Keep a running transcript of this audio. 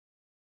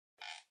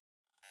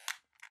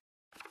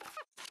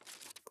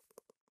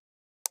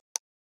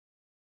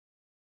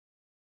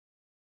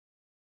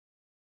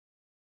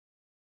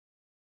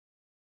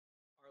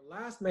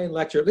Last main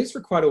lecture, at least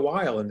for quite a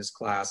while in this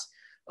class,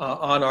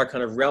 on our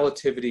kind of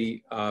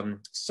relativity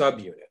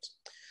subunit.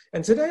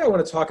 And today I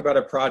want to talk about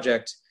a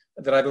project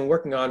that I've been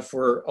working on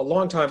for a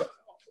long time,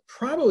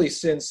 probably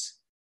since,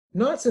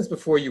 not since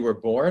before you were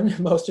born,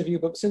 most of you,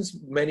 but since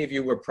many of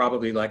you were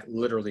probably like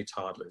literally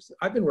toddlers.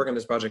 I've been working on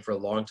this project for a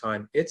long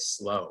time. It's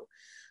slow.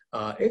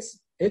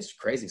 It's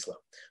crazy slow,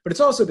 but it's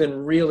also been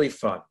really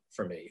fun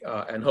for me,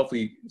 and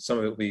hopefully some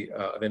of it will be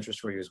of interest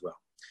for you as well.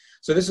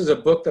 So this is a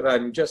book that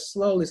I'm just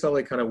slowly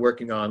kind of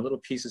working on, little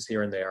pieces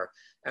here and there.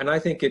 And I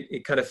think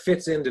it kind of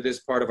fits into this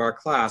part of our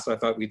class. So I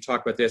thought we'd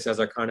talk about this as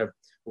our kind of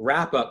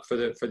wrap up for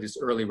this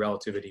early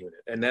relativity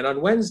unit. And then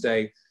on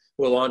Wednesday,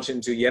 we'll launch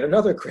into yet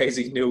another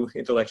crazy new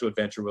intellectual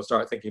adventure. We'll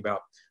start thinking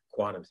about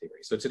quantum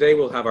theory. So today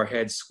we'll have our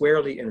heads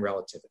squarely in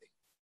relativity.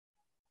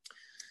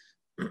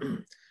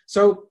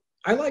 So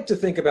I like to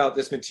think about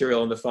this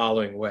material in the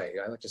following way.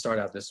 I like to start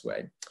out this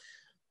way.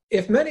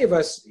 If many of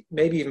us,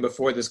 maybe even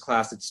before this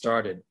class had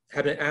started,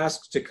 had been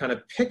asked to kind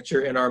of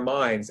picture in our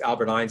minds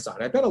Albert Einstein,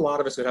 I bet a lot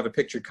of us would have a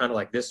picture kind of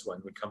like this one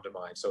would come to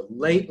mind. So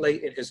late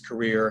in his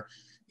career,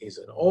 he's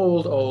an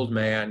old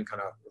man,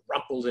 kind of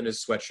rumpled in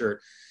his sweatshirt,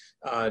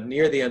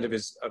 near the end of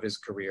his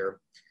career.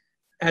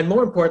 And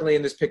more importantly,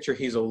 in this picture,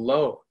 he's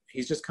alone.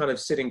 He's just kind of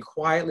sitting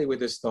quietly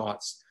with his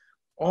thoughts.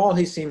 All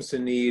he seems to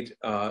need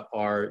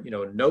are,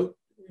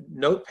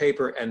 note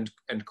paper and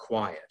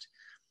quiet.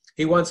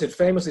 He once had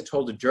famously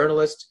told a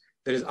journalist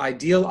that his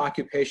ideal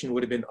occupation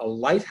would have been a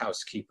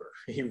lighthouse keeper.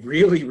 He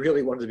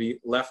really wanted to be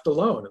left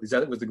alone. At least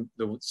that was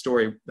the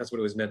story, that's what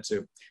it was meant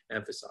to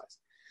emphasize.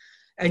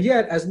 And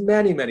yet, as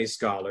many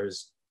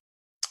scholars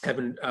have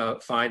been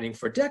finding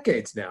for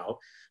decades now,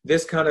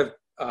 this kind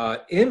of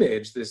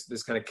image,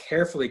 this kind of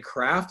carefully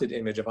crafted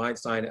image of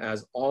Einstein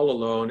as all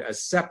alone,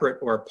 as separate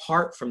or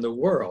apart from the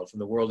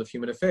world of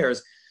human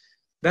affairs,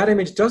 that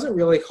image doesn't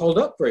really hold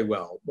up very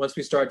well once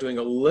we start doing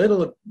a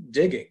little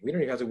digging. We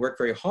don't even have to work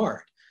very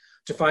hard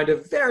to find a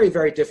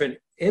very different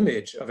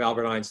image of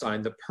Albert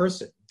Einstein, the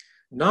person.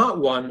 Not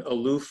one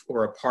aloof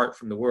or apart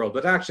from the world,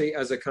 but actually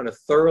as a kind of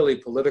thoroughly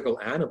political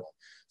animal,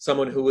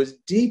 someone who was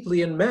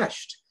deeply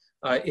enmeshed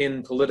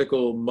in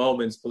political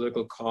moments,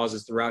 political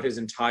causes throughout his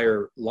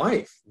entire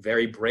life,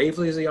 very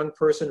bravely as a young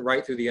person,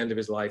 right through the end of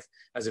his life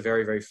as a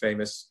very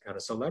famous kind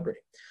of celebrity.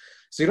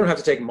 So you don't have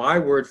to take my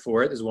word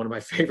for it. This is one of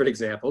my favorite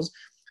examples.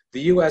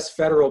 The US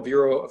Federal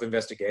Bureau of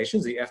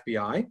Investigations, the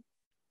FBI,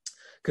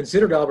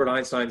 considered Albert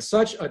Einstein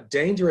such a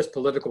dangerous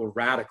political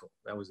radical,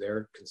 that was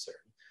their concern,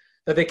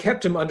 that they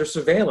kept him under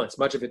surveillance,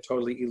 much of it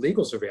totally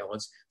illegal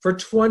surveillance, for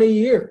 20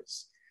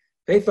 years.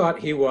 They thought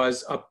he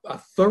was a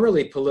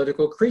thoroughly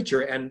political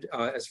creature and,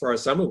 as far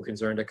as some were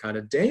concerned, a kind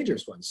of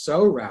dangerous one,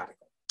 so radical.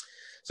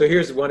 So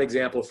here's one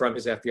example from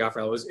his FBI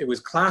file. It was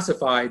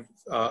classified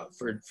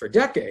for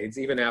decades,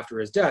 even after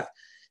his death.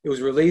 It was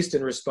released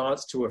in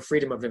response to a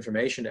Freedom of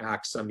Information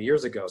Act some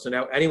years ago. So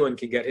now anyone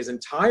can get his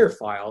entire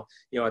file,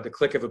 at the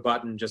click of a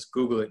button, just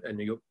Google it and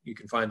you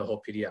can find the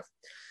whole PDF.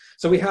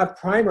 So we have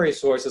primary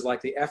sources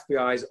like the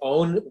FBI's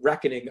own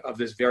reckoning of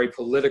this very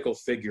political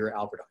figure,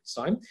 Albert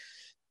Einstein.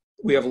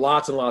 We have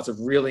lots and lots of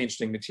really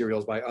interesting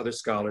materials by other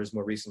scholars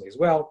more recently as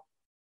well.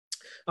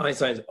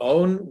 Einstein's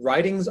own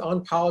writings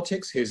on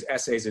politics, his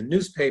essays in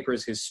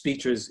newspapers, his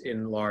speeches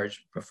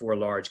before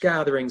large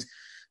gatherings,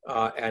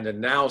 and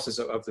analysis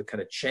of the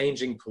kind of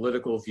changing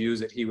political views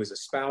that he was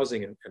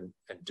espousing and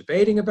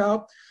debating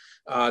about.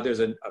 There's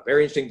a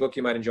very interesting book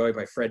you might enjoy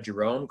by Fred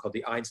Jerome called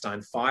The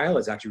Einstein File.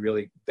 It's actually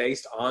really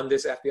based on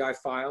this FBI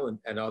file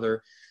and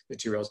other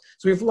materials.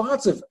 So we have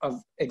lots of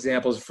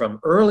examples from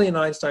early in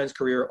Einstein's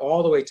career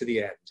all the way to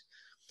the end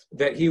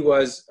that he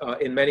was,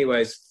 in many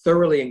ways,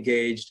 thoroughly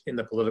engaged in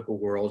the political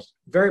world,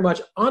 very much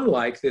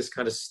unlike this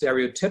kind of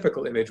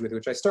stereotypical image with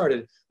which I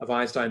started of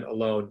Einstein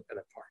alone and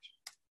apart.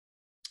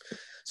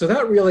 So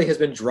that really has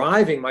been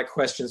driving my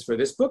questions for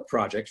this book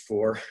project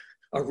for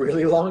a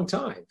really long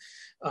time,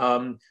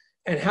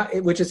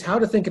 which is how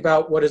to think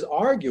about what is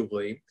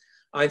arguably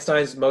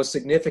Einstein's most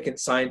significant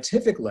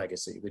scientific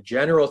legacy, the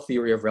general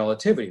theory of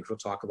relativity, which we'll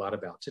talk a lot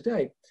about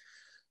today.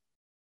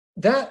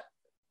 That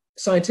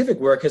scientific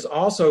work has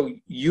also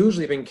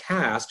usually been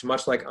cast,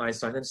 much like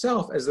Einstein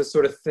himself, as this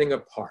sort of thing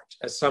apart,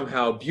 as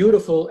somehow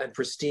beautiful and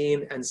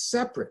pristine and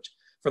separate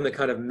from the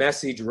kind of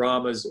messy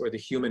dramas or the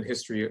human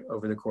history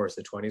over the course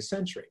of the 20th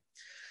century.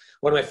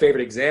 One of my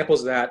favorite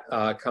examples of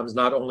that comes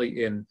not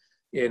only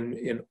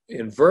in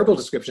verbal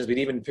descriptions, but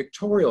even in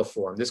pictorial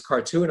form. This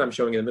cartoon I'm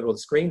showing in the middle of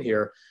the screen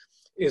here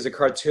is a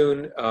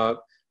cartoon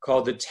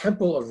called The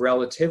Temple of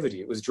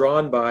Relativity. It was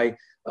drawn by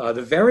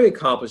the very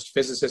accomplished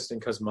physicist and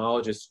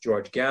cosmologist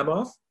George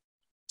Gamow.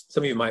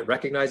 Some of you might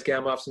recognize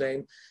Gamow's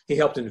name. He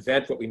helped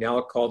invent what we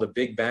now call the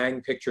Big Bang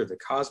picture of the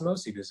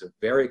cosmos. He was a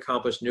very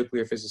accomplished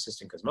nuclear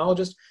physicist and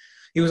cosmologist.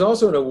 He was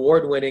also an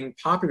award-winning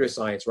popular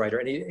science writer,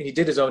 and he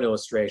did his own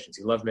illustrations.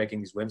 He loved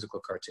making these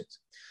whimsical cartoons.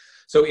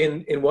 So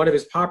in one of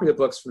his popular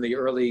books from the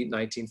early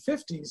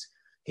 1950s,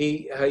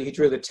 he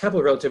drew the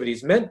Temple of Relativity.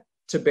 It's meant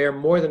to bear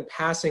more than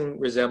passing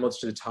resemblance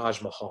to the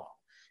Taj Mahal.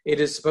 It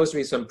is supposed to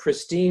be some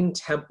pristine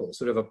temple,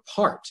 sort of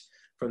apart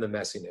from the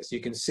messiness. You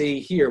can see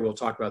here, we'll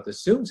talk about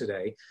this soon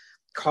today,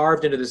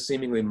 carved into the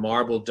seemingly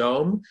marble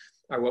dome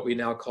are what we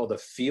now call the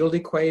field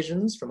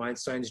equations from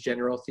Einstein's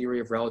general theory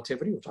of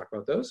relativity. We'll talk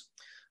about those.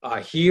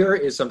 Here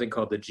is something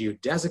called the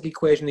geodesic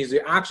equation. These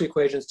are actually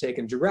equations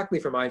taken directly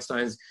from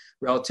Einstein's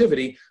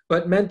relativity,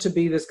 but meant to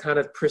be this kind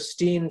of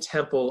pristine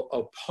temple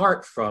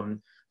apart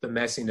from the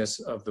messiness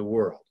of the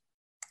world.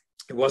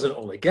 It wasn't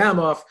only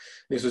Gamow.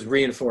 This was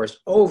reinforced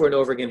over and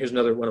over again. Here's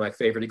another one of my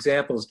favorite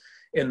examples.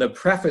 In the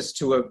preface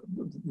to a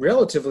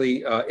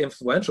relatively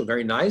influential,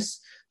 very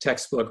nice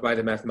textbook by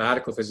the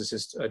mathematical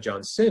physicist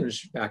John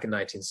Synge back in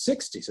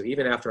 1960, so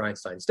even after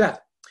Einstein's death.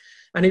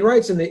 And he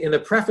writes in the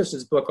preface to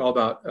his book all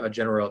about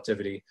general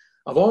relativity,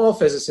 of all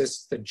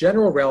physicists, the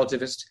general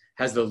relativist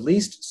has the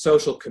least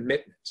social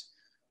commitment.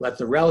 Let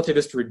the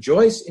relativist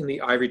rejoice in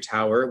the ivory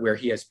tower where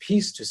he has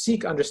peace to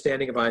seek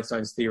understanding of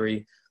Einstein's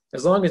theory,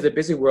 as long as the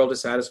busy world is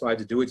satisfied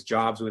to do its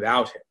jobs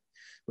without him,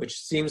 which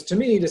seems to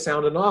me to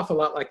sound an awful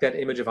lot like that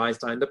image of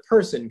Einstein, the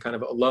person kind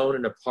of alone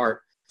and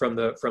apart from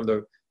the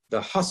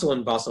hustle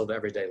and bustle of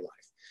everyday life.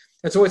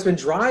 And so it's been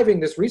driving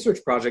this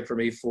research project for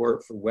me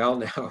for well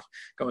now,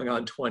 going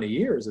on 20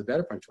 years, the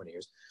better part of 20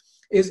 years,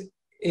 is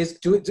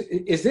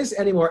this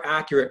any more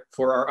accurate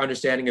for our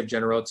understanding of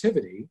general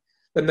relativity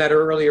than that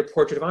earlier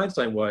portrait of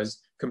Einstein was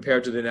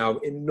compared to the now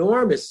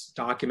enormous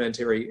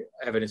documentary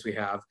evidence we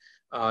have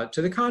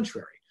to the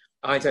contrary?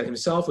 Einstein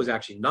himself was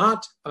actually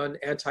not an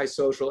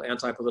antisocial,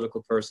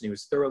 anti-political person. He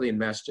was thoroughly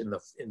enmeshed in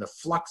the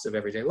flux of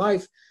everyday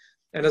life.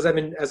 And as I've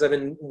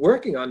been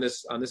working on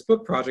this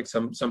book project,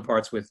 some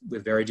parts with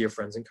very dear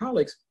friends and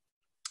colleagues,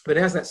 but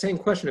ask that same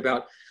question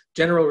about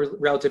general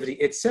relativity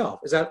itself.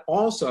 Is that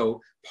also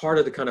part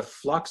of the kind of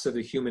flux of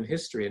the human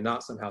history and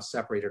not somehow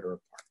separated or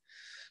apart?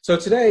 So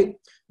today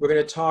we're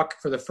going to talk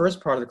for the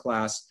first part of the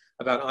class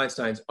about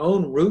Einstein's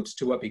own route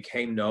to what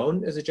became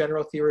known as a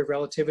general theory of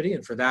relativity.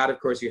 And for that, of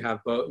course, you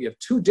have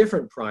two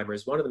different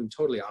primers, one of them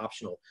totally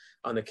optional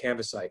on the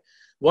Canvas site.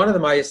 One of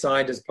them I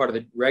assigned as part of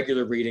the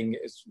regular reading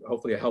is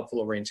hopefully a helpful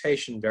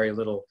orientation, very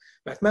little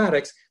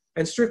mathematics,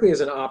 and strictly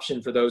as an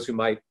option for those who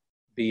might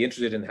be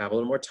interested and have a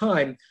little more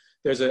time.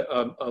 There's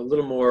a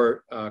little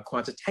more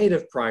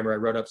quantitative primer I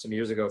wrote up some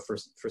years ago for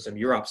some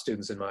Europe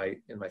students in my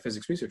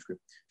physics research group.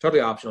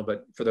 Totally optional,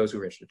 but for those who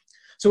are interested.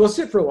 So we'll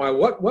sit for a while.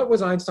 What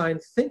was Einstein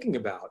thinking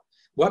about?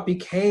 What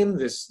became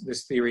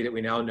this theory that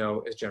we now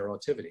know as general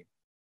relativity?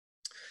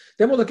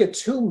 Then we'll look at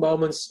two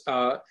moments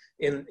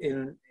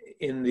in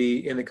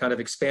the kind of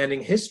expanding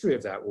history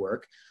of that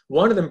work.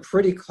 One of them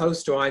pretty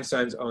close to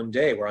Einstein's own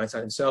day, where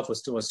Einstein himself was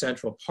still a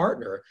central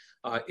partner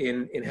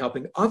in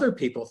helping other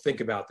people think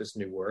about this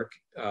new work,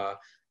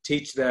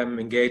 teach them,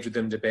 engage with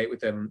them, debate with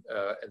them,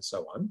 and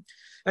so on.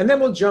 And then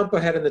we'll jump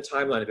ahead in the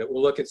timeline a bit.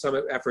 We'll look at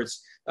some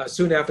efforts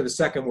soon after the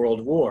Second World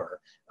War,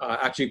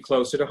 actually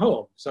closer to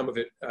home, some of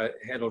it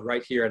handled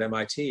right here at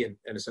MIT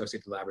and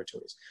associated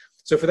laboratories.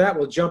 So for that,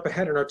 we'll jump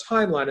ahead in our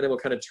timeline, and then we'll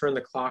kind of turn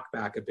the clock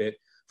back a bit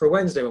for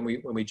Wednesday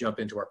when we jump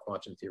into our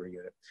quantum theory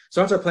unit.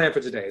 So that's our plan for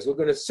today, is we're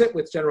going to sit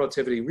with general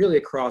relativity really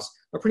across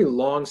a pretty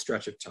long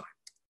stretch of time.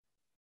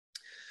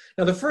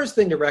 Now, the first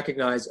thing to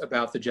recognize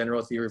about the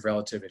general theory of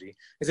relativity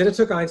is that it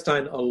took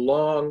Einstein a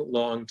long,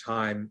 long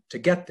time to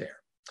get there.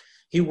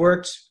 He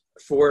worked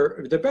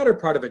for the better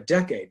part of a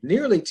decade,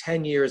 nearly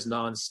 10 years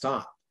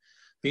nonstop,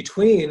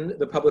 between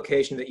the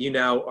publication that you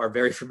now are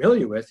very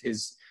familiar with,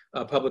 his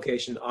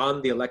publication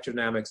on the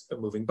electrodynamics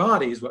of moving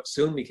bodies, what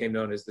soon became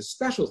known as the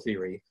special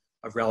theory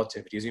of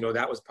relativity. As you know,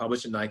 that was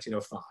published in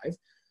 1905,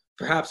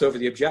 perhaps over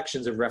the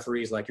objections of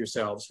referees like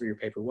yourselves for your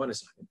paper one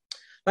assignment.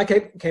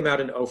 That came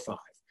out in 2005.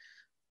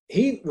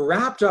 He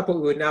wrapped up what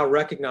we would now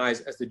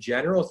recognize as the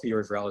general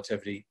theory of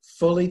relativity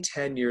fully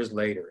 10 years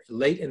later,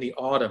 late in the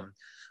autumn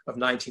of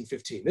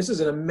 1915. This is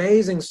an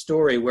amazing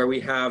story where we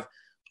have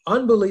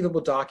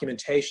unbelievable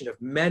documentation of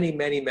many,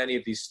 many, many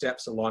of these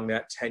steps along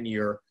that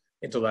 10-year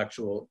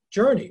intellectual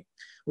journey.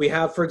 We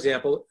have, for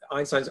example,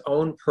 Einstein's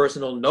own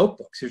personal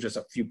notebooks. Here's just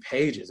a few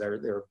pages. There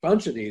are a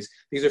bunch of these.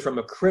 These are from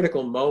a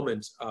critical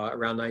moment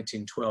around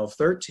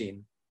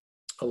 1912-13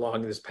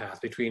 along this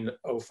path between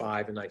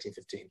 2005 and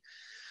 1915.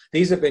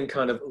 These have been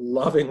kind of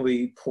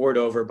lovingly pored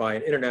over by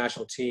an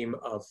international team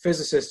of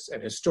physicists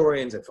and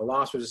historians and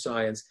philosophers of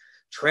science,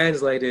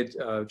 translated,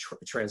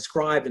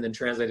 transcribed, and then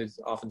translated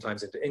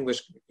oftentimes into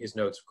English. His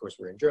notes, of course,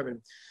 were in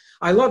German.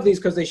 I love these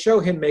because they show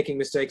him making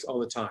mistakes all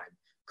the time,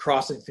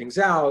 crossing things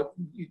out,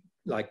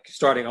 like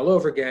starting all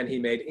over again. He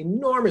made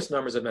enormous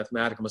numbers of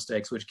mathematical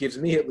mistakes, which gives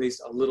me at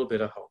least a little bit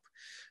of hope.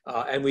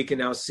 And we can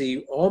now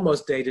see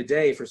almost day to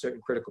day for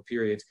certain critical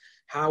periods,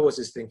 how was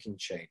his thinking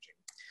changing?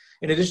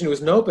 In addition to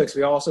his notebooks,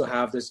 we also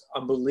have this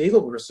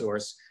unbelievable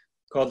resource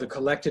called the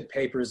Collected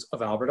Papers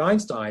of Albert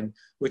Einstein,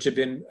 which have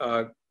been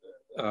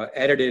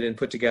edited and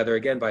put together,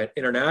 again, by an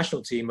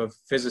international team of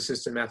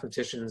physicists and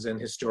mathematicians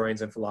and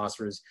historians and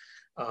philosophers,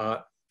 a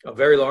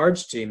very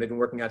large team. They've been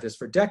working at this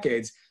for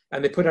decades,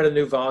 and they put out a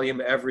new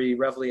volume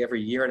roughly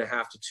every year and a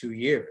half to 2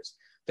 years.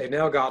 They've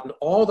now gotten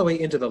all the way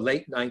into the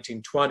late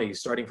 1920s,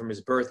 starting from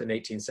his birth in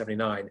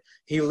 1879.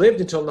 He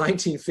lived until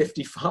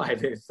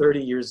 1955. They have 30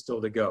 years still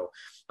to go.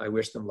 I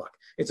wish them luck.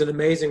 It's an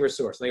amazing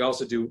resource. They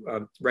also do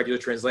regular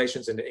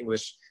translations into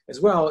English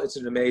as well. It's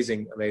an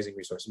amazing, amazing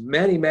resource.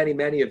 Many, many,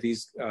 many of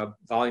these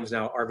volumes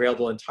now are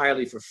available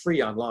entirely for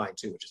free online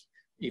too, which is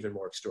even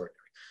more extraordinary.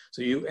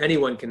 So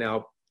anyone can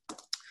now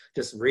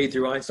just read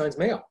through Einstein's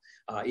mail,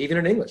 even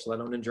in English, let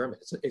alone in German.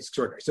 It's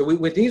extraordinary. So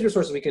with these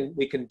resources,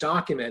 we can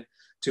document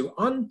to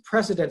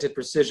unprecedented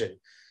precision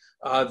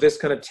this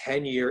kind of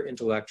 10-year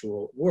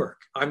intellectual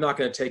work. I'm not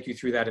going to take you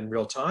through that in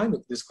real time.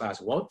 This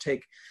class won't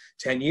take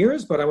 10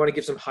 years, but I want to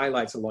give some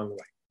highlights along the way.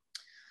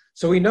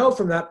 So we know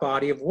from that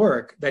body of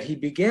work that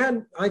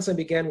Einstein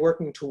began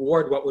working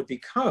toward what would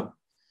become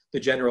the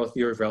general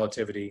theory of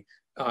relativity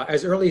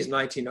as early as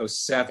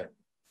 1907.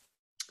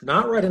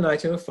 Not right in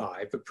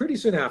 1905, but pretty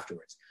soon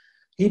afterwards.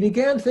 He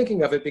began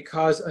thinking of it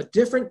because a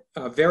different,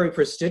 very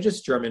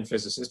prestigious German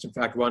physicist, in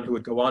fact, one who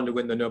would go on to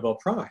win the Nobel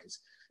Prize,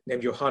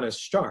 named Johannes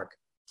Stark,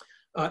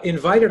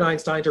 invited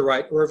Einstein to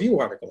write a review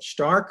article.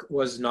 Stark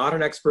was not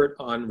an expert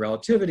on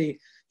relativity.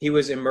 He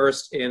was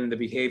immersed in the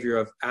behavior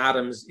of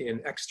atoms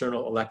in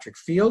external electric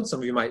fields.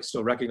 Some of you might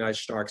still recognize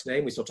Stark's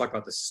name. We still talk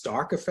about the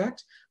Stark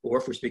effect, or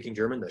if we're speaking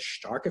German, the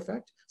Stark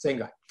effect. Same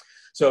guy.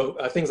 So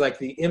things like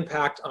the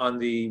impact on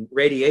the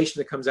radiation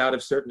that comes out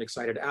of certain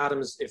excited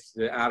atoms, if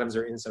the atoms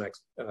are in some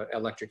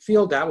electric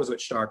field, that was what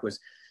Stark was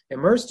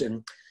immersed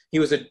in. He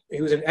was an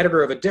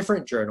editor of a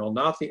different journal,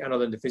 not the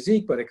Annalen de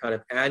Physique, but a kind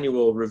of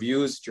annual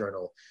reviews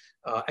journal.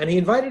 And he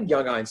invited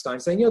young Einstein,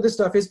 saying, this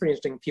stuff is pretty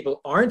interesting.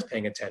 People aren't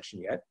paying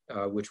attention yet,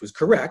 which was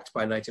correct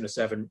by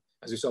 1907.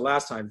 As we saw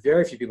last time,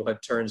 very few people had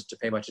turned to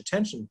pay much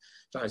attention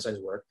to Einstein's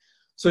work.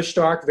 So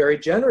Stark very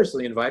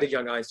generously invited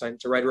young Einstein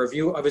to write a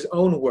review of his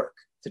own work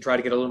to try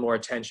to get a little more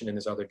attention in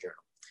this other journal.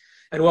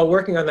 And while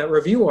working on that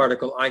review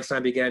article,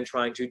 Einstein began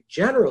trying to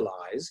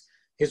generalize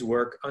his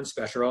work on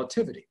special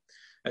relativity.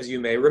 As you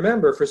may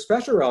remember, for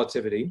special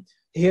relativity,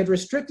 he had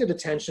restricted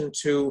attention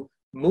to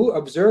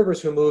observers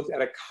who moved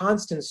at a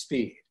constant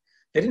speed.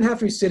 They didn't have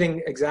to be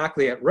sitting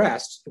exactly at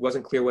rest. It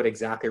wasn't clear what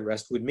exactly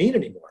rest would mean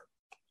anymore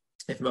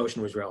if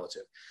motion was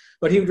relative.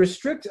 But he would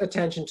restrict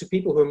attention to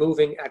people who are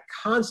moving at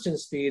constant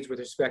speeds with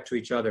respect to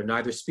each other,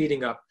 neither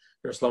speeding up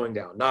nor slowing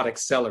down, not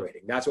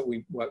accelerating. That's what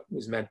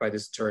was meant by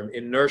this term,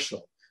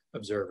 inertial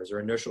observers or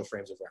inertial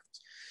frames of reference.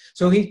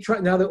 So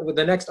now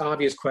the next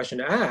obvious question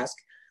to ask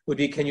would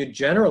be, can you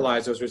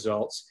generalize those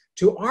results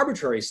to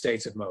arbitrary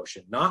states of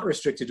motion, not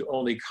restricted to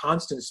only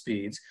constant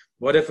speeds?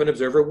 What if an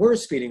observer were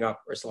speeding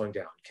up or slowing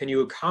down? Can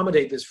you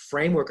accommodate this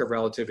framework of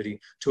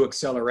relativity to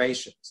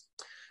accelerations?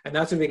 And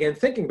that's what we began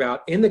thinking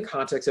about in the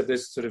context of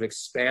this sort of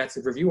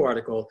expansive review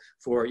article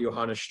for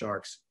Johannes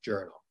Stark's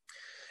journal.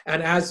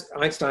 And as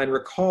Einstein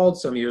recalled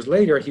some years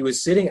later, he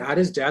was sitting at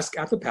his desk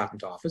at the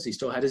patent office. He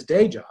still had his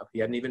day job. He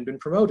hadn't even been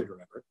promoted,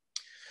 remember?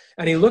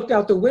 And he looked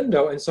out the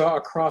window and saw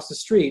across the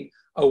street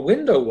a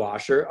window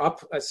washer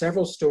up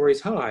several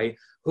stories high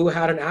who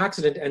had an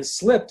accident and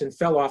slipped and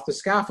fell off the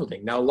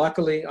scaffolding. Now,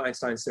 luckily,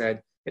 Einstein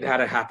said, it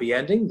had a happy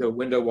ending. The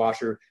window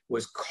washer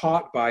was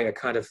caught by a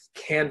kind of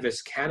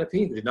canvas canopy.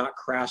 He did not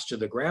crash to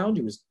the ground.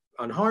 He was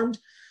unharmed.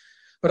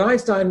 But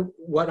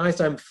what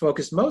Einstein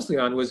focused mostly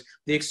on was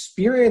the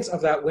experience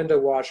of that window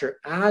washer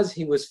as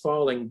he was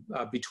falling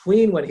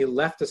between when he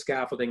left the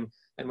scaffolding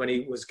and when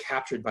he was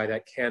captured by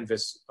that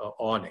canvas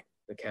awning,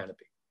 the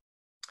canopy.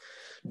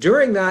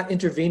 During that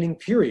intervening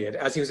period,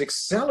 as he was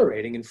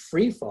accelerating in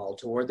free fall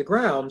toward the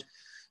ground,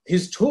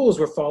 his tools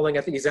were falling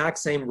at the exact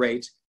same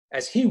rate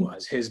as he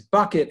was. His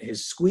bucket,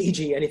 his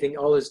squeegee, anything,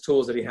 all his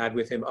tools that he had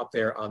with him up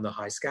there on the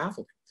high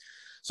scaffolding.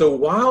 So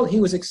while he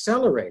was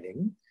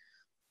accelerating,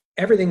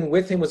 everything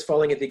with him was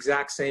falling at the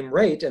exact same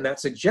rate, and that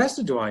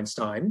suggested to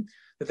Einstein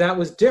that that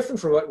was different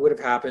from what would have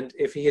happened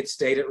if he had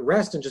stayed at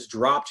rest and just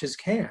dropped his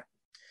can.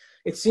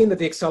 It seemed that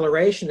the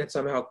acceleration had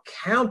somehow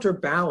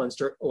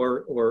counterbalanced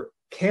or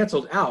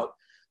canceled out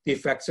the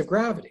effects of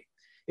gravity.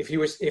 If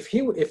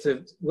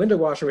the window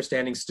washer was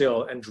standing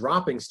still and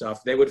dropping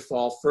stuff, they would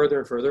fall further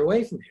and further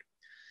away from him.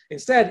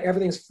 Instead,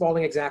 everything's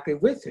falling exactly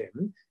with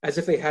him, as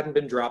if they hadn't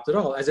been dropped at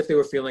all, as if they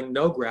were feeling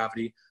no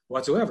gravity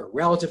whatsoever.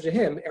 Relative to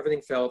him,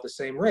 everything fell at the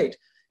same rate.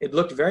 It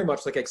looked very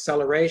much like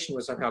acceleration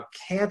was somehow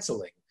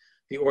canceling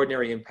the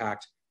ordinary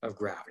impact of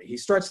gravity. He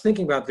starts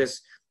thinking about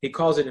this. He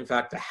calls it, in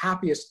fact, the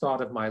happiest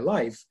thought of my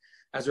life,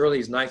 as early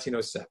as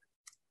 1907.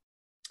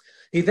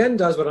 He then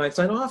does what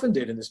Einstein often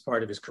did in this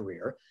part of his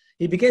career.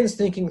 He begins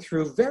thinking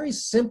through very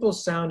simple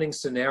sounding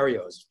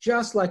scenarios,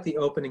 just like the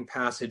opening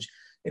passage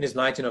in his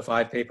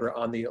 1905 paper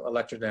on the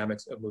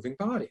electrodynamics of moving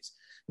bodies.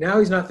 Now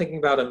he's not thinking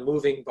about a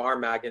moving bar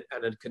magnet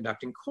and a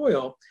conducting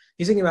coil.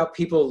 He's thinking about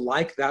people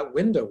like that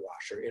window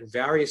washer in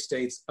various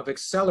states of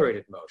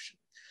accelerated motion.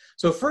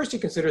 So first you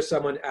consider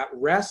someone at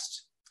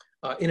rest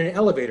in an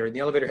elevator, and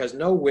the elevator has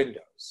no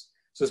windows.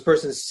 So this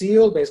person is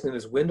sealed basically in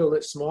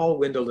this small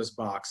windowless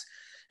box,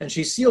 and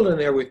she's sealed in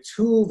there with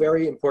two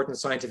very important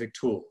scientific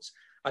tools,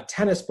 a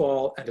tennis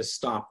ball and a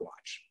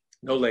stopwatch.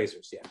 No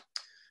lasers yet,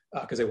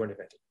 because they weren't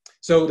invented.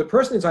 So the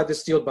person inside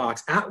this steel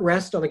box, at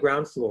rest on the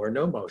ground floor,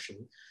 no motion,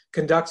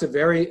 conducts a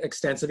very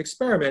extensive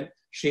experiment.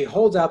 She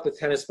holds out the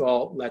tennis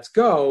ball, lets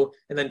go,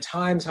 and then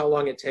times how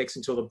long it takes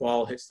until the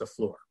ball hits the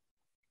floor.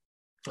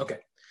 Okay.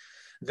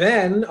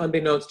 Then,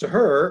 unbeknownst to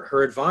her,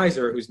 her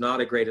advisor, who's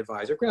not a great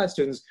advisor, grad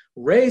students,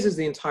 raises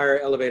the entire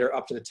elevator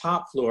up to the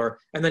top floor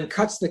and then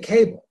cuts the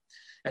cable.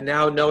 And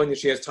now, knowing that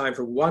she has time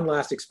for one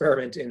last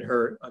experiment in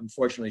her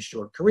unfortunately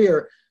short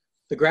career,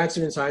 the grad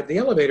student inside the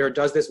elevator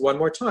does this one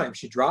more time.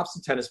 She drops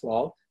the tennis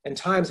ball and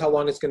times how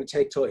long it's going to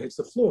take till it hits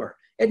the floor.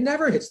 It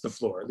never hits the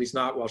floor, at least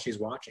not while she's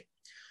watching.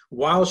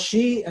 While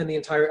she and the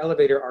entire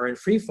elevator are in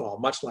free fall,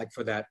 much like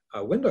for that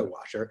window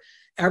washer,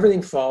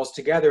 everything falls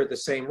together at the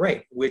same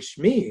rate, which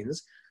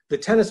means the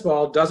tennis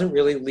ball doesn't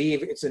really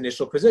leave its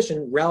initial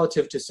position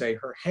relative to, say,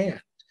 her hand.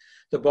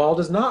 The ball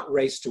does not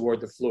race toward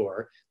the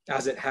floor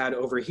as it had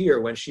over here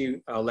when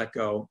she let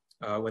go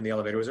when the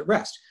elevator was at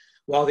rest.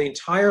 While the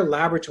entire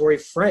laboratory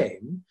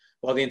frame,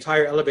 while the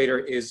entire elevator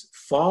is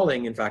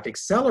falling, in fact,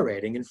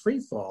 accelerating in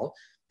free fall,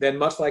 then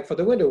much like for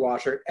the window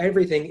washer,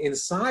 everything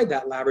inside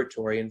that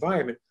laboratory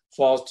environment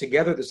falls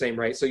together at the same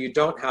rate, so you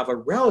don't have a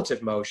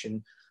relative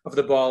motion of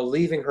the ball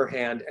leaving her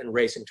hand and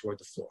racing toward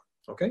the floor,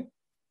 okay?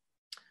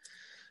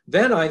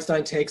 Then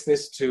Einstein takes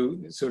this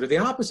to sort of the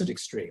opposite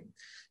extreme.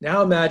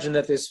 Now imagine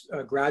that this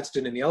grad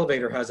student in the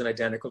elevator has an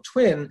identical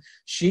twin.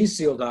 She's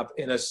sealed up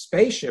in a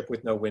spaceship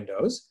with no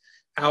windows,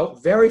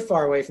 out very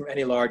far away from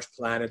any large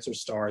planets or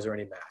stars or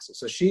any masses.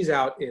 So she's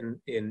out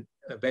in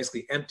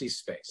basically empty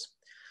space.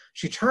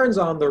 She turns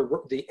on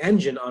the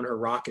engine on her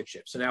rocket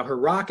ship. So now her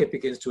rocket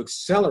begins to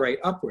accelerate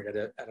upward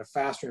at a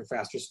faster and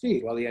faster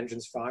speed while the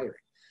engine's firing.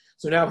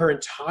 So now her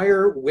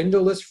entire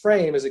windowless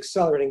frame is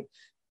accelerating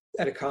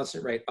at a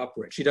constant rate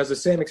upward. She does the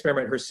same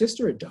experiment her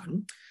sister had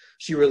done.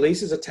 She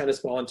releases a tennis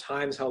ball and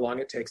times how long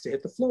it takes to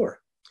hit the floor.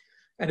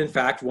 And in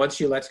fact, once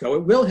she lets go,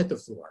 it will hit the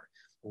floor.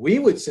 We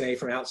would say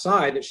from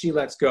outside that she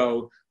lets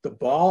go, the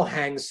ball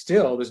hangs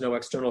still, there's no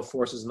external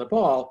forces in the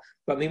ball,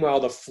 but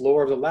meanwhile the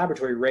floor of the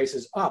laboratory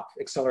races up,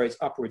 accelerates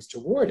upwards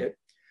toward it.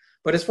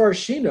 But as far as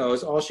she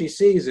knows, all she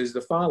sees is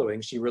the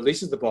following. She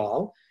releases the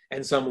ball,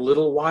 and some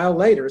little while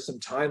later, some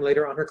time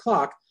later on her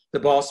clock, the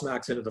ball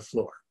smacks into the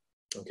floor,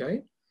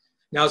 okay?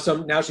 Now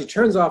she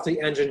turns off the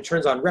engine,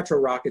 turns on retro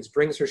rockets,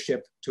 brings her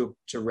ship to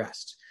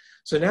rest.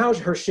 So now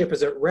her ship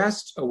is at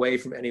rest away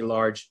from any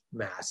large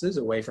masses,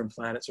 away from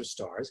planets or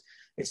stars.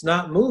 It's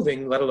not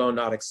moving, let alone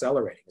not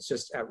accelerating. It's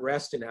just at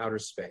rest in outer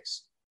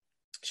space.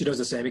 She does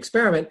the same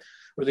experiment,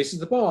 releases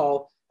the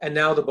ball, and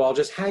now the ball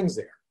just hangs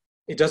there.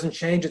 It doesn't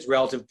change its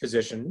relative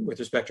position with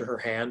respect to her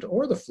hand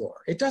or the floor.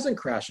 It doesn't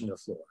crash into the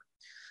floor.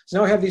 So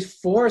now I have these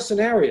four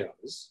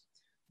scenarios.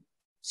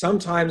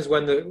 Sometimes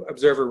when the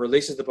observer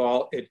releases the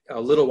ball, it a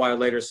little while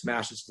later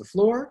smashes to the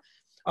floor.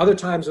 Other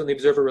times when the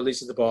observer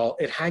releases the ball,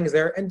 it hangs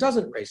there and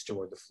doesn't race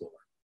toward the floor.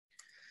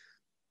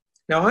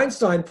 Now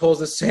Einstein pulls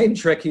the same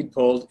trick he'd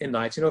pulled in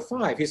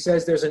 1905. He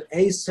says there's an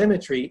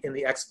asymmetry in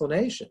the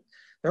explanation.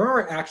 There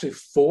aren't actually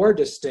four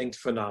distinct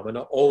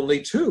phenomena,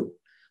 only two.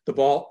 The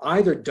ball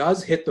either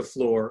does hit the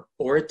floor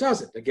or it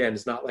doesn't. Again,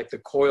 it's not like the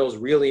coil's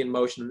really in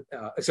motion,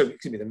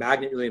 the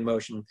magnet really in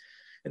motion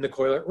and the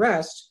coil at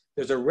rest.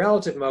 There's a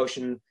relative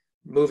motion,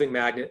 moving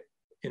magnet,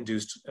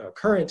 induced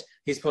current.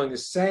 He's pulling the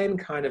same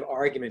kind of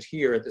argument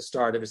here at the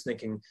start of his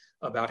thinking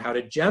about how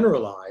to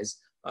generalize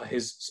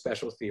his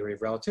special theory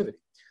of relativity.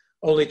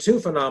 Only two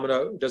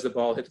phenomena, does the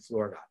ball hit the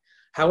floor or not.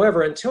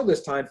 However, until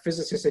this time,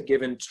 physicists had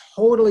given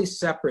totally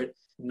separate,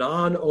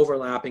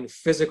 non-overlapping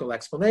physical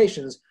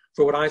explanations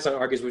for what Einstein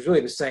argues was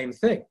really the same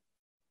thing.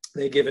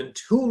 They'd given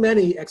too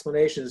many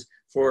explanations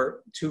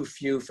for too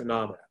few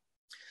phenomena.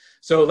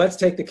 So let's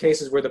take the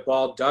cases where the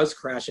ball does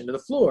crash into the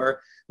floor.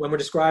 When we're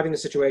describing a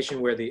situation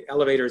where the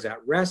elevator is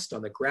at rest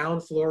on the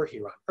ground floor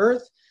here on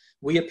Earth,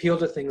 we appeal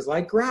to things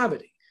like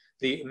gravity.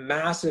 The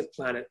massive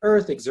planet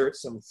Earth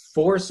exerts some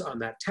force on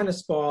that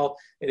tennis ball.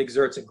 It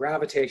exerts a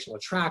gravitational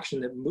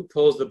attraction that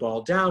pulls the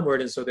ball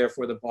downward, and so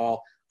therefore the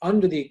ball,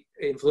 under the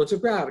influence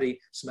of gravity,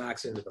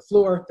 smacks into the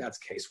floor. That's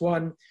case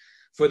one.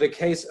 For the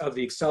case of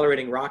the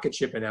accelerating rocket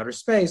ship in outer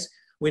space,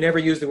 we never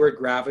use the word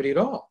gravity at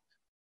all.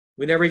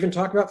 We never even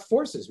talk about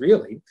forces,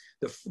 really.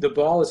 The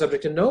ball is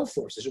subject to no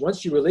forces. Once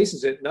she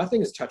releases it,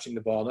 nothing is touching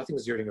the ball, nothing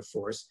is exerting a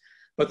force,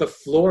 but the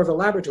floor of the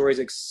laboratory is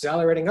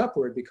accelerating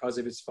upward because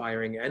of its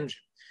firing engine.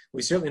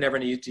 We certainly never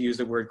need to use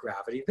the word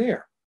gravity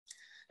there.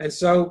 And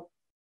so,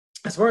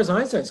 as far as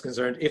Einstein is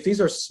concerned, if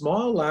these are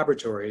small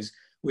laboratories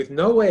with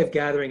no way of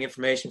gathering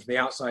information from the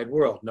outside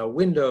world, no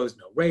windows,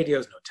 no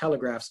radios, no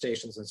telegraph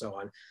stations, and so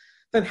on,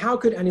 then how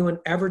could anyone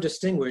ever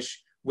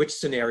distinguish which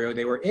scenario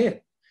they were in?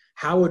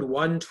 How would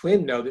one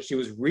twin know that she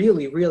was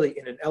really, really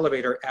in an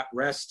elevator at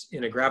rest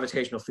in a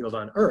gravitational field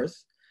on Earth,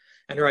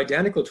 and her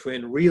identical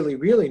twin really,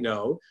 really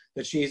know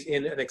that she's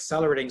in an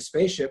accelerating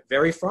spaceship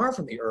very far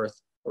from the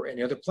Earth or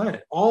any other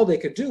planet? All they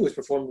could do was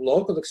perform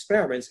local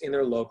experiments in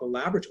their local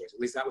laboratories. At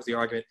least that was the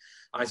argument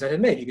Einstein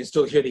had made. You can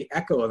still hear the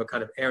echo of a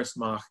kind of Ernst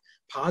Mach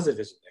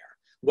positivism there.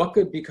 What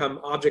could become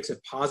objects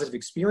of positive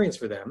experience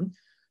for them?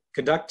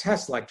 Conduct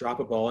tests like drop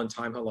a ball and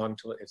time how long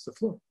until it hits the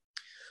floor.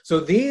 So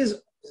these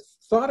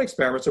thought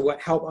experiments are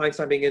what help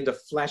Einstein begin to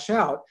flesh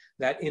out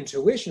that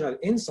intuition, that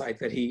insight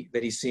that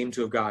he seemed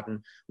to have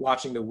gotten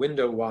watching the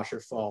window washer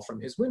fall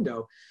from his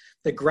window,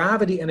 that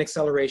gravity and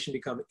acceleration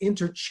become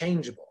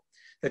interchangeable,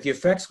 that the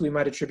effects we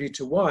might attribute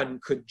to one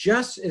could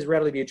just as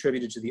readily be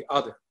attributed to the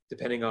other,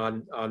 depending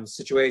on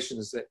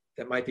situations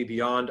that might be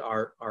beyond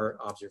our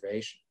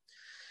observation.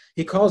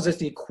 He calls this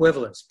the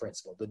equivalence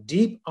principle, the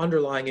deep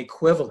underlying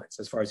equivalence,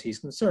 as far as he's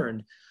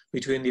concerned,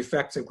 between the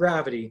effects of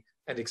gravity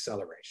and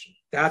acceleration.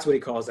 That's what he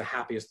calls the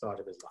happiest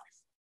thought of his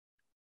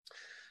life.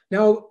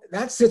 Now,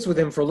 that sits with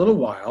him for a little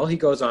while. He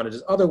goes on to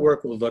his other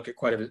work. We'll look at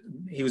quite a bit.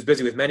 He was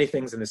busy with many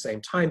things in the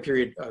same time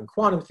period on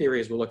quantum theory,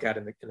 as we'll look at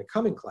in the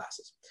coming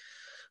classes.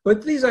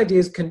 But these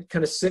ideas can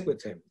kind of sit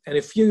with him. And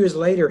a few years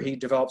later, he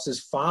develops his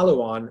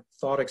follow-on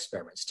thought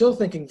experiment, still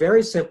thinking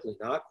very simply,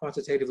 not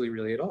quantitatively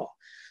really at all.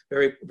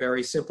 Very,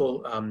 very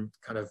simple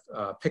kind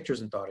of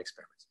pictures and thought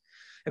experiments.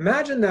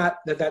 Imagine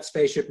that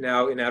spaceship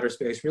now in outer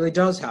space really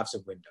does have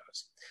some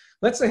windows.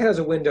 Let's say it has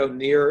a window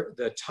near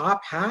the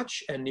top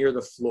hatch and near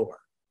the floor.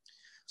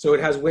 So it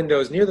has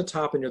windows near the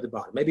top and near the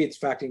bottom. Maybe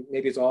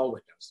it's all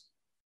windows.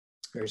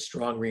 Very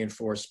strong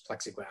reinforced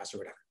plexiglass or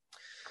whatever.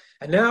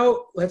 And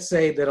now let's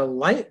say that a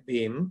light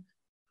beam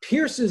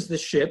pierces the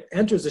ship,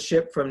 enters the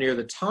ship from near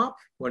the top,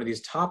 one of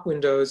these top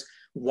windows,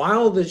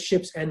 while the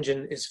ship's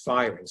engine is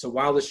firing. So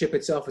while the ship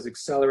itself is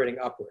accelerating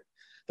upward.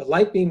 The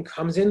light beam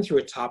comes in through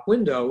a top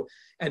window,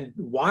 and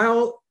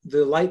while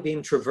the light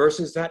beam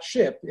traverses that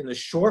ship, in the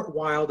short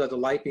while that the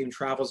light beam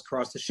travels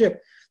across the ship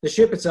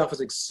itself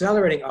is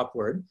accelerating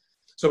upward.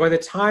 So by the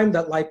time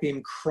that light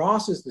beam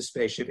crosses the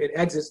spaceship, it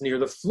exits near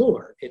the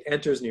floor. It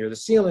enters near the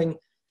ceiling,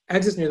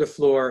 exits near the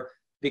floor,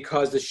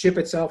 because the ship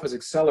itself has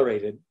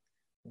accelerated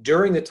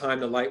during the time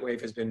the light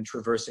wave has been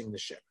traversing the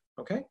ship,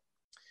 okay?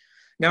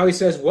 Now he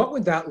says, what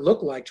would that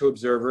look like to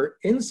observer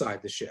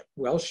inside the ship?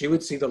 Well, she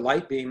would see the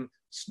light beam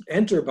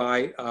enter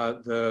by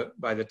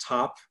the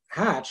top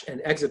hatch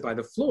and exit by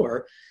the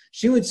floor.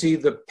 She would see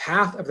the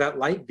path of that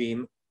light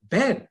beam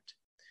bend.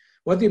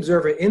 What the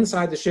observer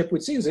inside the ship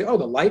would see is, oh,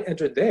 the light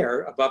entered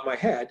there above my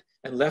head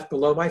and left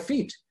below my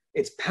feet.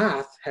 Its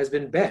path has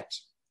been bent.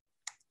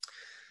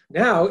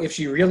 Now, if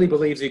she really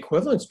believes the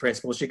equivalence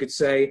principle, she could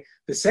say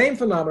the same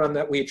phenomenon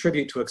that we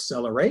attribute to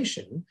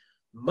acceleration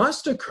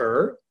must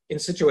occur in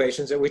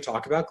situations that we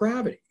talk about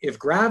gravity. If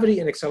gravity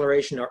and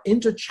acceleration are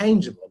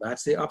interchangeable,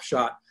 that's the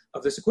upshot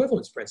of this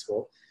equivalence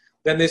principle,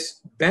 then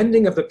this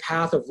bending of the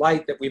path of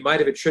light that we might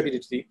have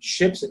attributed to the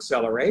ship's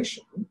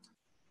acceleration,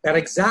 that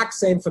exact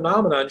same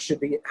phenomenon should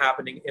be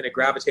happening in a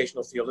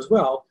gravitational field as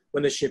well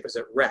when the ship is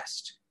at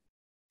rest.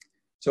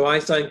 So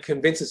Einstein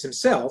convinces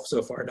himself,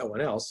 so far no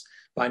one else,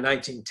 by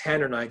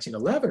 1910 or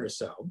 1911 or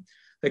so,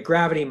 that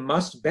gravity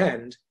must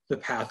bend the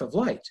path of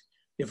light.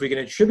 If we can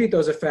attribute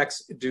those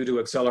effects due to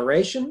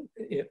acceleration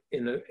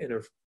in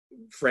a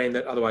frame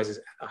that otherwise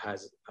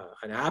has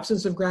an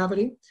absence of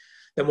gravity,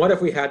 then what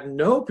if we had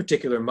no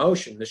particular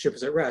motion, the ship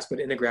is at rest, but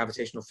in a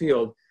gravitational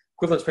field?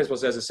 Equivalence principle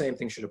says the same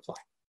thing should apply.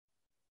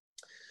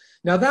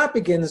 Now that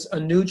begins a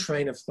new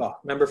train of thought.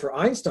 Remember, for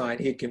Einstein,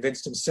 he had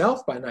convinced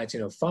himself by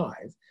 1905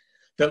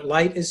 that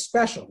light is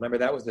special. Remember,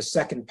 that was the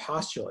second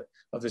postulate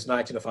of this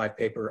 1905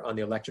 paper on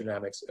the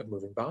electrodynamics of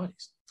moving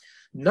bodies.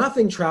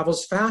 Nothing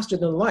travels faster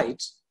than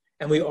light,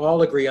 and we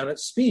all agree on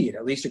its speed,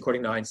 at least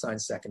according to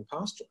Einstein's second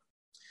postulate.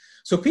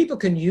 So people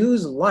can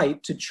use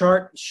light to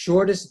chart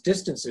shortest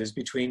distances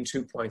between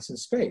 2 points in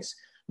space.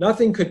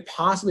 Nothing could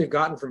possibly have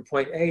gotten from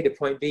point A to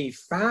point B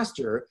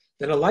faster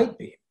than a light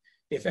beam,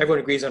 if everyone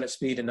agrees on its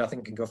speed and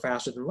nothing can go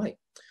faster than light.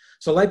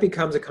 So light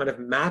becomes a kind of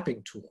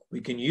mapping tool.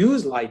 We can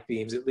use light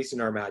beams, at least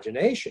in our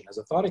imagination, as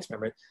a thought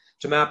experiment,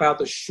 to map out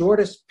the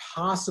shortest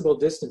possible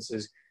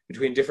distances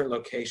between different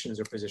locations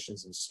or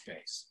positions in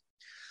space.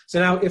 So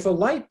now, if a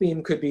light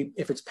beam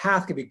if its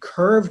path could be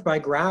curved by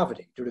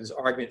gravity, due to this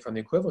argument from the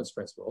equivalence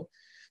principle,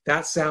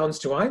 that sounds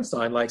to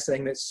Einstein like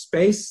saying that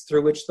space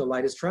through which the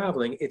light is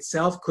traveling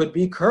itself could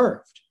be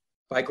curved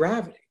by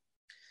gravity.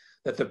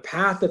 That the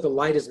path that the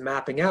light is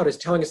mapping out is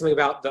telling us something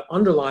about the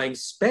underlying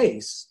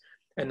space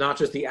and not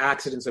just the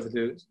accidents of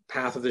the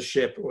path of the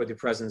ship or the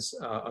presence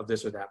of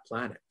this or that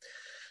planet.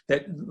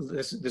 That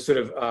this sort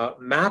of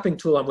mapping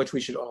tool on which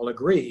we should all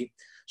agree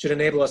should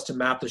enable us to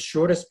map the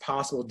shortest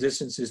possible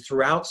distances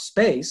throughout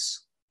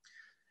space.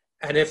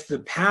 And if the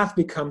path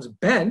becomes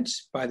bent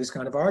by this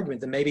kind of argument,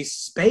 then maybe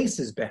space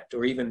is bent,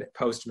 or even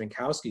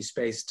post-Minkowski,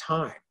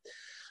 space-time.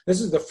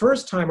 This is the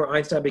first time where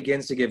Einstein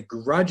begins to give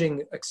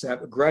grudging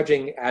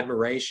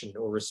admiration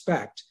or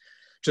respect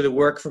to the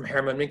work from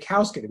Hermann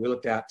Minkowski that we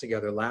looked at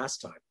together last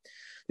time.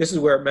 This is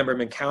where, remember,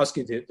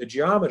 Minkowski, the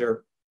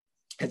geometer,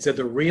 had said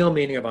the real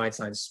meaning of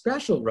Einstein's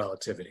special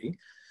relativity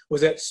was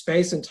that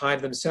space and time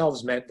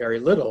themselves meant very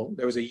little.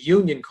 There was a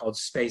union called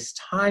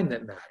space-time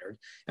that mattered,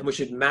 and we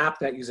should map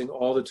that using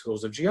all the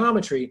tools of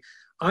geometry.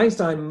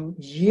 Einstein,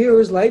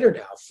 years later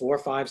now, 4,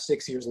 5,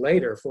 6 years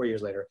later, 4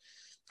 years later,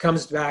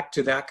 comes back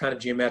to that kind of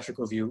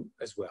geometrical view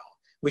as well.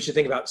 We should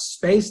think about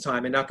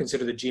space-time and not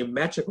consider the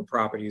geometrical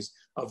properties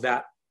of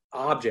that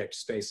object,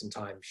 space and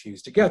time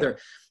fused together.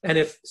 And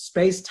if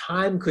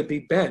space-time could be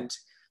bent,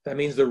 that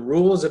means the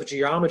rules of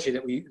geometry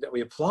that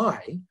we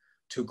apply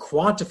to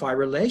quantify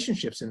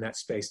relationships in that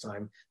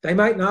space-time, they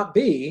might not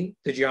be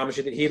the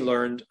geometry that he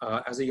learned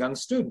as a young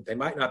student. They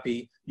might not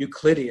be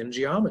Euclidean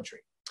geometry.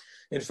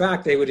 In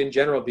fact, they would in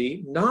general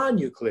be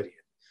non-Euclidean.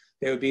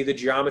 They would be the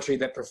geometry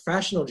that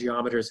professional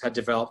geometers had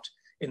developed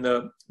in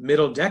the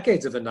middle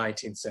decades of the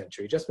 19th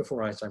century, just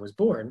before Einstein was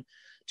born,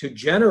 to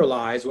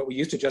generalize what we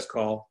used to just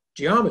call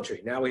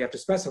geometry. Now we have to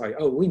specify,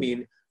 oh, we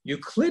mean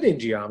Euclidean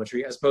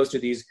geometry as opposed to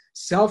these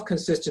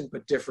self-consistent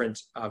but different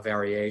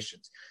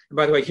variations. And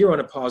by the way, here I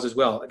want to pause as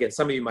well. Again,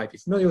 some of you might be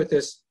familiar with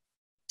this.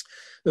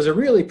 There's a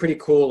really pretty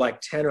cool, like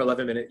 10 or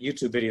 11 minute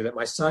YouTube video that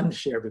my son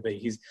shared with me.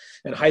 He's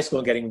in high school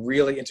and getting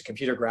really into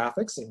computer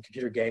graphics and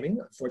computer gaming,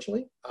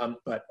 unfortunately.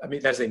 But I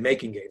mean, that's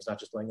making games, not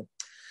just playing them.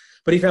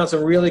 But he found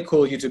some really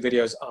cool YouTube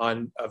videos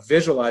on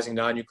visualizing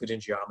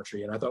non-Euclidean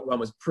geometry, and I thought one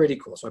was pretty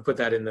cool. So I put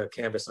that in the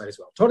Canvas site as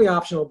well. Totally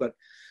optional, but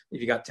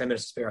if you got 10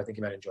 minutes to spare, I think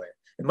you might enjoy it.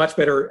 And much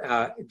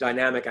better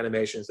dynamic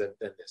animations than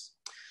this.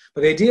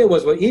 But the idea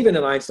was, well, even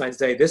in Einstein's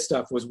day, this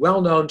stuff was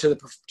well known to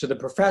the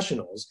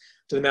professionals,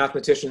 to the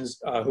mathematicians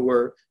who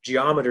were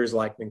geometers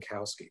like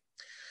Minkowski.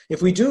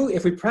 If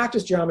we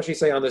practice geometry,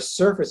 say, on the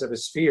surface of a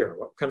sphere,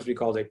 what comes to be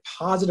called a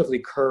positively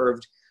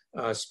curved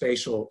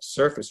spatial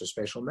surface or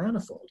spatial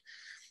manifold,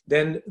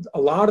 then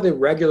a lot of the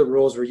regular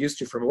rules we're used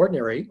to from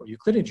ordinary or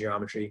Euclidean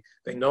geometry,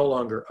 they no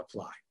longer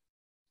apply.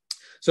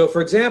 So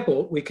for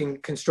example, we can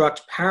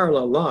construct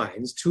parallel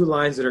lines, two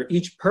lines that are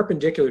each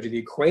perpendicular to the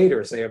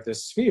equator, say, of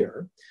this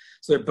sphere.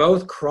 So they're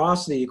both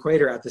cross the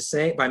equator at the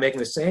same, by making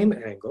the same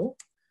angle,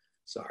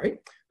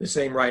 the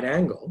same right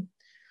angle.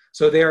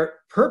 So they're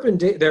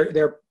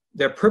perpendicular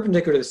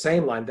to the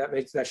same line.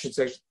 That should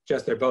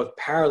suggest they're both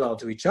parallel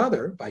to each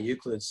other by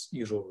Euclid's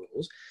usual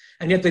rules.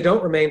 And yet they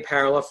don't remain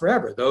parallel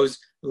forever. Those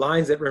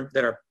lines that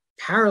are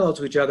parallel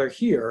to each other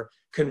here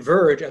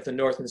converge at the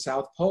north and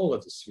south pole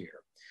of the sphere.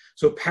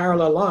 So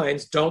parallel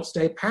lines don't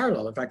stay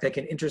parallel. In fact, they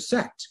can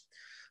intersect.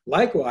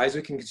 Likewise,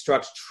 we can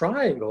construct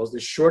triangles, the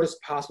shortest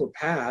possible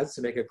paths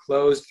to make a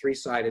closed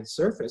three-sided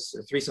surface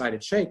or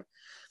three-sided shape.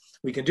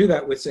 We can do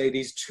that with, say,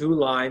 these two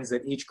lines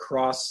that each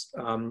cross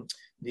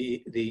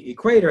the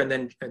equator and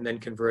then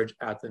converge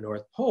at the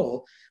North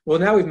Pole. Well,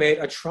 now we've made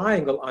a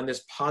triangle on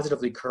this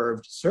positively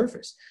curved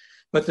surface.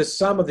 But the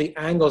sum of the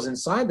angles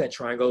inside that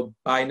triangle,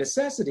 by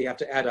necessity, have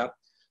to add up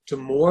to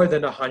more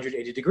than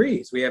 180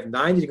 degrees. We have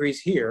 90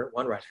 degrees here,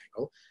 one right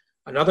angle,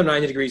 another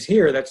 90 degrees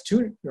here, that's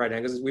two right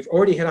angles. We've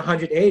already hit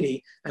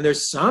 180, and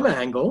there's some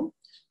angle,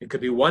 it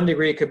could be 1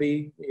 degree, it could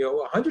be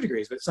 100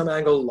 degrees, but some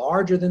angle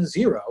larger than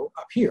 0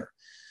 up here.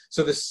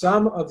 So the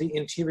sum of the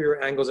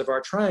interior angles of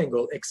our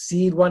triangle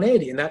exceed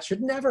 180, and that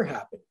should never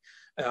happen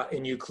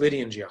in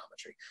Euclidean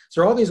geometry.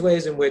 So all these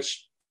ways in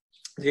which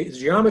the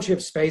geometry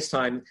of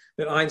space-time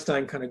that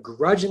Einstein kind of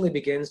grudgingly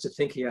begins to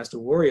think he has to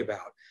worry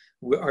about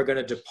are going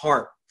to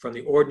depart from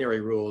the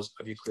ordinary rules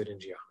of Euclidean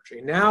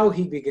geometry. Now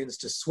he begins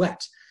to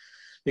sweat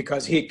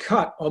because he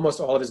cut almost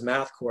all of his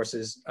math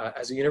courses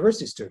as a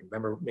university student.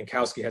 Remember,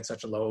 Minkowski had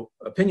such a low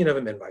opinion of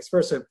him and vice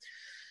versa.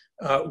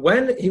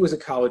 When he was a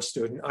college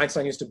student,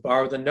 Einstein used to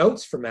borrow the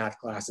notes for math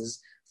classes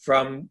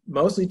from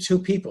mostly two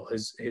people,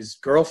 his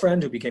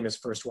girlfriend, who became his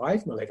first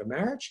wife in a later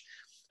marriage,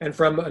 and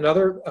from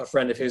another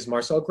friend of his,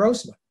 Marcel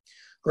Grossman.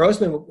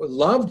 Grossman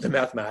loved the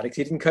mathematics.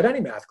 He didn't cut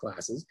any math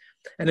classes.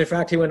 And in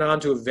fact, he went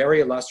on to a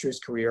very illustrious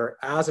career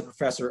as a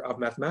professor of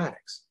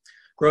mathematics.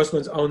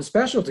 Grossman's own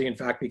specialty, in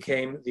fact,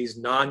 became these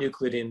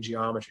non-Euclidean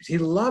geometries. He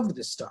loved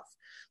this stuff,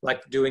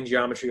 like doing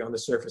geometry on the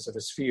surface of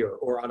a sphere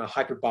or on a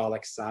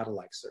hyperbolic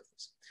satellite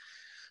surface.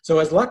 So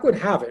as luck would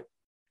have it,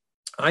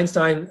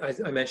 Einstein,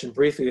 I mentioned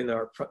briefly in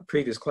our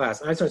previous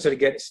class, Einstein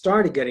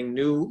started getting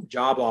new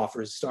job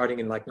offers starting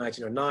in like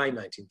 1909,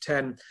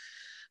 1910.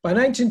 By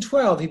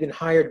 1912, he'd been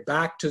hired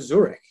back to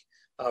Zurich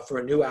for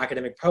a new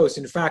academic post.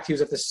 In fact, he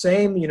was at the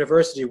same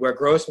university where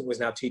Grossman was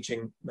now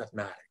teaching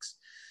mathematics.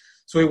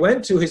 So he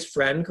went to his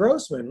friend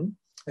Grossman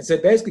and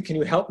said, basically, can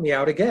you help me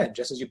out again,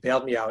 just as you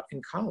bailed me out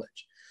in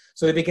college?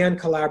 So they began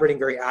collaborating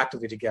very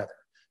actively together.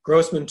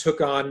 Grossman took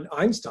on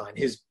Einstein,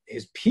 his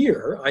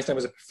peer. Einstein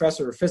was a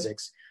professor of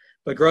physics,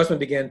 but Grossman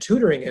began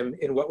tutoring him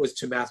in what was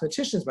to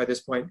mathematicians by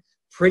this point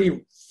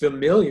pretty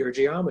familiar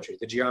geometry,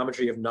 the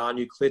geometry of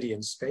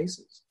non-Euclidean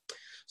spaces.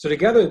 So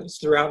together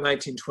throughout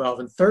 1912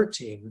 and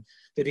 13,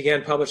 they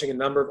began publishing a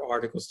number of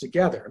articles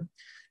together.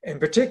 In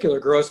particular,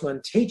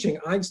 Grossman teaching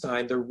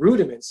Einstein the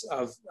rudiments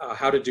of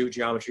how to do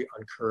geometry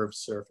on curved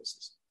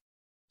surfaces.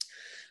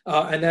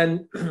 And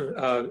then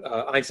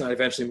Einstein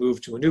eventually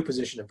moved to a new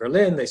position in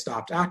Berlin. They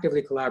stopped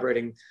actively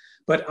collaborating,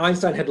 but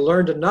Einstein had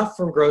learned enough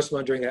from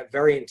Grossman during that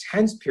very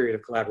intense period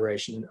of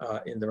collaboration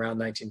in around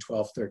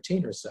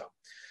 1912-13 or so,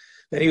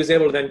 that he was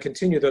able to then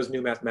continue those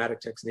new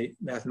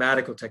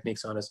mathematical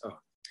techniques on his own.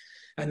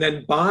 And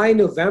then by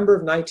November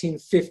of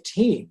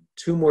 1915,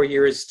 2 more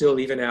years still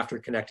even after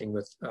connecting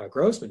with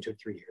Grossman, 2 or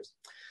 3 years,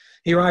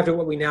 he arrived at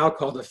what we now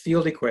call the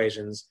field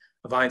equations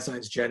of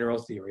Einstein's general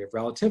theory of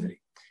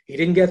relativity. He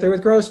didn't get there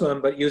with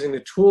Grossman, but using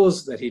the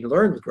tools that he'd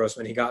learned with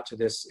Grossman, he got to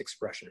this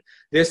expression.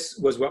 This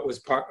was what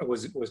was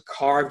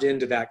carved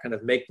into that kind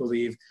of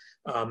make-believe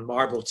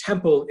marble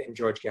temple in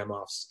George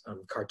Gamoff's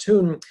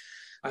cartoon.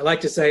 I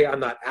like to say I'm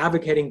not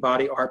advocating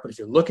body art, but if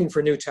you're looking for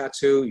a new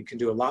tattoo, you can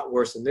do a lot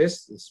worse than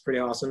this. This is pretty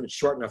awesome. It's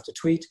short enough to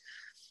tweet.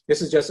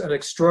 This is just an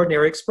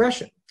extraordinary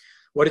expression.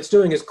 What it's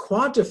doing is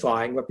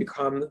quantifying what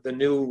become the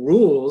new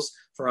rules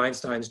for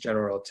Einstein's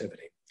general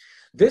relativity.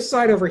 This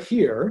side over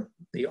here,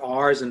 the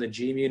R's and the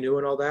G mu nu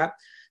and all that,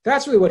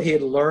 that's really what he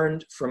had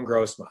learned from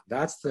Grossman.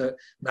 That's the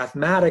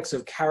mathematics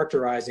of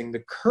characterizing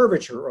the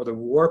curvature or the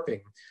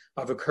warping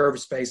of a curved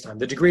spacetime,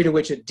 the degree to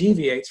which it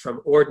deviates from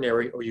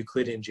ordinary or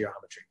Euclidean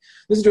geometry.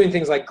 This is doing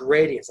things like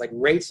gradients, like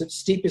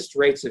steepest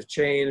rates of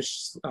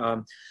change.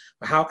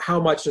 How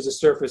much does a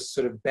surface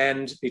sort of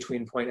bend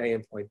between point A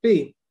and point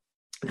B?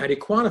 And how do you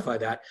quantify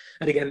that?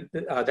 And again,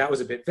 that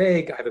was a bit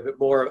vague. I have a bit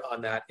more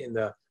on that in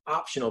the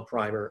optional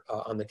primer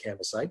on the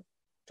Canvas site,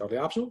 totally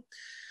optional.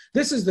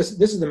 This is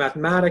the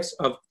mathematics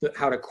of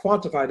how to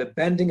quantify the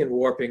bending and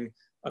warping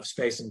of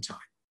space and time,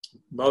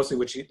 mostly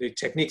the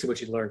techniques of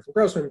which he learned from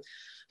Grossman.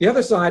 The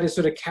other side is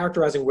sort of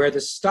characterizing where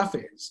this stuff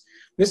is.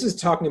 This is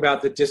talking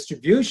about the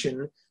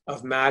distribution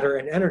of matter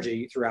and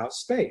energy throughout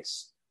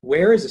space.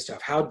 Where is the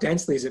stuff? How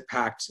densely is it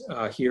packed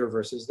here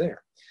versus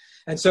there?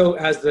 And so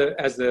as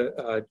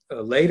the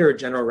later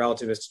general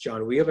relativist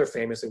John Wheeler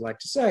famously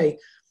liked to say,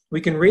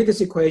 we can read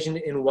this equation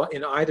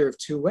in either of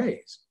two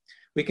ways.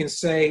 We can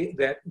say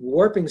that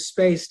warping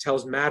space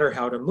tells matter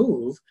how to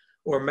move,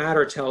 or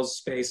matter tells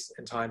space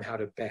and time how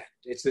to bend.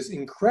 It's this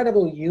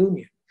incredible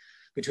union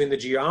between the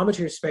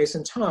geometry of space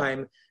and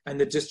time and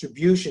the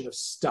distribution of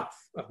stuff,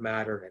 of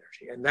matter and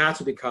energy. And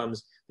that's what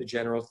becomes the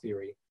general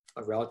theory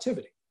of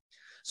relativity.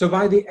 So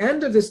by the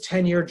end of this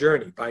 10-year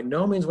journey, by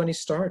no means when he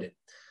started,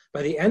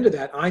 by the end of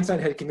that, Einstein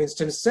had convinced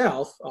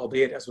himself,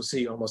 albeit, as we'll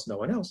see, almost no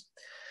one else,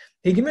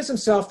 he convinced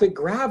himself that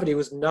gravity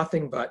was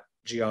nothing but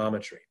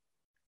geometry,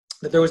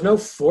 that there was no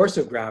force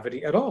of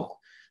gravity at all.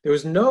 There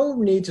was no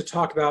need to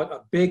talk about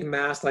a big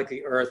mass like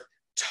the Earth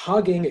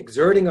tugging,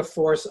 exerting a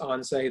force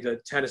on, say, the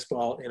tennis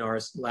ball in our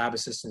lab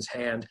assistant's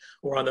hand,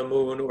 or on the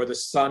moon, or the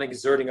sun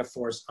exerting a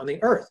force on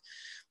the Earth.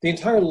 The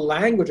entire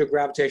language of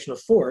gravitational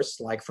force,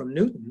 like from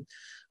Newton,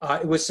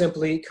 it was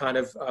simply kind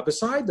of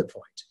beside the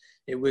point.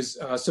 It was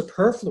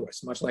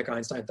superfluous, much like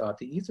Einstein thought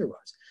the ether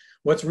was.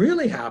 What's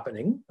really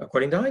happening,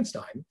 according to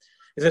Einstein,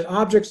 is that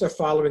objects are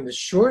following the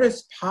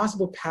shortest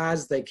possible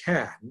paths they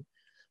can,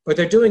 but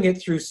they're doing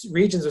it through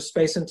regions of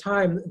space and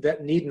time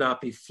that need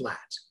not be flat.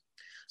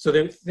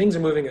 So things are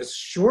moving on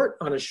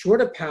as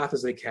short a path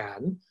as they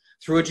can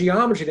through a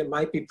geometry that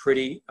might be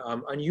pretty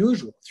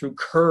unusual, through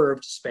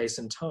curved space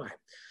and time.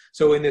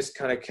 So in this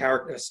kind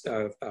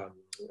of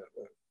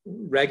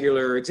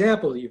regular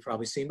example that you've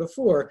probably seen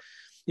before,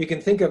 you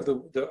can think of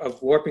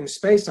of warping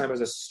space-time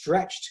as a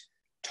stretched,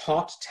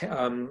 taut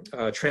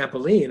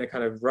trampoline, a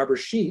kind of rubber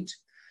sheet.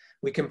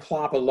 We can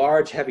plop a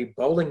large, heavy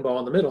bowling ball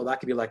in the middle. That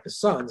could be like the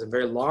sun's, a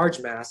very large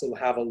mass. It'll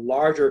have a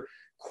larger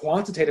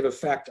quantitative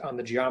effect on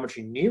the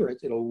geometry near it.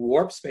 It'll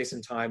warp space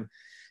and time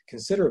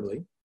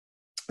considerably.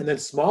 And then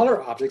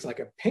smaller objects like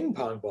a ping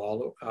pong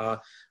ball,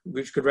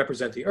 which could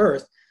represent the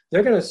Earth,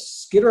 they're going to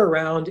skitter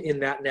around in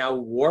that now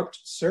warped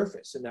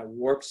surface, in that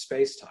warped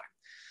space-time.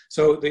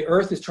 So the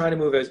Earth is trying to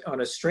move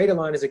on as straight a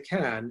line as it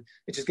can.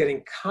 It's just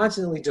getting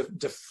constantly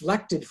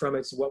deflected from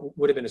what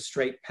would have been a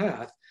straight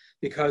path,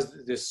 because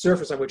the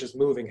surface on which it's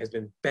moving has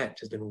been bent,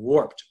 has been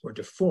warped or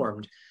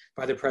deformed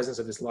by the presence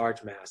of this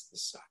large mass, the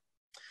sun.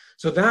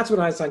 So that's what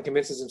Einstein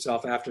convinces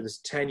himself after this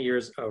 10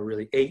 years,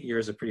 really 8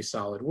 years of pretty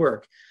solid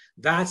work.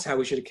 That's how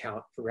we should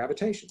account for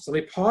gravitation. So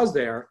let me pause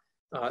there,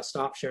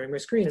 stop sharing my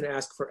screen, and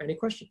ask for any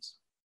questions.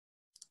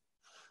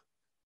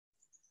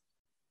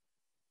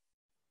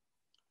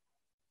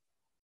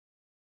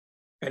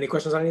 Any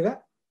questions on any of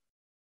that?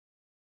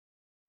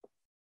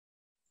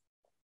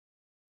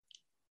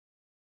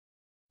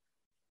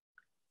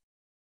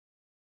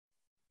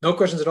 No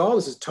questions at all?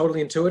 This is totally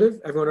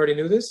intuitive? Everyone already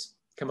knew this?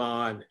 Come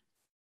on.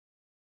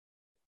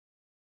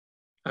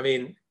 I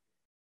mean,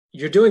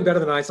 you're doing better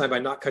than Einstein by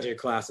not cutting your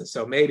classes,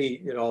 so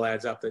maybe it all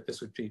adds up that this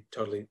would be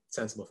totally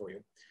sensible for you.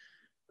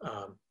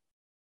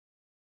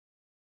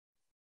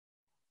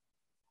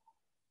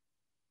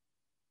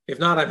 If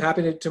not, I'm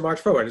happy to march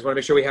forward. I just want to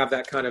make sure we have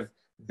that kind of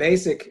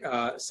basic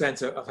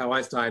sense of how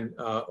Einstein,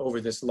 over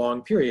this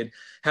long period,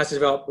 has to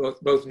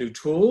develop both new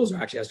tools, or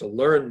actually has to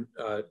learn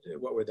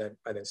what were then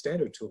by then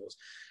standard tools,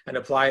 and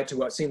apply it to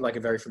what seemed like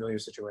a very familiar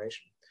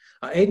situation.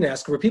 Aiden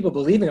asked, were people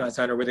believing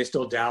Einstein, or were they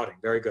still doubting?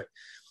 Very good.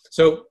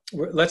 So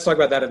let's talk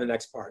about that in the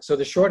next part. So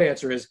the short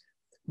answer is,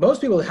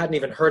 most people hadn't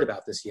even heard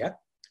about this yet,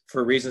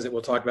 for reasons that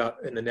we'll talk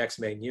about in the next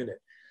main unit.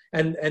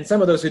 And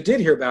some of those who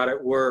did hear about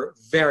it were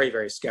very,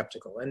 very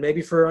skeptical, and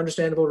maybe for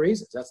understandable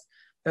reasons.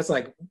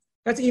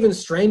 That's even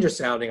stranger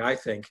sounding, I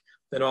think,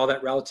 than all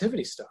that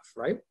relativity stuff,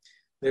 right?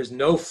 There's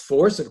no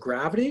force of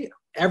gravity.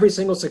 Every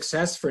single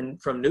success from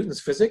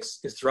Newton's physics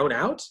is thrown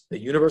out. The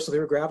universal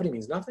theory of gravity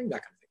means nothing,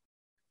 that kind of thing.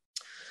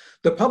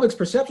 the public's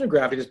perception of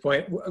gravity at this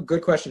point, a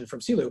good question from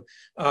Silu,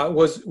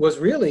 was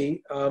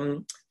really,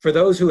 for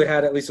those who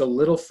had at least a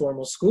little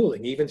formal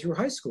schooling, even through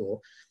high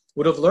school,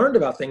 would have learned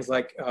about things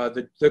like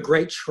the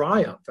great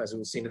triumph, as it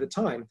was seen at the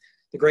time,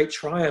 the great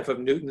triumph of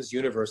Newton's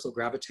universal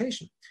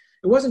gravitation.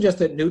 It wasn't just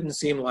that Newton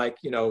seemed like,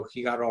 he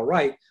got it all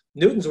right.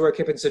 Newton's work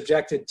had been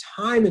subjected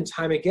time and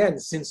time again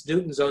since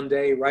Newton's own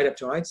day, right up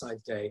to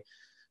Einstein's day,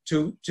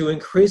 to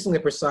increasingly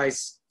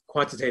precise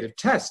quantitative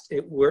tests.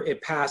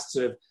 It passed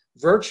sort of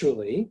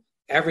virtually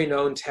every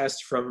known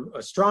test from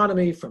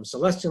astronomy, from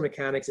celestial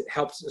mechanics. It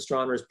helps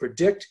astronomers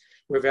predict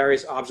where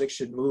various objects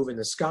should move in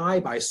the sky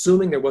by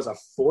assuming there was a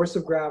force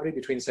of gravity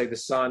between, say, the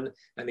sun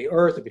and the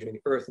earth, or between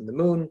the earth and the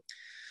moon.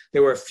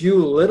 There were a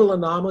few little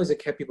anomalies that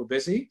kept people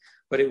busy,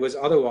 but it was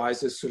otherwise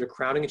this sort of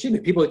crowning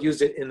achievement. People had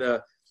used it in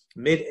the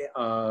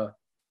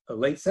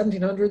late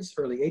 1700s,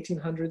 early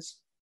 1800s.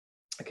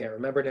 I can't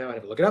remember now, I'd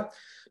have to look it up,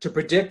 to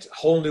predict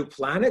whole new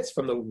planets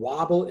from the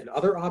wobble in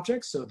other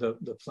objects. So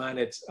the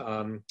planet,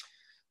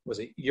 was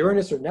it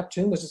Uranus or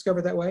Neptune was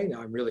discovered that way?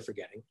 Now I'm really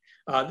forgetting.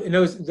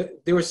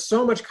 There was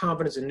so much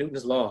confidence in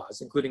Newton's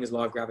laws, including his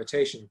law of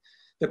gravitation,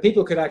 that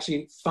people could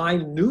actually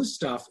find new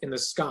stuff in the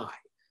sky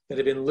that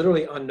had been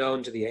literally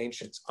unknown to the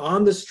ancients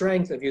on the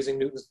strength of using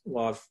Newton's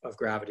law of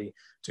gravity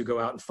to go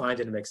out and find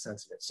it and make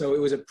sense of it. So it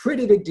was a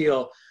pretty big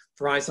deal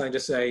for Einstein to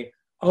say,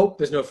 oh,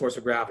 there's no force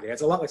of gravity.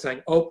 It's a lot like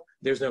saying, oh,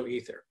 there's no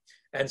ether.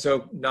 And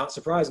so, not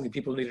surprisingly,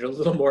 people needed a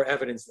little more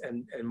evidence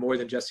and more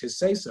than just his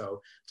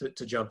say-so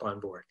to jump on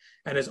board.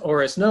 And as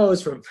Oris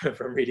knows from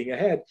reading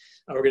ahead,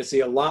 we're going to see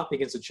a lot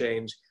begins to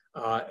change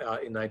in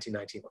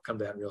 1919. We'll come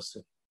to that real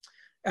soon.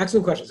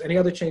 Excellent questions. Any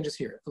other changes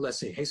here? Let's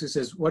see. Jesus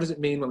says, what does it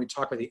mean when we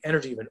talk about the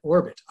energy of an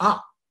orbit?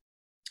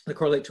 They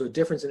correlate to a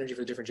difference in energy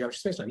for the different geometry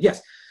space-time.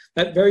 Yes,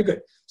 that's very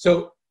good.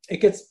 So it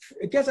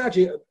gets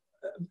actually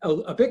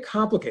a bit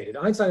complicated.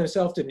 Einstein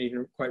himself didn't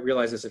even quite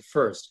realize this at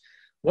first.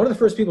 One of the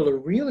first people to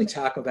really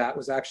tackle that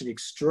was actually the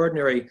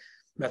extraordinary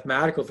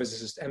mathematical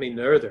physicist Emmy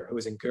Noether, who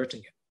was in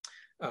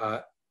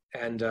Göttingen.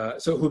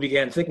 So who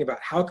began thinking about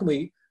how can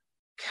we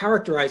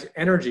characterize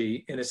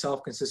energy in a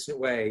self-consistent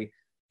way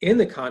in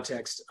the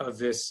context of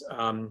this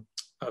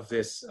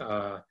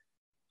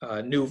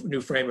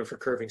new framework for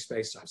curving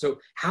spacetime. So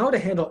how to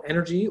handle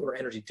energy or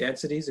energy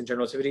densities in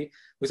general relativity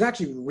was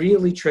actually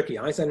really tricky.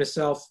 Einstein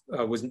himself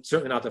was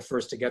certainly not the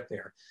first to get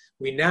there.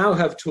 We now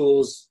have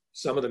tools,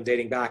 some of them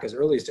dating back as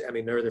early as to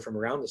Emmy Noether from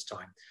around this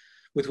time,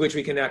 with which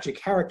we can actually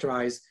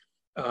characterize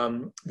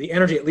the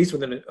energy, at least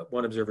within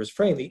one observer's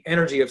frame, the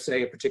energy of,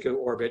 say, a particular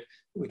orbit.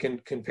 We can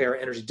compare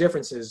energy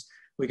differences.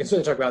 We can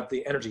certainly talk about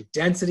the energy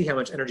density, how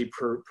much energy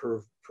per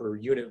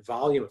unit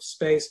volume of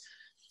space.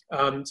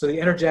 So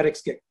the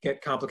energetics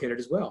get complicated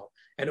as well.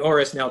 And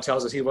Oris now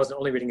tells us he wasn't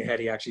only reading ahead,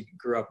 he actually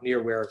grew up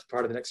near where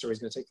part of the next story is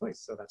going to take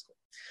place. So that's cool.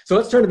 So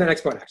let's turn to the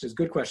next part, actually. It's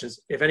good questions.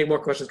 If any more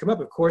questions come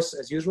up, of course,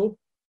 as usual,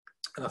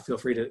 feel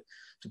free to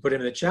put them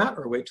in the chat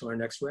or wait till our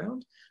next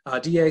round.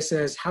 DA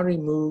says, how do we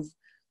move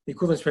the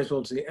equivalence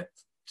principle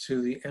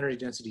to the energy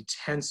density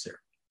tensor?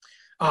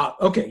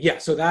 Okay, yeah,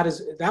 so that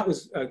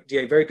was,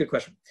 DA, very good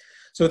question.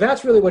 So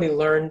that's really what he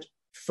learned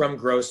from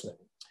Grossman.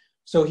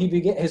 So he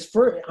began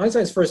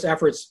Einstein's first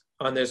efforts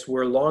on this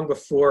were long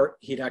before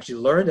he'd actually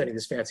learned any of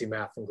this fancy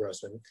math from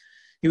Grossman.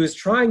 He was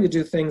trying to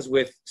do things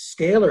with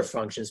scalar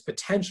functions,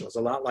 potentials,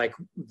 a lot like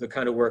the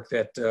kind of work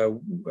that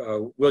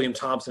William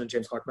Thomson and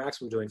James Clerk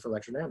Maxwell were doing for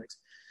electrodynamics.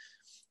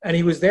 And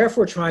he was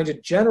therefore trying to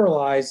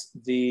generalize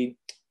the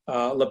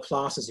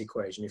Laplace's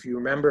equation. If you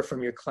remember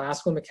from your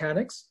classical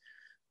mechanics,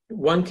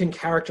 one can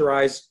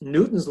characterize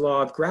Newton's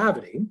law of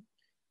gravity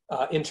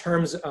in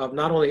terms of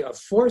not only of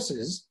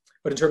forces,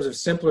 but in terms of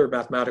simpler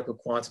mathematical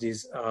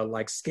quantities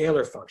like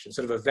scalar functions.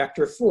 Sort of a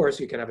vector force,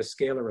 you can have a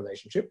scalar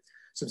relationship,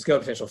 some scalar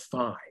potential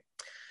phi.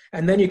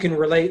 And then you can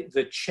relate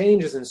the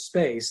changes in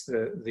space,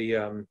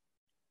 the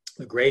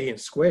gradient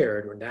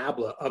squared, or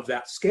nabla, of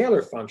that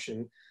scalar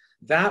function.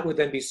 That would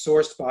then be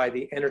sourced by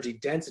the energy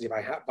density,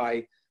 by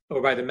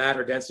the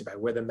matter density, by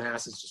where the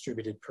mass is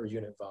distributed per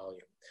unit volume.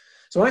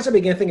 So Einstein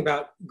began thinking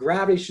about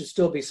gravity should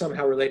still be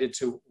somehow related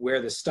to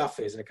where the stuff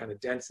is in a kind of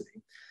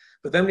density.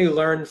 But then we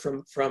learned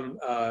from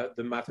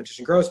the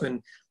mathematician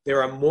Grossman,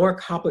 there are more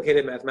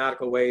complicated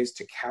mathematical ways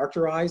to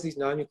characterize these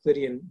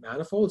non-Euclidean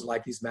manifolds,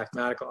 like these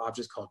mathematical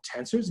objects called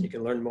tensors. And you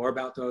can learn more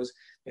about those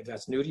if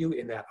that's new to you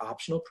in that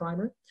optional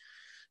primer.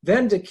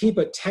 Then to keep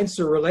a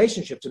tensor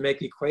relationship, to make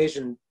the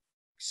equation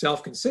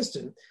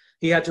self-consistent,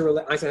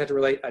 Einstein had to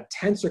relate a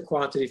tensor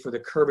quantity for the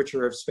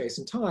curvature of space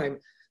and time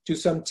to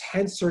some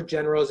tensor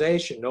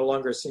generalization, no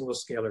longer a single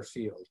scalar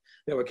field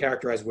that would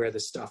characterize where the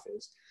stuff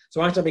is. So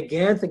Einstein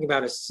began thinking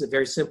about a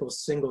very simple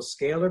single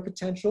scalar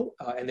potential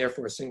and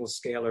therefore a single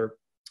scalar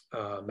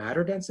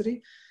matter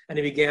density. And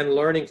he began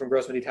learning from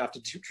Grossman he'd have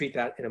to treat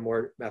that in a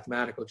more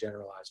mathematical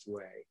generalized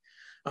way.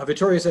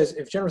 Vittoria says,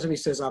 if general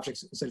relativity says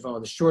objects instead of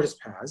following the shortest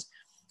paths,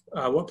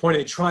 what point are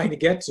they trying to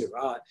get to?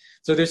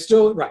 So they're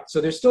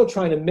still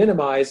trying to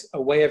minimize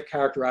a way of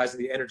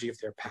characterizing the energy of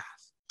their path.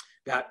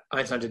 That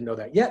Einstein didn't know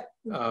that yet.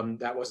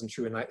 That wasn't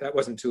true, and that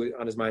wasn't true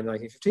on his mind in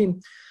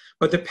 1915.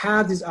 But the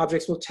path these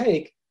objects will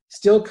take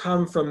still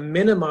come from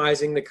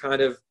minimizing the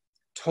kind of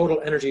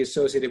total energy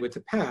associated with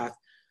the path.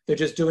 They're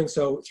just doing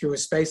so through a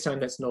space-time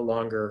that's no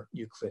longer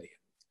Euclidean.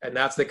 And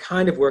that's the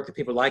kind of work that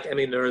people like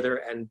Emmy Noether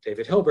and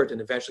David Hilbert,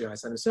 and eventually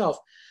Einstein himself,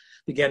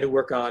 began to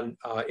work on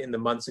in the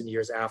months and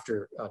years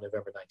after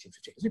November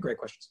 1915. These are great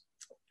questions.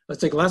 Let's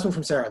take the last one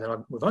from Sarah, and then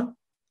I'll move on.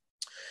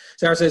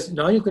 Sarah says,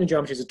 non-Euclidean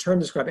geometry is a term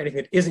to describe anything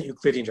that isn't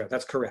Euclidean geometry.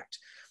 That's correct.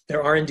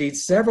 There are indeed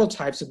several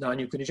types of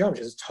non-Euclidean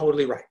geometry. That's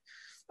totally right.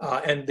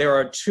 And there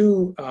are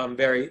two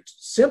very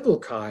simple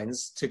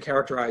kinds to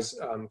characterize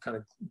kind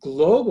of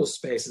global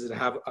spaces that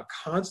have a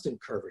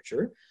constant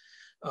curvature.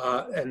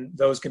 And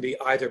those can be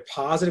either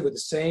positive with the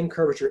same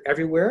curvature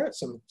everywhere,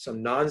 some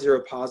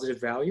non-zero positive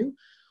value,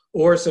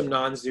 or some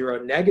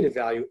non-zero negative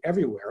value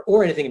everywhere,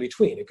 or anything in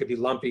between. It could be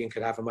lumpy and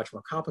could have a much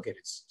more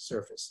complicated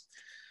surface.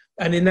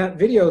 And in that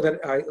video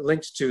that I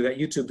linked to, that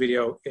YouTube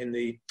video on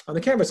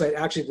the Canvas site,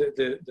 actually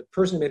the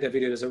person who made that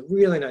video does a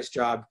really nice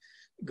job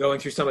going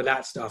through some of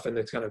that stuff and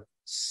the kind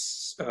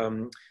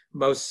of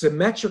most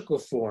symmetrical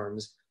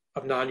forms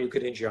of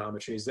non-Euclidean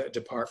geometries that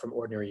depart from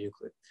ordinary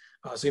Euclid.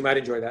 So you might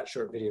enjoy that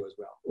short video as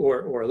well,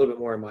 or a little bit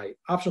more in my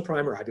optional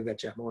primer. I do that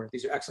chat more.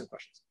 These are excellent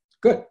questions.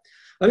 Good.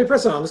 Let me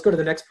press on. Let's go to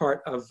the next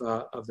part of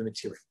the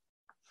material.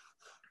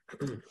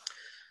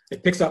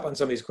 It picks up on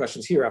some of these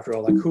questions here, after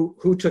all, like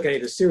who took any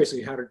of this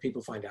seriously? How did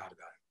people find out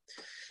about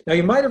it? Now,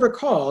 you might have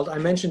recalled, I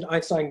mentioned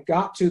Einstein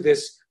got to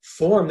this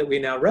form that we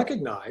now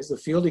recognize, the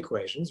field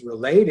equations,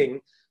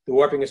 relating the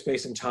warping of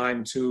space and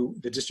time to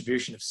the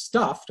distribution of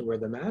stuff, to where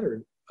the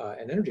matter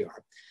and energy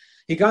are.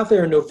 He got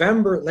there in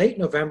late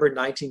November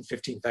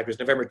 1915. In fact, it was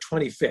November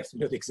 25th. You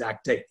know the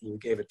exact date. He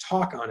gave a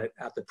talk on it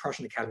at the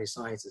Prussian Academy of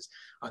Sciences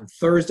on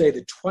Thursday,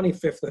 the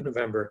 25th of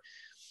November,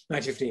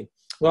 1915.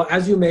 Well,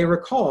 as you may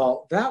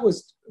recall, that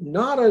was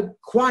not a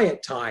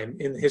quiet time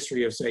in the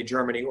history of, say,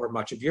 Germany or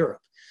much of Europe.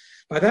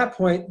 By that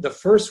point, the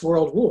First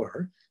World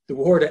War, the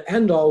war to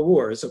end all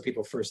wars, so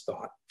people first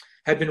thought,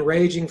 had been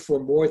raging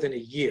for more than a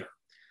year.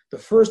 The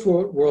First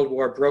World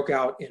War broke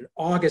out in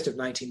August of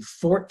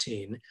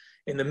 1914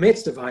 in the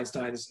midst of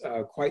Einstein's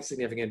quite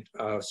significant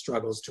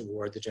struggles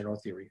toward the general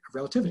theory of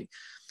relativity.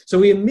 So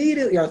we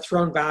immediately are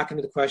thrown back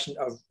into the question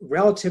of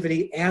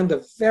relativity and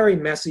the very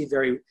messy,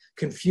 very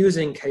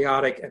confusing,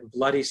 chaotic, and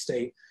bloody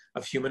state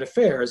of human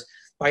affairs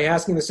by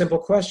asking the simple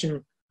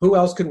question, who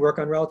else could work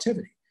on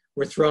relativity?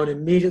 We're thrown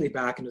immediately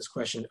back into this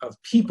question of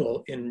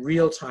people in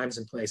real times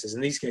and places.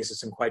 In these cases,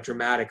 some quite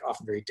dramatic,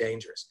 often very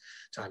dangerous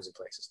times and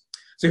places.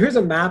 So here's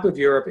a map of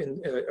Europe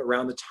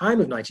around the time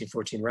of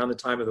 1914, around the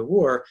time of the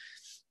war.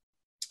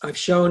 I've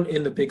shown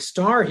in the big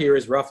star here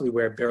is roughly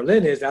where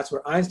Berlin is. That's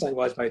where Einstein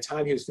was by the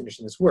time he was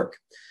finishing this work.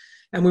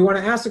 And we want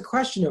to ask the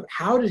question of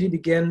how did he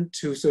begin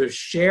to sort of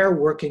share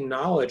working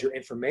knowledge or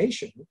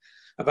information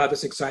about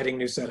this exciting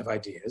new set of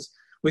ideas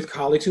with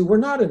colleagues who were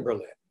not in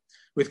Berlin,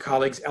 with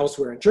colleagues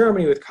elsewhere in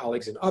Germany, with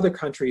colleagues in other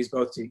countries,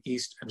 both to the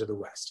east and to the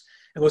west.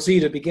 And we'll see,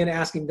 to begin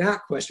asking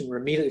that question, we're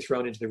immediately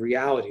thrown into the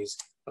realities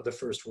of the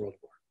First World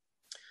War.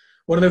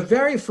 One of the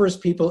very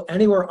first people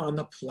anywhere on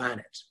the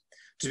planet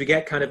to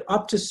get kind of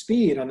up to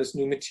speed on this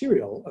new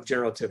material of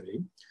general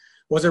relativity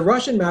was a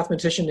Russian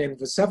mathematician named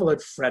Vsevolod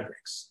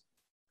Fredriks.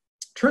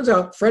 Turns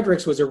out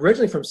Fredriks was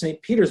originally from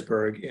St.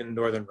 Petersburg in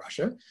northern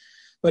Russia,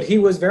 but he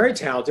was very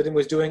talented and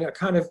was doing a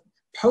kind of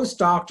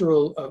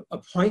postdoctoral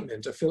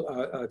appointment,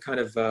 a kind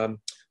of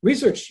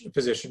research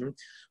position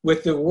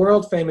with the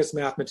world famous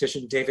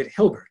mathematician David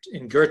Hilbert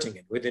in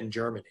Göttingen within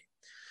Germany.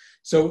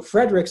 So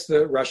Fredriks,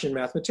 the Russian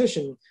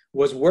mathematician,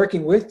 was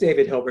working with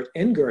David Hilbert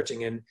in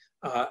Göttingen,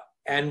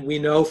 and we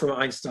know from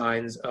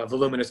Einstein's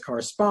voluminous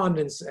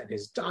correspondence and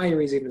his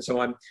diaries, even so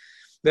on,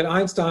 that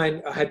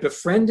Einstein had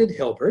befriended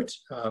Hilbert,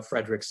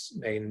 Frederick's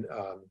main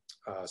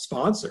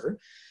sponsor,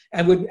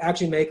 and would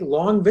actually make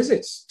long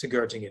visits to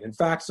Göttingen. In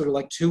fact, sort of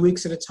like 2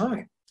 weeks at a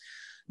time.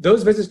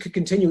 Those visits could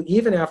continue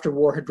even after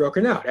war had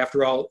broken out.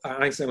 After all,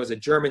 Einstein was a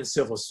German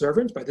civil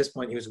servant. By this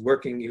point, he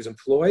was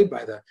employed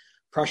by the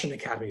Prussian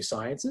Academy of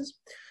Sciences.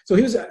 So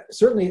he was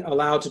certainly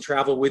allowed to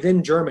travel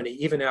within Germany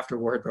even after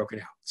war had broken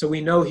out. So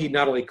we know he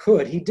not only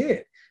could, he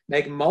did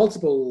make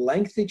multiple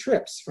lengthy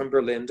trips from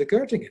Berlin to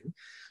Göttingen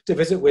to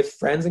visit with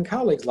friends and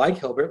colleagues like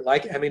Hilbert,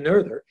 like Emmy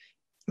Noether,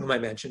 whom I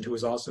mentioned, who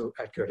was also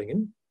at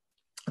Göttingen,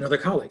 and other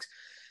colleagues.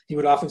 He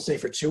would often stay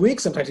for 2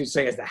 weeks. Sometimes he'd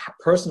stay as the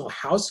personal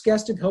house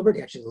guest of Hilbert.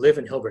 He actually lived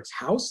in Hilbert's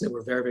house. They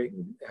were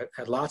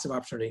had lots of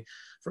opportunity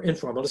for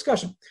informal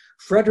discussion.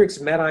 Frederiks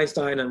met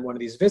Einstein on one of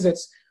these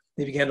visits.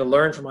 He began to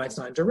learn from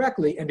Einstein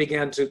directly and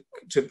began to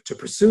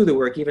pursue the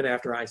work even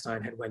after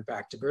Einstein had went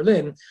back to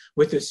Berlin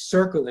with this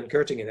circle in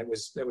Göttingen that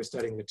was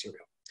studying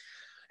material.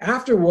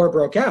 After war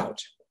broke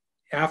out,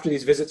 after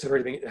these visits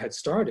had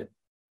started,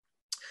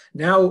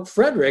 now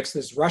Frederiks,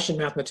 this Russian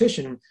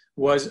mathematician,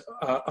 was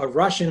a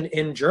Russian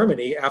in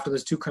Germany after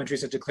those two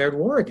countries had declared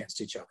war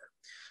against each other.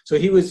 So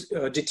he was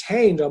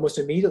detained almost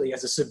immediately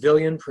as a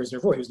civilian prisoner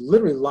of war. He was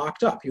literally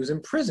locked up. He was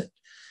imprisoned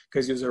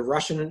because he was a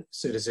Russian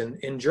citizen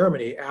in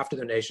Germany after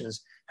the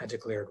nations had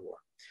declared war.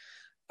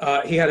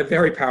 He had a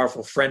very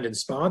powerful friend and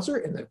sponsor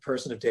in the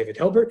person of David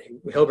Hilbert.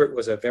 Hilbert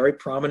was a very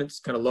prominent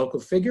kind of local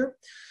figure.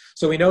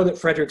 So we know that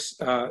Fredericks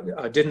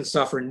didn't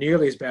suffer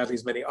nearly as badly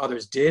as many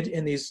others did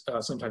in these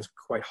sometimes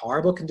quite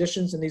horrible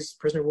conditions in these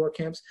prisoner of war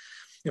camps.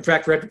 In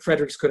fact,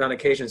 Fredericks could on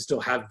occasion still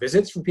have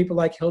visits from people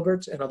like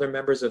Hilbert and other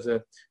members of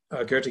the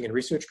Göttingen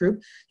research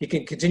group. He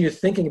can continue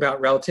thinking about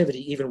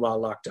relativity even while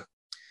locked up.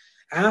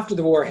 After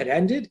the war had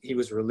ended, he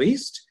was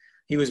released.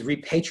 He was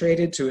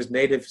repatriated to his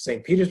native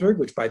St. Petersburg,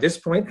 which by this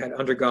point had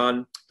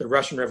undergone the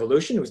Russian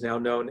Revolution. It was now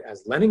known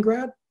as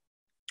Leningrad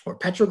or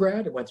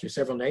Petrograd. It went through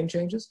several name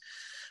changes.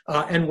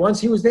 And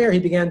once he was there, he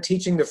began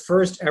teaching the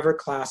first ever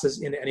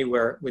classes in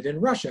anywhere within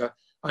Russia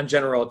on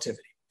general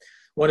relativity.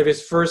 One of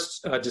his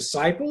first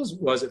disciples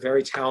was a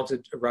very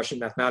talented Russian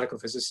mathematical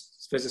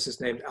physicist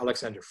named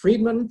Alexander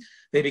Friedman.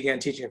 They began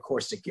teaching a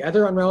course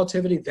together on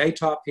relativity. They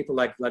taught people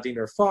like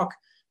Vladimir Fock,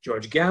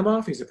 George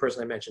Gamow, he's the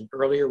person I mentioned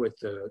earlier with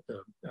the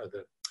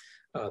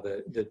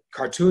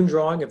cartoon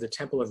drawing of the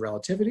Temple of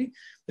Relativity.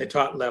 They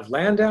taught Lev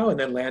Landau, and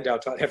then Landau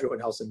taught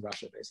everyone else in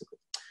Russia, basically,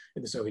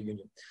 in the Soviet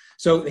Union.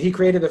 So he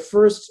created the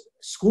first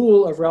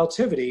school of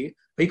relativity,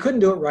 but he couldn't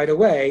do it right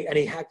away, and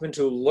he happened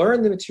to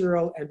learn the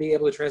material and be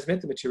able to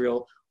transmit the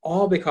material,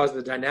 all because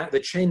of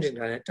the changing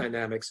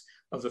dynamics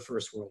of the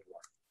First World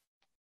War.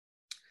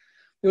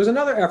 There was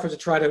another effort to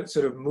try to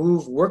sort of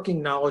move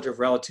working knowledge of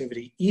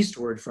relativity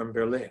eastward from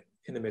Berlin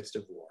in the midst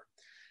of war.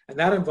 And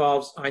that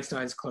involves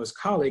Einstein's close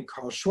colleague,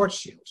 Karl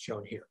Schwarzschild,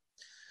 shown here.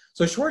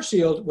 So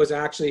Schwarzschild was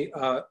actually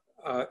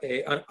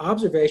an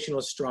observational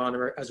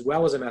astronomer as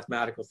well as a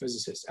mathematical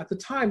physicist. At the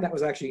time, that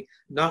was actually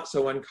not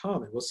so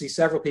uncommon. We'll see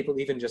several people,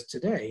 even just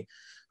today,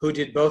 who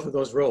did both of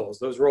those roles.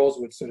 Those roles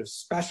would sort of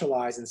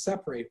specialize and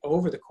separate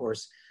over the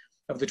course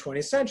of the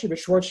 20th century, but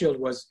Schwarzschild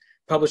was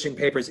publishing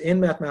papers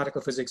in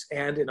mathematical physics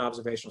and in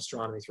observational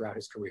astronomy throughout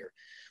his career.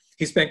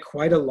 He spent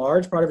quite a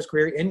large part of his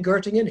career in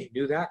Göttingen. He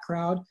knew that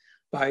crowd.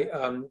 By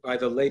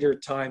the later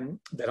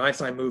time that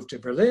Einstein moved to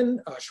Berlin,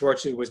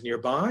 Schwarzschild was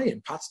nearby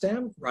in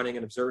Potsdam, running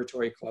an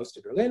observatory close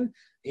to Berlin.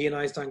 He and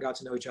Einstein got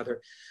to know each other.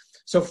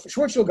 So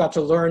Schwarzschild got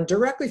to learn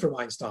directly from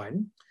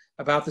Einstein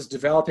about this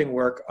developing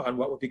work on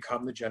what would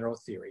become the general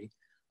theory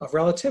of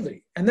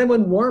relativity. And then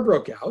when war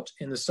broke out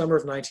in the summer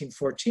of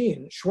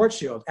 1914,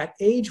 Schwarzschild, at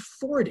age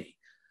 40,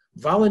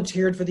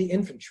 volunteered for the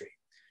infantry.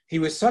 He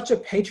was such a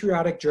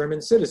patriotic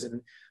German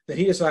citizen that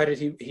he decided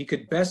he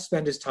could best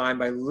spend his time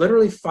by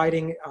literally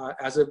fighting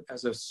as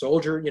a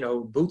soldier,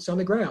 boots on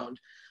the ground,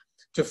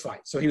 to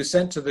fight. So he was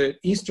sent to the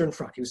Eastern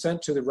Front. He was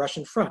sent to the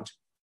Russian front.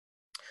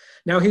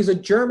 Now he's a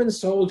German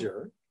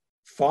soldier,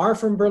 far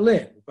from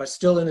Berlin, but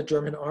still in the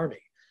German army.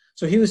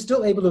 So he was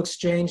still able to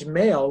exchange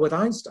mail with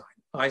Einstein.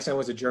 Einstein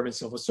was a German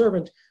civil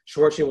servant.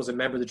 Schwarzschild was a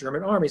member of the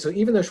German army. So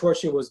even though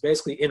Schwarzschild was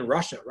basically in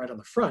Russia, right on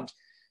the front,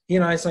 he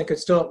and Einstein could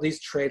still at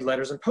least trade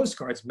letters and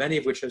postcards, many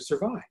of which have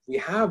survived. We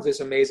have this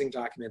amazing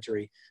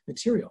documentary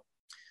material.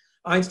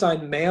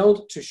 Einstein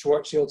mailed to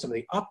Schwarzschild some of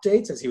the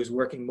updates as he was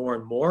working more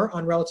and more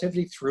on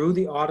relativity through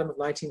the autumn of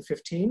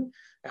 1915,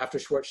 after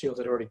Schwarzschild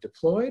had already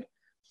deployed.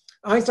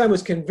 Einstein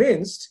was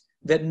convinced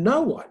that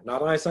no one,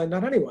 not Einstein,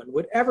 not anyone,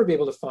 would ever be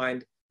able to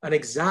find an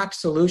exact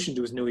solution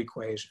to his new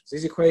equations.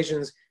 These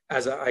equations,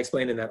 as I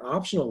explained in that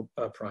optional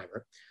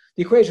primer,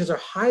 the equations are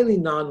highly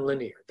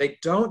nonlinear. They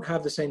don't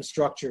have the same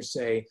structure,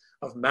 say,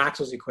 of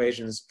Maxwell's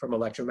equations from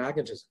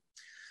electromagnetism.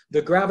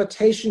 The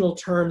gravitational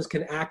terms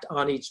can act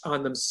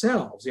on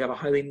themselves. You have a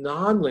highly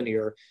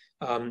nonlinear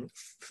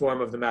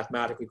form of the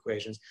mathematical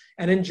equations.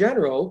 And in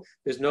general,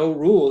 there's no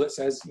rule that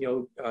says,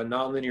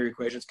 nonlinear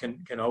equations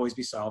can always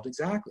be solved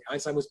exactly.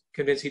 Einstein was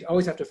convinced he'd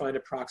always have to find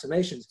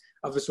approximations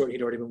of the sort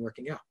he'd already been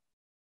working out.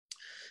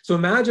 So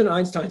imagine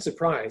Einstein's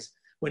surprise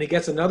when he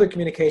gets another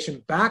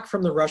communication back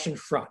from the Russian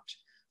front,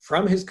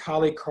 from his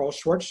colleague Karl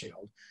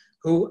Schwarzschild,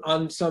 who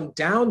on some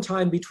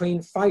downtime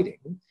between fighting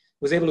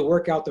was able to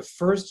work out the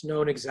first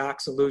known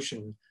exact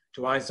solution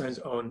to Einstein's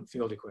own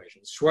field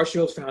equations.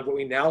 Schwarzschild found what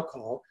we now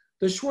call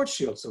the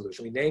Schwarzschild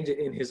solution. We named it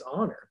in his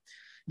honor.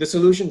 The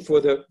solution for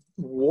the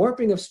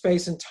warping of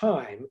space and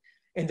time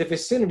in the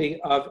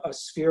vicinity of a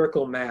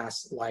spherical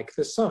mass like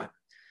the sun.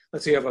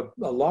 Let's say you have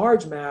a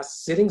large mass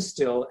sitting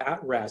still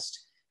at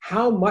rest.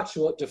 How much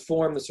will it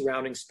deform the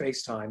surrounding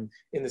space-time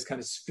in this kind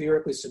of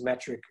spherically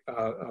symmetric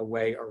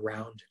way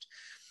around it?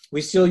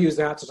 We still use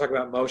that to talk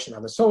about motion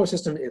on the solar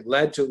system. It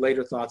led to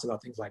later thoughts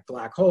about things like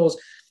black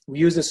holes. We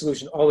use this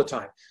solution all the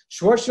time.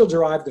 Schwarzschild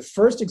derived the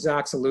first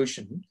exact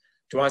solution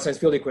to Einstein's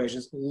field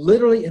equations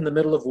literally in the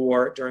middle of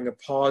war during a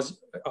pause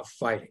of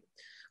fighting.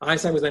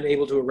 Einstein was then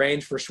able to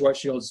arrange for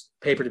Schwarzschild's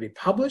paper to be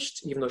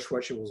published, even though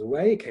Schwarzschild was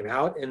away. It came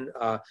out in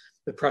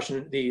the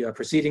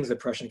Proceedings of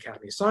the Prussian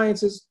Academy of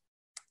Sciences.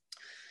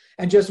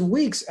 And just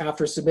weeks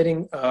after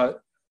submitting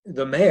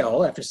the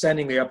mail, after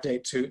sending the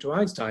update to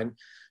Einstein,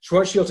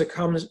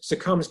 Schwarzschild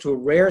succumbs to a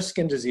rare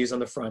skin disease on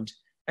the front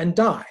and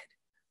died.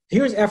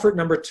 Here's effort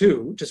number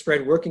 2 to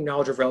spread working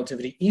knowledge of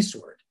relativity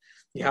eastward.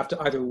 You have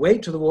to either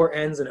wait till the war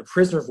ends and a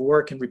prisoner of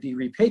war can be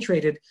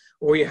repatriated,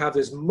 or you have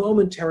this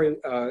momentary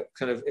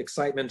kind of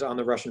excitement on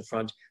the Russian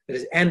front that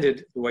has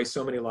ended the way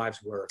so many lives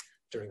were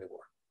during the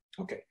war.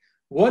 Okay,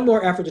 one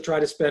more effort to try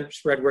to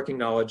spread working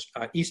knowledge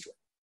eastward.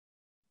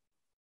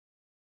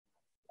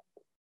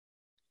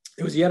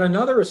 It was yet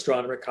another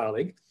astronomer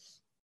colleague,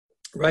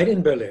 right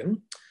in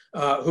Berlin,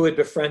 who had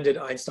befriended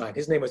Einstein.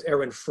 His name was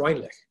Erwin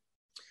Freundlich.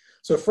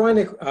 So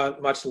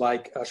Freundlich, much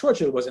like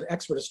Schwarzschild, was an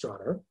expert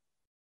astronomer.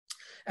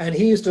 And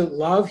he used to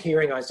love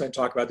hearing Einstein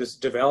talk about this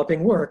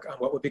developing work on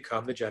what would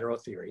become the general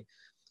theory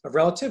of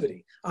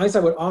relativity.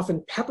 Einstein would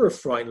often pepper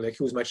Freundlich,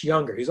 who was much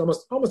younger. He's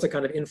almost a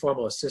kind of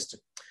informal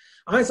assistant.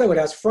 Einstein would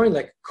ask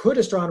Freundlich, could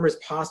astronomers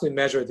possibly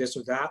measure this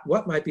or that?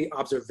 What might be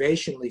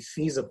observationally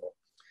feasible?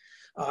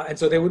 And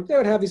so they would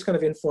have these kind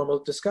of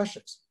informal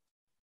discussions.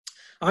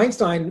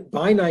 Einstein,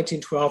 by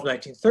 1912,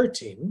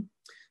 1913,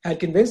 had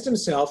convinced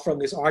himself from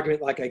this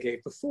argument like I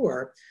gave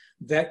before,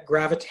 that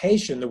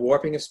gravitation, the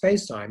warping of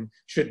spacetime,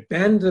 should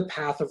bend the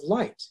path of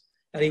light.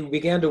 And he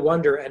began to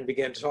wonder and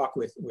began to talk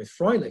with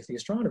Freundlich, the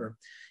astronomer,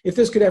 if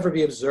this could ever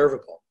be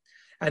observable.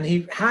 And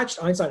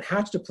Einstein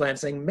hatched a plan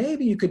saying,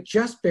 maybe you could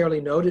just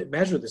barely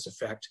measure this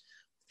effect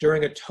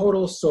during a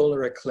total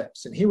solar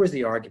eclipse. And here was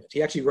the argument.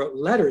 He actually wrote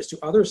letters to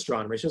other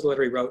astronomers. Here's a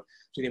letter he wrote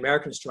to the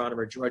American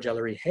astronomer George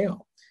Ellery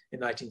Hale in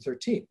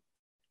 1913,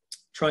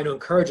 trying to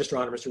encourage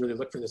astronomers to really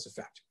look for this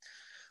effect.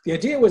 The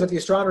idea was that the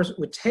astronomers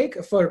would take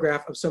a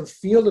photograph of some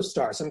field of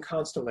stars, some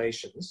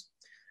constellations,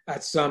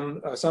 at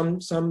some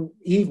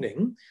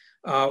evening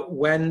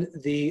when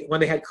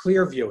they had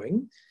clear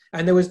viewing,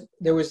 and there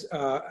was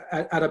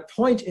at a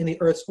point in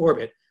the Earth's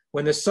orbit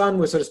when the sun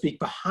was, so to speak,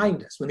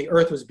 behind us, when the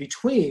Earth was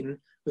between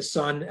the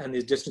sun and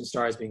the distant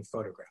stars being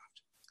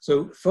photographed.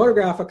 So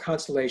photograph a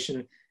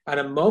constellation at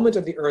a moment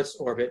of the Earth's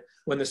orbit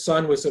when the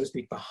sun was, so to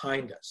speak,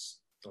 behind us.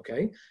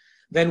 Okay,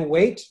 then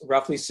wait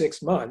roughly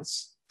 6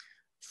 months,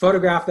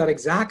 photograph that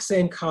exact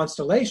same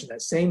constellation,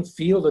 that same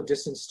field of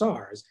distant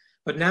stars,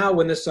 but now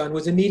when the sun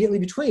was immediately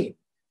between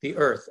the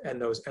Earth and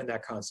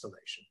that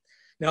constellation.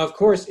 Now, of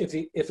course,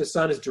 if the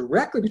sun is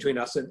directly between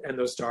us and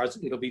those stars,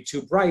 it'll be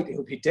too bright,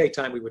 it'll be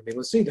daytime, we wouldn't be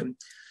able to see them.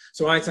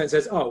 So Einstein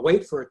says, oh,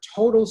 wait for a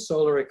total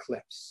solar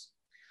eclipse.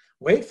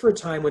 Wait for a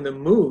time when the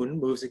moon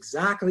moves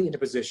exactly into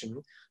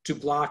position to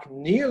block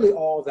nearly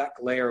all that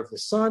glare of the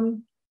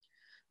sun.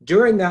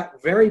 During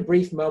that very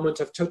brief moment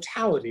of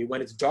totality,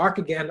 when it's dark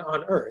again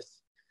on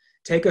Earth,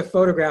 take a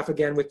photograph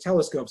again with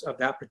telescopes of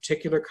that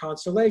particular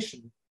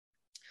constellation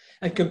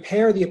and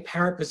compare the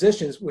apparent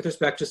positions with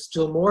respect to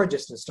still more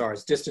distant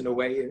stars, distant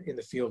away in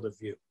the field of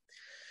view.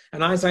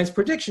 And Einstein's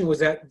prediction was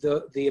that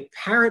the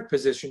apparent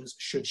positions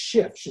should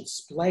shift, should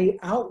splay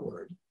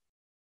outward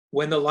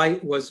when the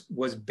light was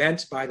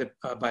bent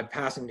by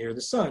passing near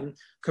the sun,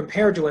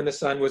 compared to when the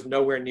sun was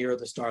nowhere near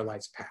the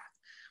starlight's path.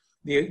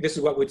 This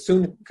is what would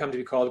soon come to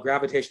be called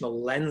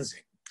gravitational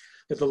lensing,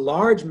 that the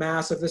large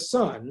mass of the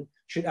sun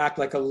should act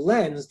like a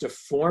lens,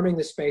 deforming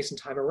the space and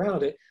time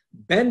around it,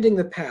 bending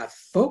the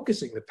path,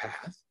 focusing the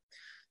path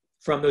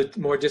from the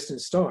more distant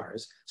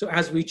stars. So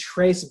as we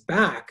trace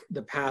back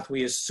the path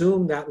we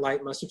assume that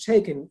light must have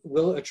taken,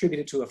 we'll attribute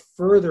it to a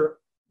further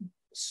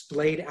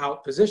splayed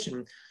out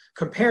position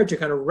compared to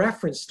kind of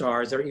reference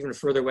stars that are even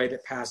further away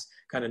that pass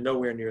kind of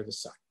nowhere near the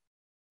sun.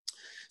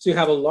 So you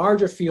have a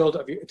larger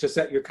field to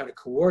set your kind of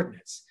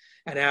coordinates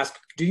and ask,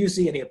 do you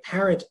see any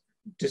apparent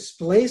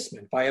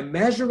displacement by a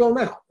measurable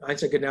amount?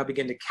 Einstein could now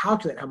begin to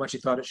calculate how much he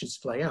thought it should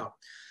splay out.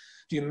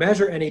 Do you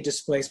measure any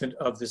displacement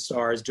of the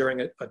stars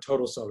during a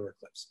total solar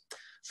eclipse?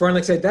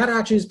 Freundlich said that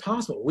actually is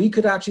possible. We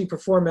could actually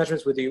perform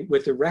measurements with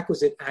the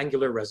requisite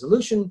angular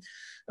resolution.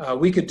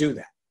 We could do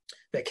that.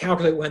 They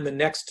calculate when the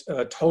next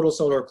total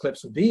solar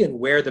eclipse would be and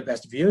where the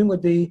best viewing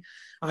would be.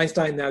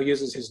 Einstein now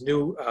uses his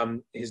new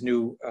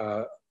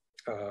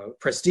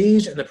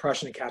prestige in the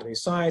Prussian Academy of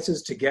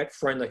Sciences to get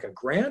Freundlich a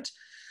grant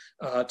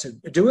to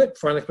do it.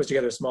 Freundlich puts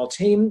together a small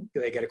team.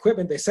 They get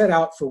equipment. They set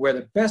out for where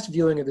the best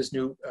viewing of this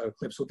new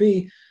eclipse will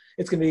be.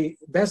 It's going to be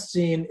best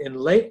seen in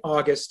late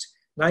August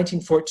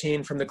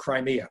 1914 from the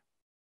Crimea.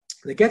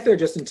 They get there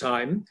just in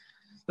time.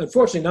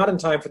 Unfortunately, not in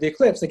time for the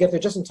eclipse. They get there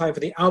just in time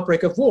for the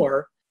outbreak of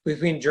war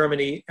between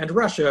Germany and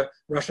Russia,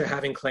 Russia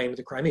having claimed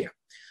the Crimea.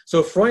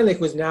 So Freundlich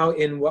was now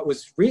in what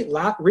was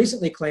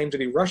recently claimed to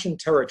be Russian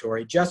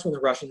territory just when the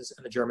Russians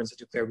and the Germans had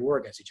declared war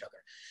against each other.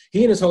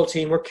 He and his whole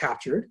team were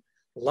captured,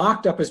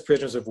 locked up as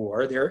prisoners of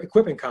war, their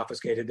equipment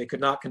confiscated. They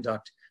could not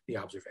conduct the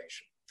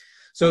observation.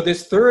 So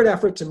this third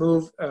effort to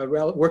move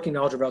working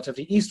knowledge of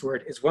relativity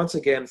eastward is once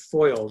again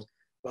foiled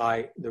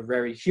by the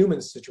very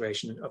human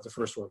situation of the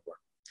First World War.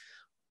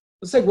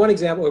 Let's take one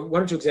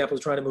or two examples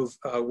trying to move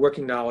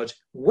working knowledge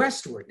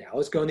westward now.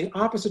 Let's go in the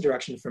opposite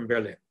direction from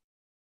Berlin.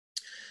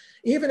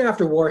 Even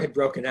after war had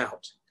broken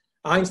out,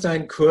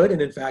 Einstein could,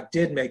 and in fact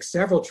did, make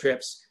several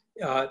trips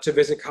to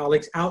visit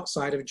colleagues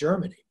outside of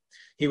Germany.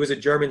 He was a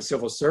German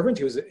civil servant.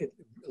 He was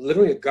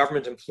literally a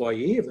government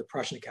employee of the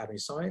Prussian Academy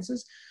of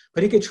Sciences,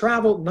 but he could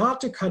travel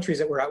not to countries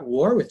that were at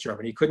war with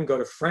Germany. He couldn't go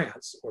to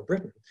France or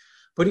Britain,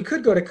 but he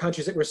could go to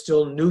countries that were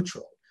still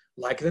neutral,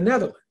 like the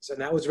Netherlands. And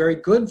that was very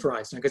good for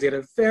Einstein because he had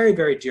a very,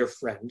 very dear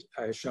friend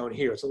shown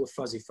here. It's a little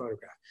fuzzy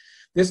photograph.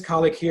 This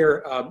colleague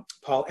here,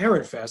 Paul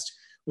Ehrenfest,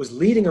 was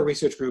leading a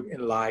research group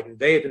in Leiden.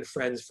 They had been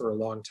friends for a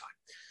long time.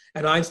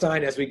 And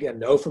Einstein, as we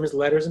know from his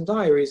letters and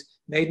diaries,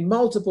 made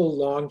multiple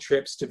long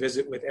trips to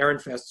visit with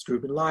Ehrenfest's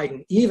group in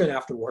Leiden, even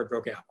after war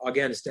broke out,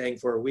 again, staying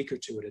for a week or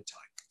two at a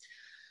time.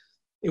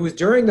 It was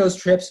during those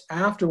trips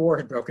after war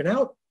had broken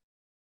out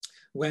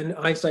when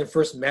Einstein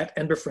first met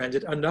and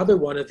befriended another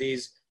one of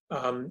these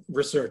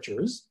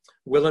researchers,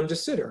 Willem de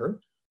Sitter,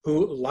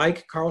 who,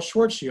 like Carl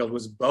Schwarzschild,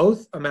 was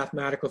both a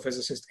mathematical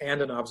physicist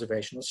and an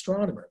observational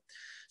astronomer.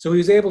 So he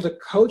was able to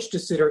coach de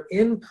Sitter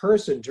in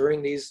person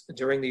during these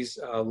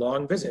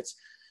long visits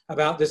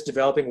about this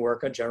developing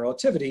work on general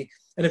relativity.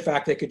 And in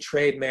fact, they could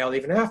trade mail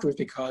even afterwards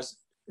because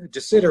de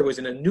Sitter was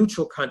in a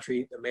neutral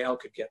country, the mail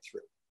could get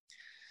through.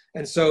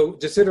 And so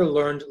de Sitter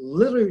learned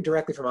literally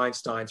directly from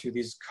Einstein through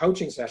these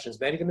coaching sessions,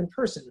 many of them in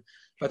person,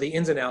 about the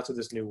ins and outs of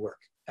this new work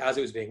as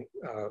it was being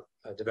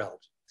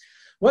developed.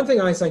 One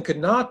thing Einstein could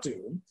not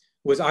do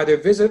was either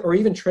visit or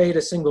even trade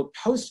a single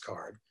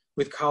postcard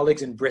with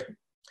colleagues in Britain.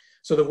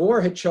 So the war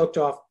had choked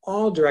off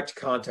all direct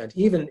contact,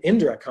 even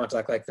indirect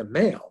contact like the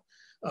mail,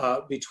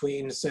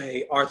 between,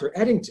 say, Arthur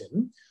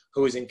Eddington,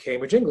 who was in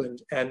Cambridge,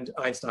 England, and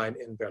Einstein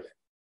in Berlin.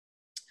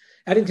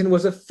 Eddington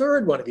was a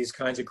third one of these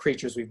kinds of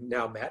creatures we've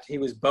now met. He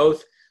was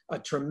both a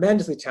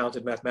tremendously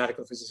talented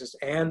mathematical physicist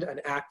and an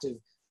active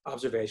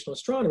observational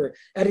astronomer.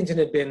 Eddington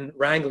had been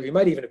wrangler, he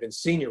might even have been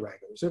senior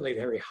wrangler, certainly a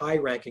very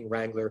high-ranking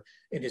wrangler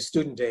in his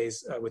student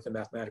days with the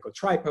mathematical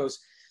tripos.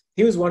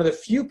 He was one of the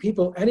few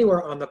people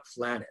anywhere on the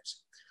planet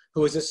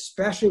who was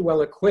especially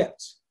well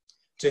equipped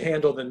to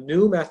handle the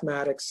new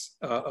mathematics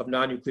of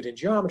non-Euclidean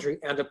geometry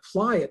and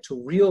apply it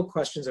to real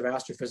questions of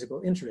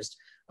astrophysical interest,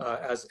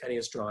 as any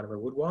astronomer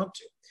would want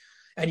to.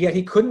 And yet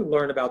he couldn't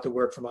learn about the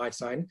work from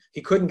Einstein.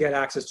 He couldn't get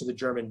access to the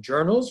German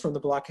journals from the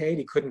blockade.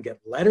 He couldn't get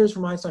letters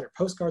from Einstein or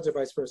postcards or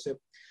vice versa.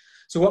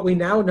 So what we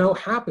now know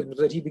happened was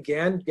that he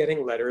began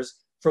getting letters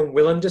from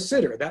Willem de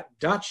Sitter, that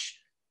Dutch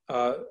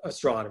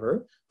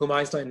astronomer whom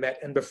Einstein met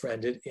and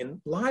befriended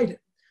in Leiden.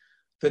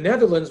 The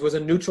Netherlands was a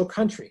neutral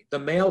country. The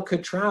mail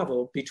could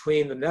travel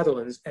between the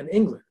Netherlands and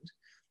England.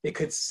 It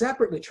could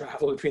separately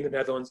travel between the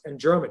Netherlands and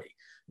Germany.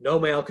 No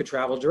mail could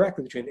travel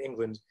directly between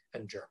England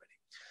and Germany.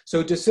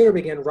 So de Sitter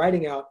began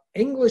writing out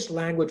English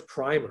language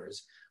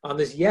primers on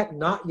this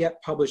not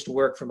yet published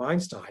work from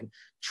Einstein,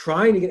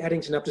 trying to get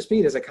Eddington up to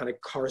speed as a kind of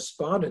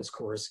correspondence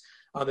course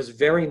on this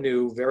very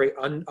new, very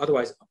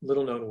otherwise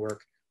little known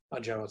work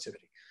on general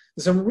relativity.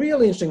 There's some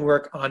really interesting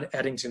work on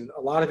Eddington,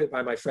 a lot of it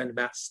by my friend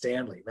Matt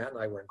Stanley. Matt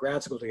and I were in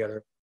grad school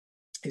together.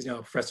 He's now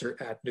a professor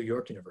at New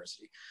York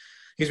University.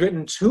 He's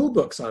written 2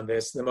 books on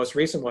this. The most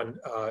recent one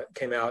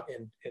came out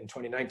in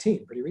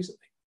 2019, pretty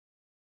recently.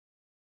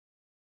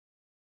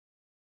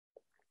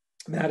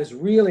 Matt is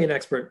really an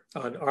expert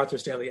on Arthur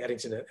Stanley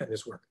Eddington and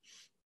this work.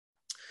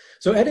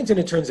 So Eddington,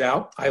 it turns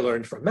out, I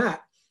learned from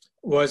Matt,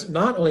 was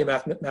not only a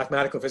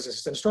mathematical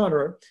physicist and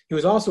astronomer, he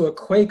was also a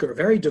Quaker, a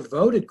very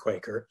devoted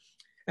Quaker,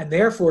 and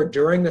therefore,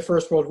 during the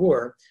First World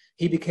War,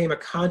 he became a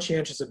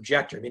conscientious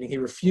objector, meaning he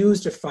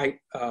refused to fight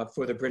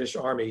for the British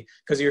Army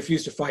because he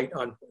refused to fight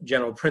on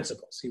general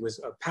principles. He was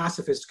a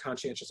pacifist,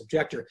 conscientious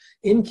objector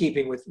in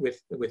keeping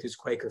with his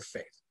Quaker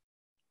faith.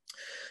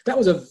 That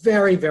was a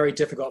very, very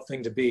difficult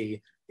thing to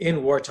be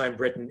in wartime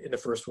Britain in the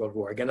First World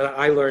War. Again,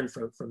 I learned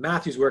from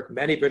Matthew's work,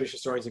 many British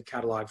historians have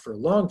cataloged for a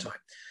long time.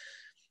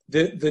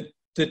 The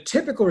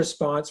typical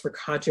response for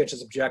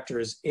conscientious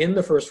objectors in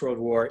the First World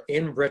War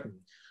in Britain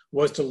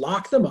was to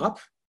lock them up,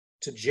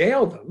 to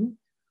jail them,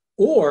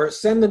 or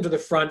send them to the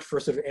front for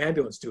sort of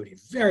ambulance duty,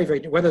 very, very,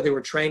 whether they were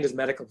trained as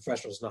medical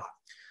professionals or not.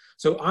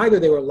 So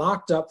either they were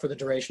locked up for the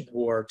duration of the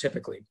war,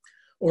 typically,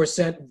 or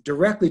sent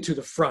directly to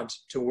the front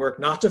to work,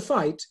 not to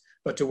fight,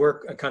 but to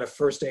work a kind of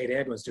first aid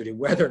ambulance duty,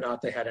 whether or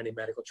not they had any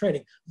medical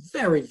training.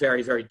 Very,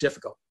 very, very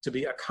difficult to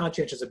be a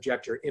conscientious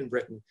objector in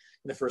Britain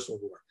in the First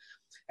World War.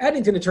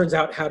 Eddington, it turns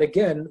out, had,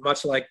 again,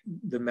 much like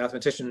the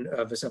mathematician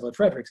Vsevolod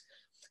Fredericks,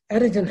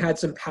 Eddington had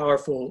some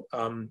powerful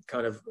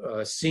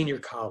senior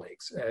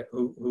colleagues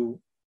who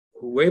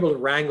were able to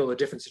wrangle a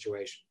different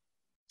situation.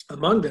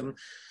 Among them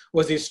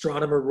was the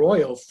astronomer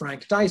royal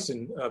Frank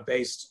Dyson,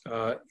 based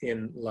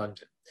in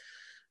London.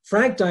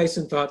 Frank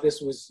Dyson thought this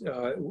was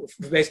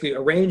basically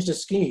arranged a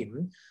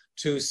scheme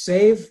to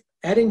save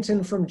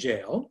Eddington from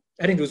jail.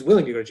 Eddington was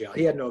willing to go to jail.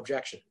 He had no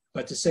objection.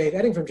 But to save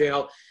Eddington from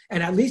jail,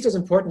 and at least as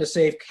important, to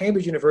save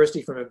Cambridge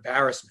University from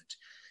embarrassment.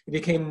 It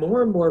became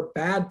more and more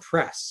bad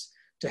press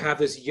to have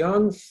this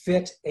young,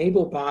 fit,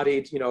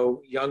 able-bodied,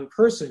 young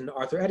person,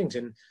 Arthur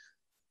Eddington,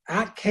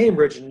 at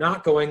Cambridge,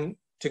 not going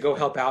to go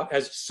help out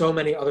as so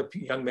many other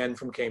young men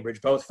from Cambridge,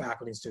 both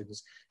faculty and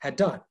students, had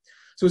done.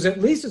 So it was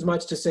at least as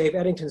much to save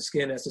Eddington's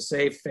skin as to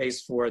save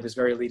face for this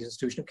very elite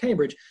institution of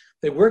Cambridge.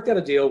 They worked out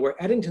a deal where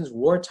Eddington's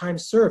wartime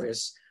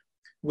service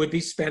would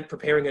be spent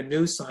preparing a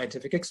new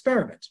scientific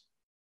experiment.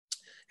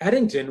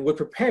 Eddington would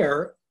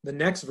prepare the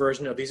next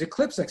version of these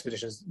eclipse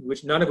expeditions,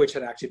 none of which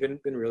had actually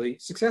been really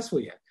successful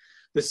yet.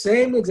 The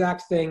same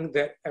exact thing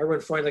that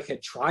Erwin Freundlich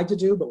had tried to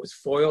do, but was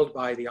foiled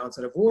by the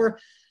onset of war.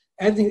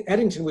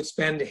 Eddington would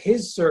spend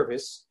his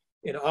service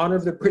in honor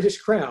of the British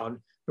Crown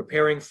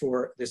preparing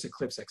for this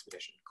eclipse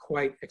expedition.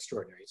 Quite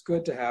extraordinary. It's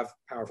good to have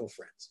powerful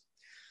friends.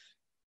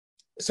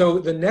 So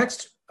the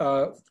next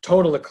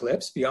total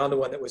eclipse, beyond the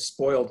one that was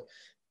spoiled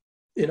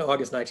in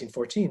August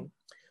 1914,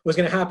 was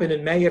going to happen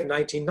in May of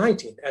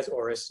 1919, as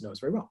Oris knows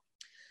very well.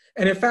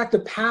 And in fact, the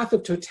path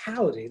of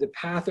totality, the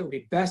path that would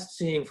be best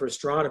seeing for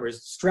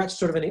astronomers, stretched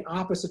sort of in the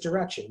opposite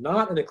direction,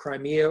 not in the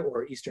Crimea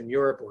or Eastern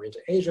Europe or into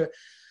Asia,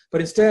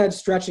 but instead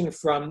stretching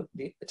from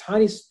the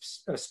tiny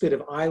spit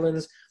of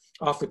islands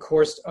off the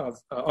coast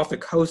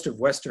of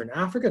Western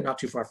Africa, not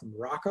too far from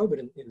Morocco, but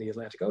in the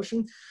Atlantic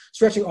Ocean,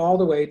 stretching all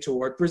the way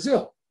toward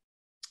Brazil.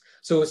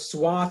 So a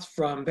swath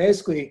from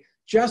basically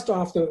just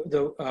off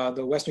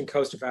the western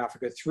coast of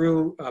Africa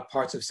through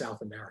parts of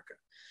South America.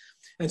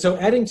 And so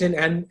Eddington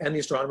and the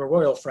Astronomer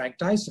Royal, Frank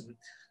Dyson,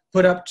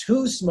 put up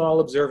two small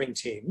observing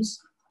teams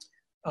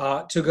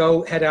to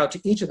go head out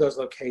to each of those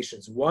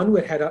locations. One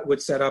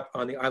would set up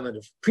on the island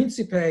of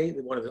Principe,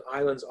 one of the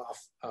islands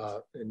off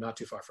not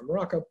too far from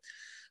Morocco,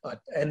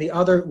 and the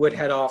other would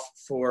head off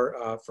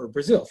for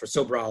Brazil, for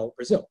Sobral,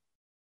 Brazil.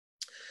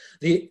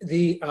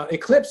 The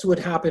eclipse would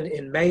happen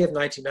in May of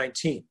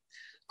 1919.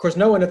 Of course,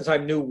 no one at the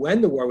time knew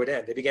when the war would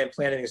end. They began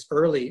planning this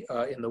early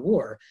in the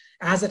war.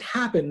 As it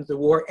happened, the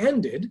war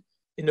ended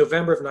in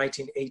November of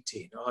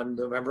 1918, on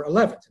November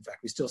 11th. In fact,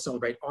 we still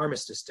celebrate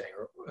Armistice Day,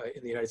 or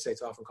in the United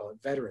States often call it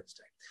Veterans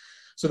Day.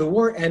 So the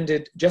war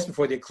ended just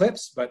before the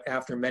eclipse, but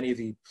after many of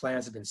the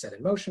plans had been set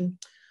in motion.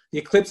 The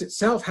eclipse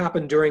itself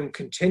happened during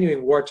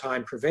continuing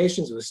wartime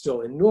privations. It was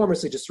still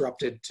enormously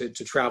disrupted to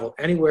travel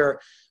anywhere,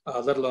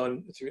 let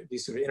alone through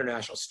these sort of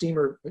international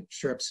steamer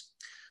trips.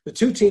 The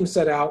two teams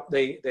set out,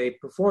 they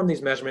perform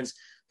these measurements,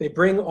 they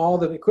bring all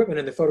the equipment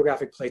and the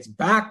photographic plates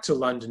back to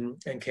London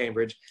and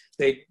Cambridge.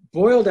 They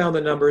boil down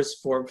the numbers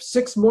for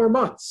 6 more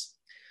months.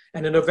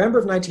 And in November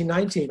of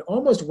 1919,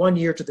 almost 1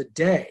 year to the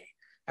day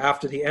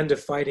after the end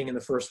of fighting in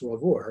the First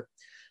World War,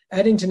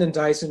 Eddington and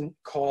Dyson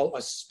call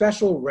a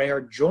special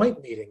rare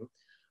joint meeting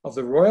of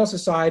the Royal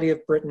Society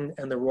of Britain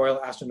and the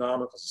Royal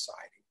Astronomical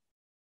Society.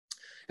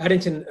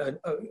 Eddington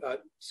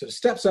sort of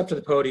steps up to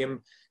the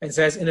podium and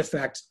says, in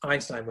effect,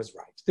 Einstein was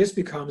right. This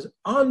becomes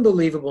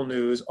unbelievable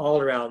news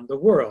all around the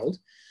world.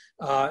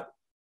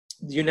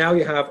 You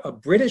have a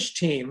British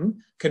team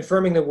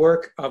confirming the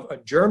work of a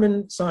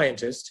German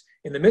scientist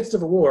in the midst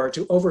of a war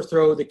to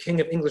overthrow the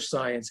king of English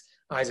science,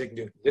 Isaac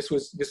Newton.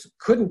 This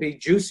couldn't be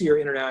juicier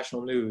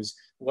international news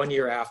 1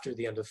 year after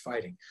the end of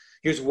fighting.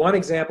 Here's one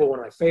example, one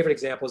of my favorite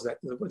examples, that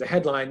the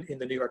headline in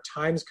the New York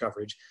Times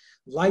coverage: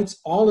 lights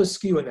all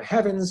askew in the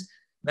heavens,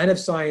 men of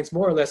science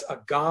more or less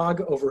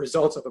agog over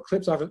results of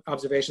eclipse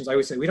observations. I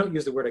always say we don't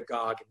use the word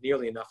agog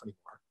nearly enough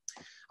anymore.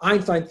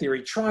 Einstein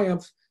theory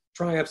triumphs,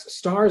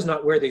 stars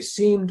not where they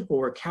seemed or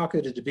were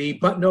calculated to be,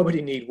 but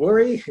nobody need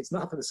worry. It's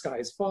not that the sky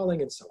is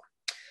falling, and so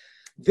on.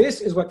 This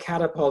is what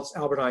catapults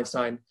Albert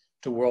Einstein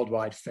to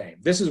worldwide fame.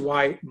 This is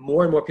why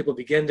more and more people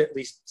begin to at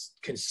least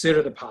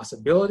consider the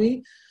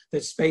possibility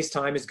that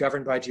space-time is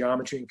governed by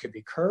geometry and could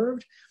be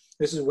curved.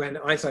 This is when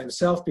Einstein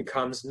himself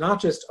becomes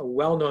not just a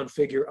well-known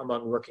figure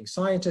among working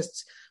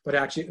scientists, but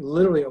actually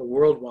literally a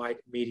worldwide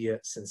media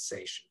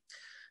sensation.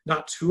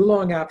 Not too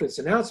long after this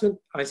announcement,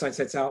 Einstein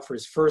sets out for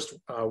his first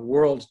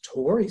world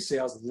tour. He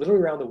sails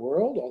literally around the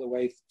world, all the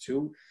way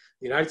to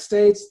the United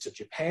States, to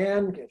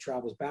Japan,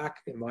 travels back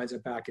and winds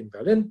up back in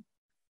Berlin.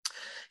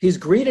 He's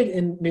greeted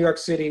in New York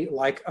City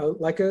like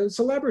a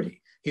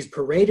celebrity. He's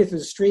paraded through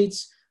the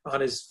streets.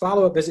 On his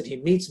follow-up visit, he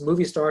meets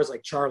movie stars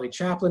like Charlie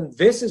Chaplin.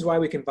 This is why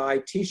we can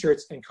buy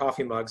t-shirts and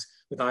coffee mugs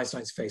with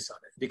Einstein's face on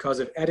it, because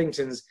of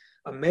Eddington's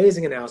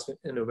amazing announcement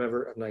in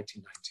November of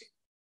 1919.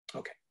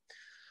 Okay,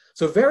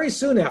 so very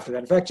soon after that,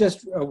 in fact,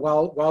 just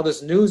while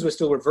this news was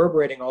still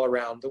reverberating all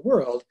around the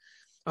world,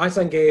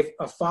 Einstein gave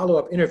a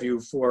follow-up interview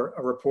for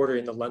a reporter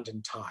in the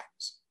London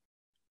Times.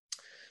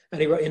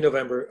 And he wrote in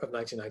November of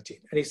 1919.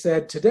 And he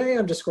said, "Today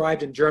I'm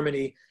described in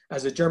Germany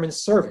as a German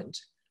servant,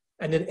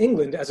 and in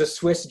England as a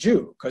Swiss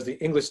Jew," because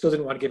the English still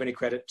didn't want to give any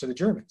credit to the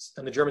Germans,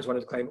 and the Germans wanted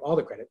to claim all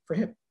the credit for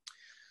him.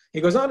 He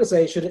goes on to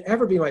say, "Should it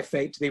ever be my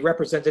fate to be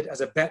represented as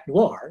a bête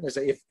noire, as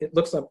if it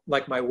looks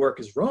like my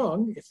work is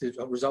wrong, if the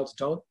results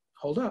don't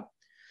hold up,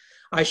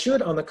 I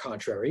should, on the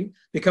contrary,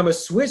 become a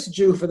Swiss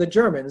Jew for the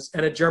Germans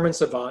and a German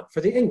savant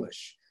for the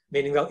English,"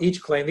 meaning they'll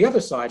each claim the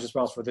other side as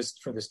well for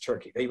this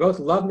turkey. They both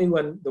love me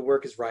when the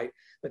work is right.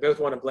 They both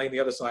want to blame the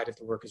other side if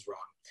the work is wrong,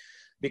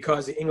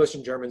 because the English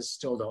and Germans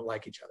still don't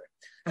like each other.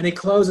 And he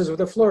closes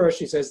with a flourish.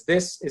 He says,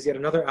 "This is yet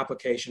another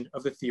application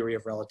of the theory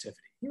of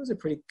relativity." He was a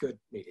pretty good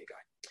media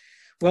guy.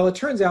 Well, it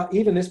turns out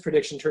even this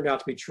prediction turned out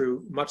to be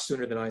true much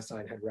sooner than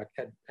Einstein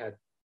had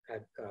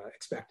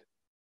expected.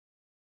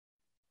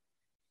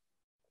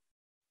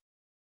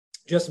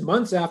 Just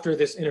months after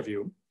this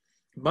interview,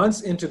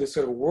 months into this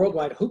sort of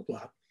worldwide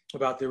hoopla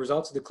about the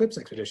results of the eclipse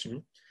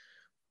expedition,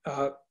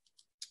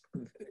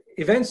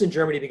 events in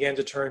Germany began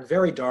to turn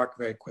very dark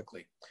very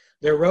quickly.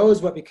 There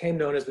arose what became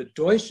known as the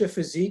Deutsche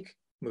Physik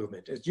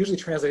movement. It's usually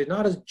translated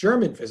not as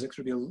German physics,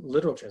 would be a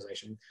literal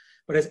translation,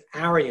 but as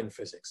Aryan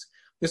physics.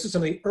 This was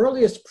some of the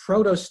earliest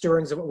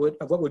proto-stirrings of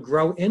what would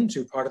grow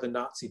into part of the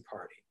Nazi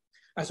Party.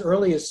 As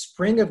early as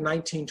spring of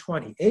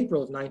 1920,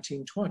 April of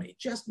 1920,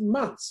 just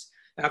months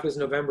after his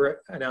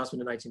November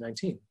announcement in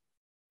 1919.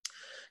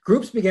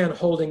 Groups began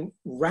holding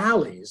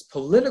rallies,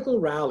 political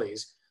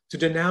rallies, to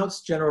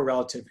denounce general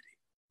relativity.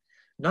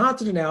 Not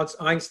to denounce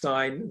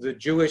Einstein, the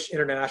Jewish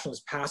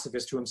internationalist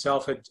pacifist who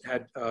himself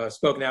had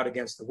spoken out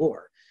against the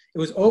war. It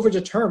was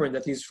overdetermined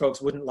that these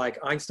folks wouldn't like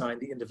Einstein,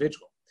 the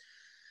individual.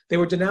 They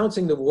were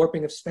denouncing the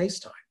warping of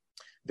space-time.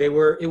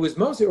 It was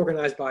mostly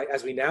organized by,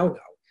 as we now know,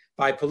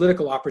 by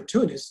political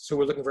opportunists who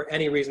were looking for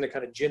any reason to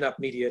kind of gin up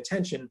media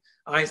attention.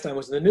 Einstein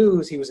was in the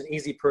news. He was an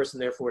easy person,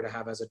 therefore, to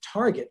have as a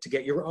target to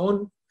get your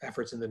own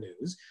efforts in the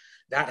news.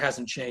 That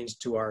hasn't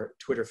changed to our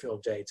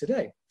Twitter-filled day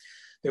today.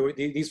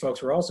 These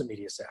folks were also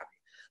media savvy.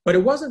 But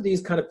it wasn't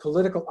these kind of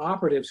political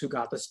operatives who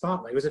got the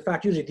spotlight. It was, in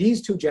fact, usually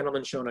these two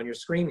gentlemen shown on your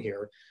screen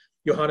here,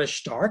 Johannes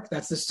Stark,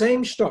 that's the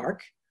same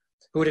Stark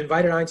who had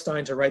invited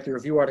Einstein to write the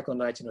review article in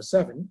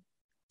 1907.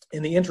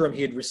 In the interim,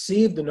 he had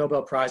received the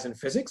Nobel Prize in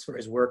Physics for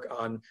his work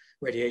on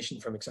radiation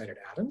from excited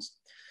atoms.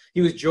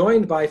 He was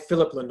joined by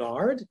Philipp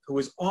Lenard, who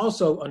was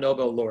also a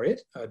Nobel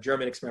laureate, a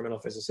German experimental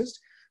physicist.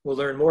 We'll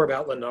learn more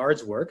about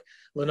Lenard's work.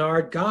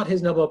 Lenard got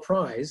his Nobel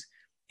Prize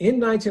in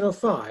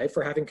 1905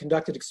 for having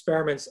conducted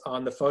experiments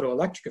on the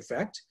photoelectric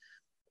effect.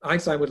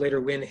 Einstein would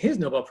later win his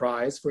Nobel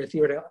Prize for a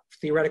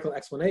theoretical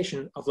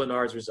explanation of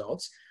Lenard's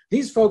results.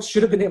 These folks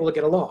should have been able to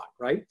get along,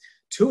 right?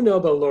 Two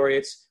Nobel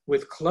laureates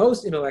with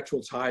close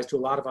intellectual ties to a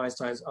lot of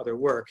Einstein's other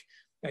work,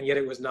 and yet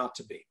it was not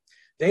to be.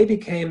 They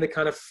became the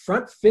kind of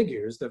front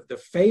figures, the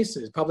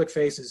faces, public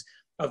faces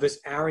of this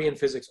Aryan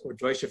physics or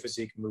Deutsche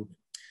Physik movement.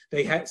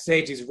 They had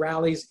staged these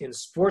rallies in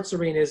sports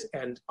arenas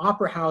and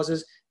opera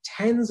houses,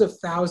 tens of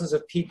thousands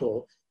of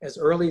people as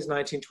early as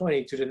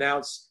 1920 to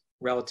denounce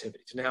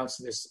relativity, to denounce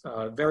this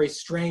very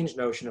strange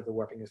notion of the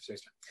warping of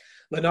space-time.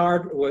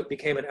 Lenard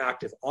became an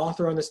active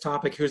author on this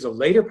topic. Here's a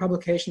later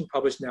publication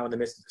published now in the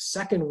midst of the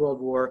Second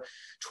World War,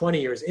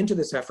 20 years into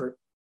this effort,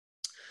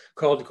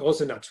 called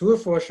Große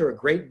Naturforscher, or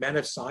Great Men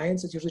of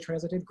Science, it's usually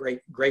translated,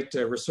 great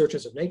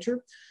researchers of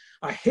nature,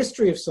 a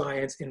history of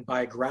science in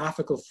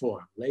biographical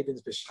form,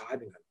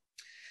 Lebensbeschreibungen.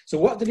 So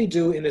what did he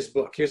do in this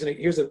book? Here's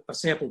a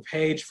sample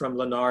page from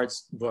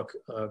Lenard's book,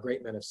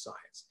 Great Men of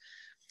Science.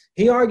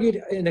 He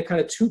argued in a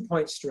kind of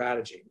two-point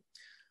strategy.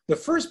 The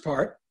first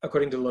part,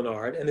 according to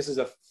Lenard, and this is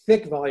a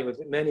thick volume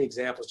with many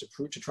examples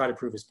to try to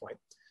prove his point.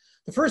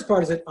 The first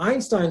part is that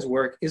Einstein's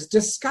work is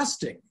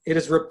disgusting. It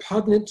is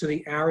repugnant to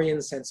the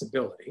Aryan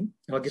sensibility.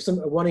 And I'll give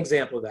one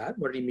example of that.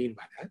 What did he mean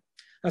by that?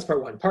 That's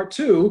part one. Part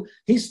two,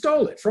 he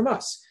stole it from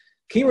us.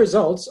 Key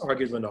results,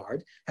 argued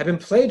Lenard, have been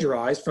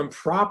plagiarized from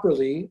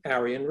properly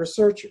Aryan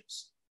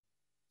researchers.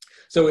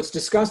 So it's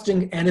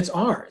disgusting and it's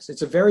ours.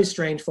 It's a very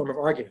strange form of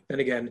argument. Then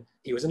again,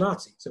 he was a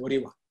Nazi, so what do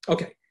you want?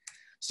 Okay,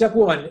 step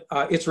one,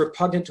 it's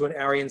repugnant to an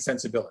Aryan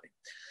sensibility.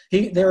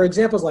 There are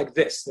examples like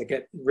this that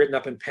get written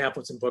up in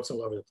pamphlets and books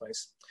all over the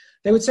place.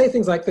 They would say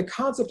things like the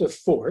concept of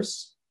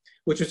force,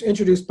 which was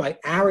introduced by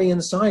Aryan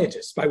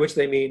scientists, by which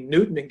they mean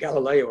Newton and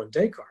Galileo and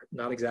Descartes,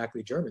 not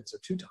exactly Germans or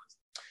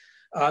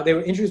Teutons. They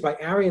were introduced by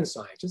Aryan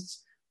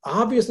scientists,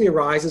 obviously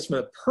arises from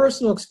a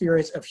personal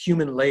experience of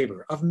human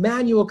labor, of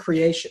manual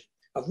creation,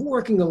 of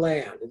working the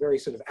land, a very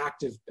sort of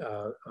active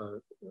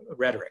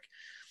rhetoric.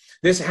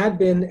 This had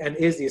been and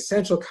is the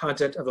essential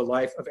content of the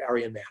life of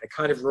Aryan man, a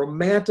kind of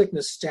romantic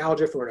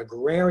nostalgia for an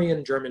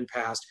agrarian German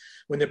past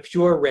when the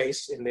pure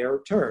race, in their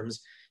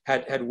terms,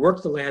 had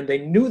worked the land.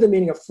 They knew the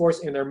meaning of force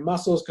in their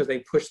muscles because they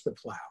pushed the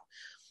plow.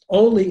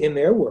 Only, in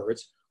their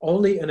words,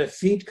 only an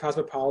effete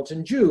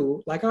cosmopolitan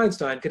Jew like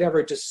Einstein could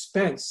ever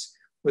dispense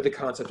with the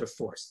concept of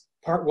force.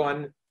 Part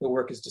one, the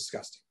work is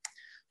disgusting.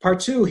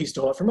 Part two, he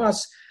stole it from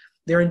us.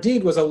 There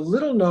indeed was a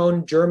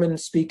little-known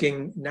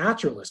German-speaking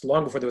naturalist,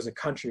 long before there was a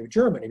country of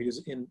Germany. He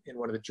was in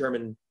one of the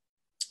German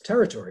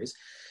territories,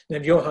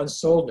 named Johann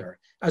Soldner,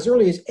 as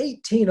early as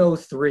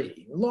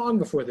 1803, long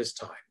before this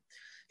time.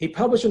 He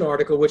published an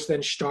article which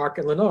then Stark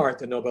and Lenard,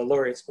 the Nobel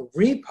laureates,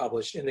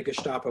 republished in the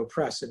Gestapo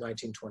press in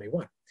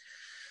 1921.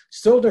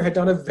 Soldner had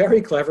done a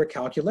very clever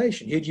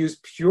calculation. He had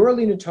used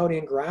purely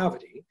Newtonian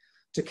gravity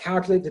to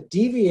calculate the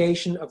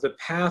deviation of the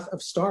path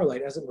of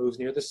starlight as it moves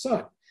near the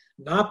sun.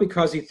 Not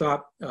because he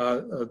thought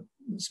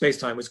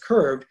space-time was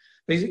curved,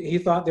 but he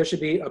thought there should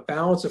be a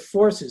balance of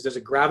forces. There's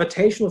a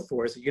gravitational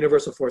force, a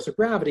universal force of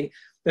gravity,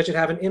 that should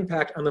have an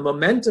impact on the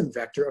momentum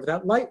vector of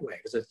that light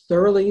wave. It's a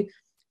thoroughly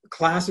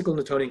classical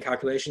Newtonian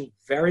calculation,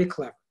 very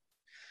clever,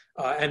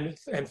 and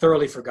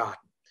thoroughly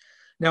forgotten.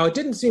 Now, it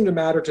didn't seem to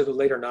matter to the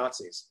later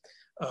Nazis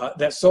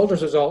that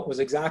Soldner's result was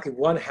exactly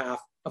 1/2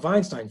 of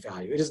Einstein's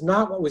value. It is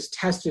not what was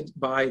tested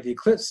by the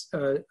eclipse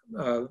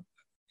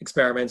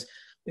experiments.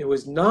 It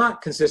was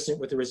not consistent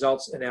with the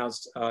results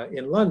announced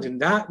in London.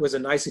 That was a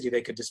nicety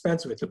they could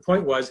dispense with. The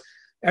point was,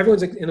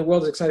 everyone in the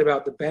world is excited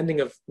about the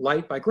bending of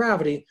light by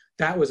gravity.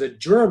 That was a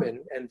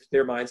German, and in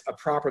their minds, a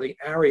properly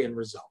Aryan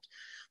result.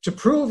 To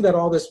prove that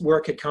all this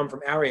work had come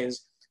from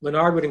Aryans,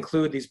 Lenard would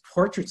include these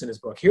portraits in his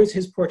book. Here's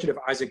his portrait of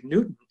Isaac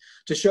Newton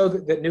to show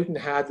that Newton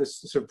had this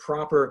sort of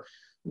proper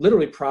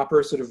literally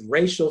proper sort of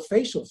racial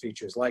facial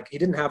features. Like he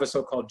didn't have a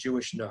so-called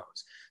Jewish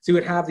nose. So he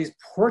would have these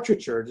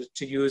portraiture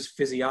to use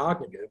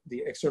physiognomy,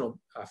 the external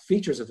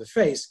features of the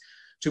face,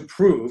 to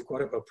prove,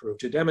 quote unquote prove,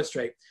 to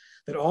demonstrate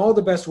that all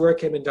the best work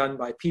had been done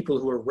by people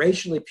who were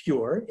racially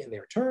pure in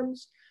their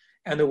terms,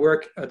 and the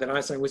work that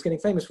Einstein was getting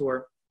famous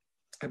for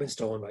had been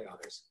stolen by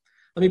others.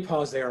 Let me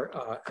pause there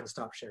and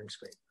stop sharing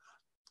screen.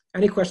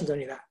 Any questions on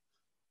any of that?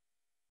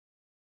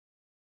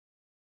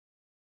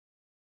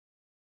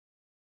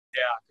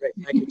 Yeah, great.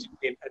 Thank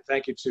you, and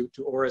thank you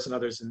to Oris and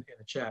others in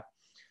the chat.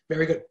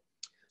 Very good.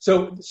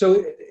 So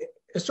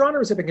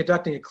astronomers have been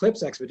conducting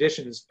eclipse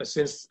expeditions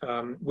since,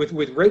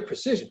 with great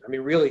precision. I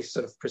mean, really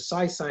sort of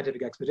precise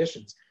scientific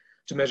expeditions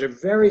to measure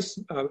very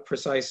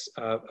precise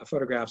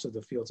photographs of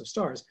the fields of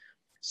stars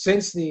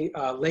since the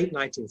late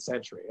 19th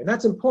century. And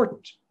that's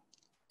important.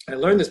 I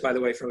learned this, by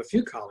the way, from a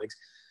few colleagues,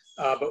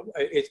 but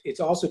it's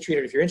also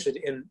treated, if you're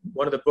interested, in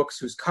one of the books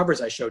whose covers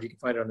I showed. You can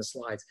find it on the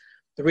slides.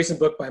 The recent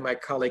book by my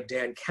colleague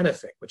Dan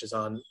Kennefick, which is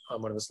on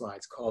one of the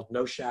slides, called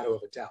No Shadow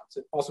of a Doubt.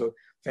 It's also a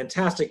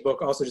fantastic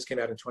book, also just came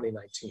out in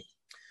 2019.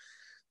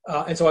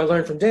 And so I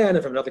learned from Dan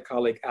and from another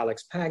colleague,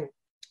 Alex Pang,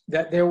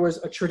 that there was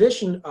a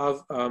tradition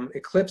of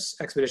eclipse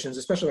expeditions,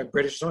 especially by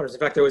British astronomers. In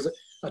fact, there was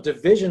a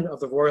division of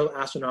the Royal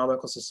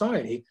Astronomical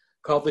Society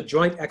called the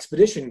Joint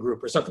Expedition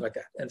Group or something like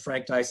that. And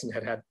Frank Dyson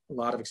had a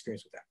lot of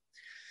experience with that.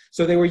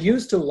 So they were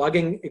used to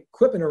lugging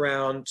equipment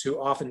around to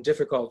often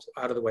difficult,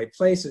 out-of-the-way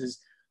places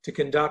to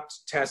conduct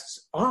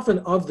tests, often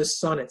of the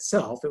sun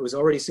itself. It was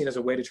already seen as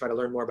a way to try to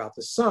learn more about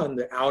the sun,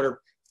 the outer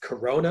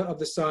corona of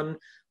the sun,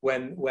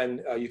 when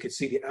you could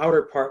see the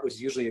outer part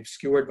was usually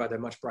obscured by the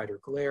much brighter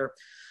glare.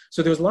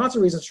 So there was lots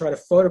of reasons to try to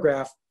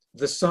photograph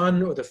the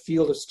sun or the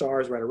field of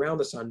stars right around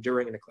the sun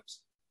during an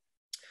eclipse.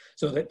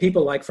 So that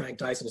people like Frank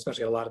Dyson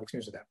especially had a lot of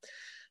experience with that.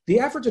 The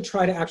effort to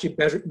try to actually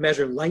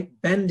measure light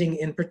bending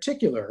in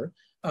particular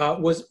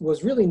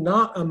was really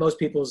not on most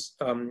people's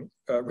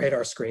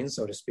radar screens,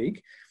 so to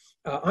speak.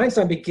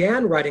 Einstein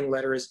began writing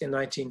letters in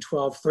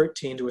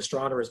 1912-13 to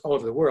astronomers all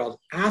over the world,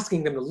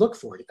 asking them to look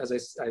for it. As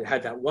I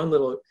had that one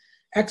little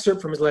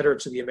excerpt from his letter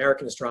to the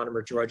American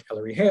astronomer George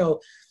Ellery Hale.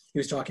 He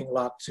was talking a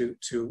lot to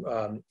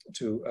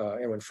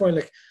Erwin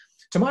Freundlich.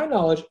 To my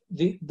knowledge,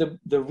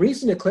 the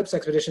recent eclipse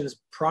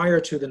expeditions prior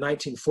to the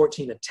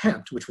 1914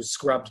 attempt, which was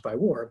scrubbed by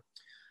war,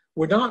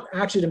 were not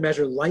actually to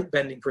measure light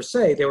bending per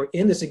se. They were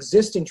in this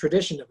existing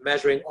tradition of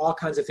measuring all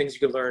kinds of things you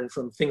could learn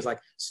from things like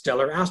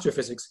stellar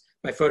astrophysics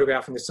by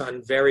photographing the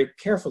sun very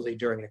carefully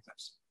during an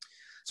eclipse.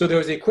 So there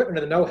was the equipment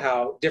and the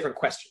know-how, different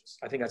questions.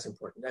 I think that's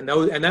important. And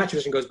that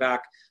tradition goes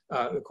back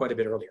quite a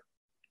bit earlier.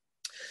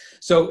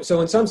 So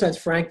in some sense,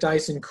 Frank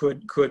Dyson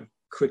could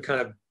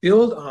kind of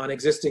build on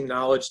existing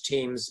knowledge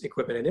teams,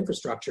 equipment, and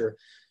infrastructure,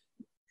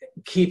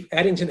 keep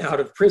Eddington out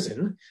of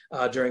prison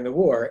during the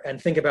war,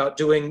 and think about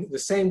doing the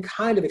same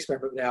kind of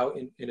experiment now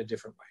in a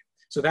different way.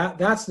 So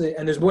that's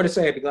and there's more to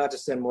say. I'd be glad to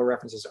send more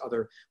references to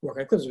other work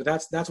on eclipses, but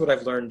that's what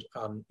I've learned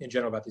in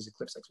general about these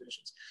eclipse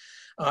expeditions.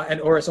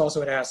 And Oris also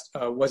had asked,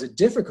 was it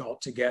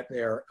difficult to get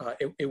there?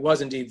 It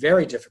was indeed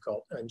very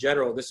difficult. In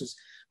general,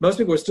 most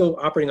people were still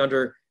operating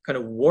under kind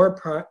of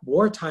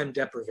wartime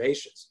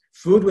deprivations.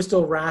 Food was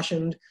still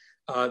rationed.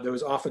 There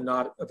was often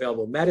not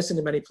available medicine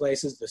in many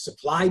places. The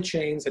supply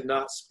chains had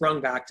not sprung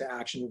back to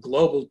action.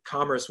 Global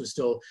commerce was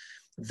still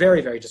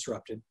very, very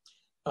disrupted.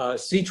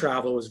 Sea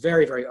travel was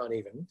very, very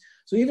uneven.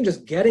 So even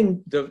just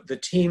getting the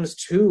teams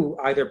to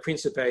either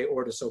Principe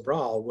or to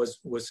Sobral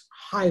was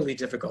highly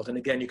difficult. And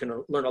again, you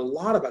can learn a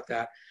lot about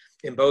that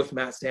in both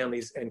Matt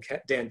Stanley's and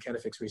Dan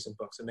Kennefick's recent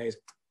books.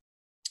 Amazing.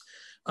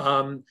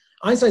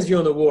 Einstein's view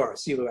on the war,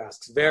 Silu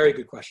asks, very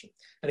good question.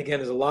 And again,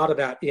 there's a lot of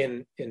that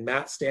in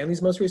Matt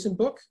Stanley's most recent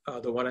book,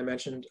 the one I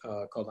mentioned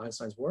called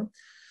Einstein's War.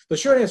 The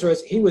short answer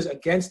is he was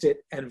against it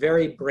and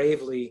very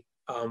bravely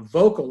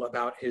vocal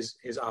about his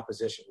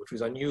opposition, which was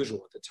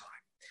unusual at the time.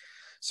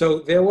 So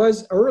there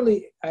was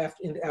early,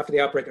 after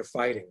the outbreak of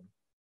fighting,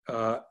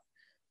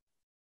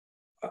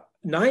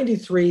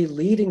 93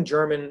 leading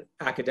German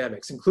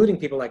academics, including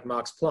people like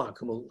Max Planck,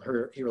 whom we'll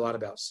hear a lot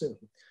about soon,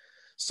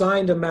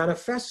 signed a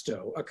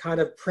manifesto, a kind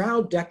of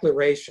proud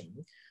declaration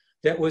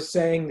that was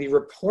saying the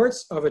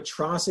reports of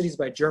atrocities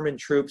by German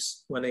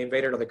troops when they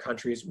invaded other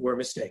countries were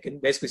mistaken,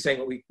 basically saying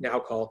what we now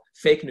call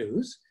fake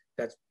news.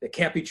 That it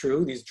can't be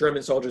true. These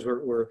German soldiers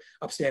were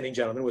upstanding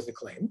gentlemen, was the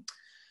claim.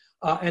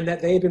 And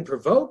that they had been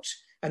provoked,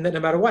 and that no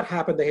matter what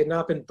happened, they had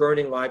not been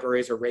burning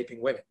libraries or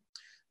raping women,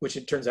 which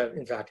it turns out,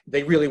 in fact,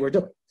 they really were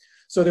doing.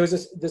 So there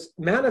was this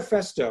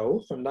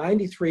manifesto from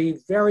 93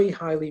 very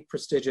highly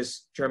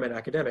prestigious German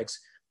academics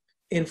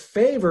in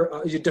favor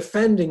of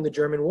defending the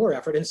German war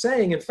effort and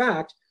saying, in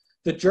fact,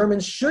 the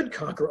Germans should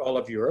conquer all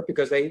of Europe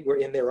because they were,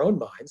 in their own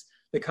minds,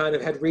 they kind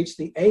of had reached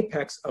the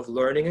apex of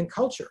learning and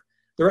culture.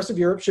 The rest of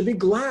Europe should be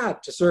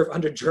glad to serve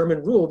under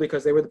German rule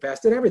because they were the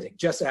best at everything.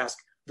 Just ask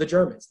the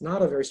Germans.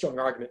 Not a very strong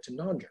argument to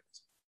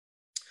non-Germans.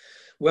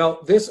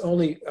 Well, this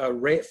only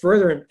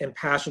further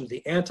impassioned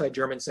the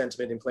anti-German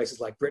sentiment in places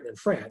like Britain and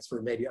France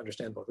for maybe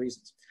understandable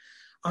reasons.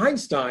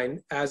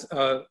 Einstein, as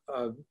a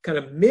kind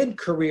of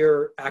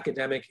mid-career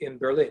academic in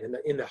Berlin,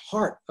 in the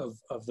heart of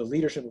the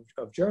leadership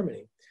of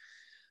Germany,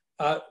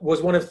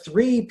 was one of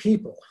 3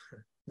 people,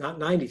 not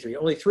 93,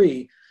 only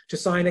 3, to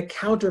sign a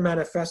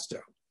counter-manifesto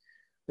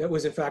that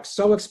was in fact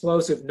so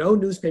explosive no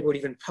newspaper would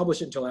even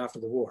publish it until after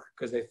the war,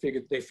 because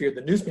they feared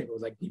the newspaper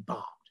would be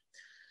bombed.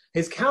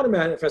 His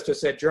counter-manifesto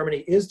said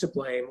Germany is to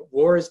blame,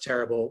 war is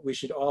terrible, we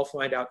should all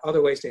find out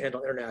other ways to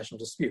handle international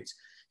disputes.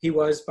 He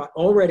was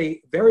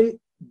already very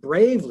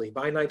bravely,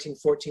 by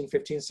 1914,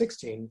 15,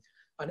 16,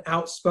 an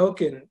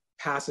outspoken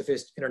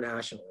pacifist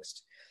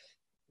internationalist.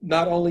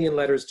 Not only in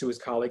letters to his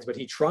colleagues, but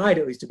he tried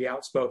at least to be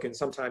outspoken.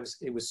 Sometimes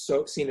it was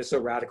seen as so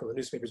radical, the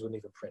newspapers wouldn't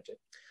even print it.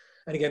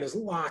 And again, there's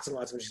lots and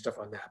lots of interesting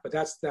stuff on that, but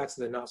that's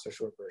the not so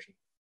short version.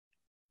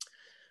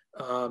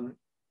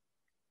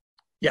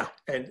 Yeah,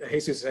 and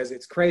Jesus says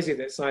it's crazy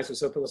that science was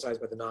so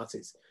politicized by the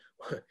Nazis.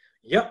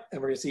 Yep,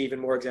 and we're going to see even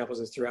more examples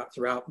of this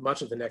throughout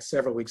much of the next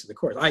several weeks of the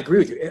course. I agree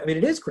with you. I mean,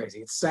 it is crazy.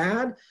 It's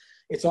sad.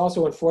 It's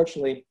also,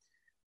 unfortunately,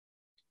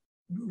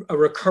 a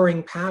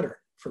recurring pattern,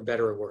 for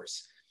better or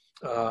worse.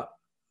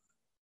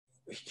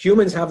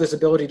 Humans have this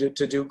ability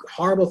to do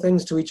horrible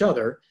things to each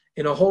other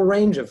in a whole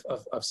range of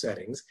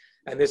settings,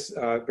 and this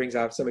brings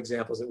out some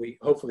examples that we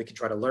hopefully can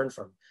try to learn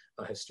from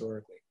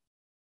historically.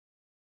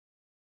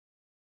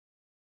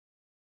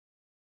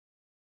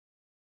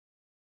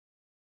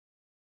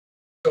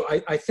 So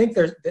I think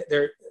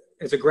there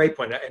is a great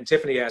point, and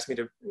Tiffany asked me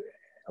to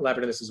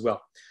elaborate on this as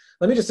well.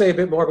 Let me just say a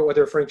bit more about what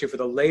they're referring to for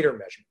the later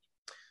measurement.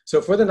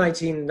 So for the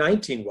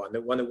 1919 one,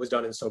 the one that was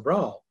done in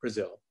Sobral,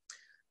 Brazil,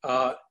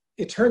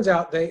 it turns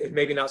out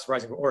maybe not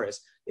surprising for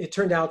Oris, it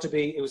turned out to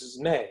be, it was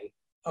May,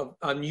 an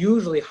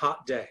unusually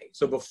hot day.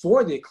 So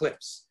before the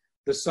eclipse,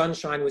 the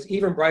sunshine was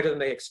even brighter than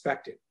they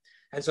expected.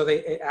 And so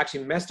they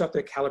actually messed up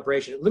their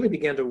calibration. It literally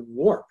began to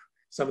warp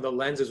some of the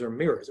lenses or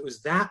mirrors. It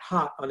was that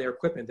hot on their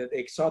equipment that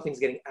they saw things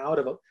getting out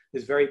of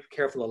this very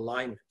careful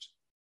alignment.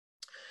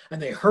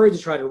 And they hurried to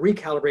try to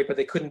recalibrate, but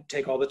they couldn't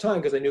take all the time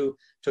because they knew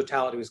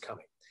totality was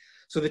coming.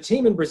 So the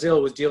team in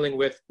Brazil was dealing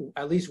with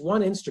at least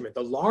one instrument,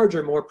 the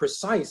larger, more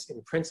precise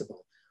in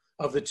principle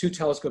of the 2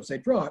 telescopes they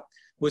brought,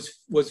 was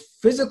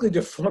physically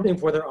deforming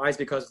before their eyes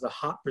because of the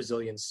hot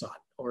Brazilian sun.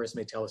 Oris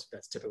may tell us if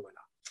that's typically or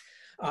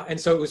not. And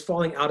so it was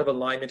falling out of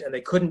alignment and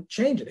they couldn't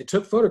change it. They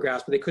took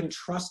photographs, but they couldn't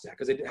trust that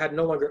because it had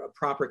no longer a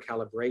proper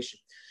calibration.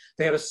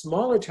 They had a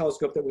smaller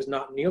telescope that was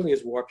not nearly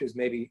as warped. It was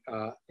maybe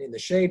in the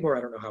shade more.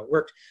 I don't know how it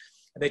worked.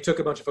 And they took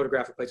a bunch of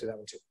photographic plates with that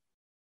one too.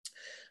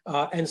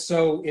 And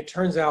so it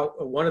turns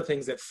out one of the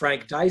things that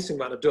Frank Dyson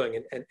wound up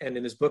doing, and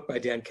in his book by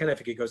Dan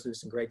Kennefick, he goes through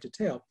this in great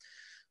detail,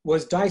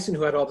 was Dyson,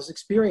 who had all this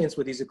experience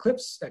with these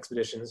eclipse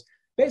expeditions,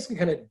 basically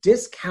kind of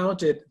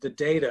discounted the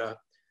data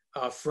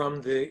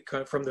from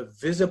the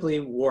visibly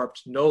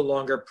warped, no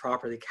longer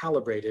properly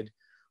calibrated,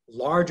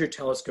 larger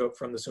telescope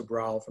from the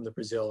Sobral, from the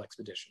Brazil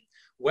expedition.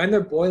 When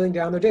they're boiling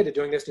down their data,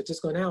 doing their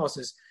statistical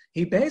analysis,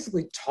 he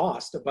basically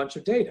tossed a bunch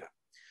of data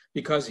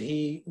because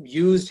he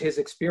used his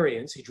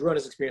experience, he drew on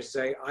his experience to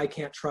say, I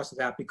can't trust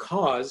that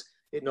because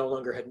it no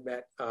longer had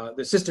met,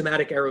 the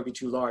systematic error would be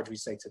too large, we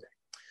say today.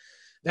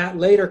 That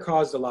later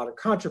caused a lot of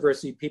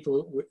controversy.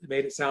 People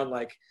made it sound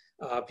like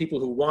people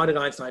who wanted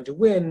Einstein to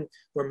win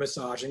were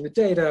massaging the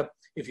data.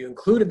 If you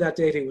included that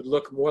data, it would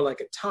look more like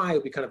a tie. It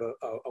would be kind of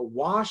a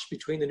wash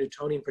between the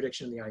Newtonian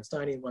prediction and the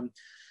Einsteinian one.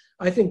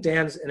 I think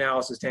Dan's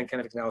analysis, Dan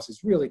Kennefick's analysis,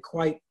 is really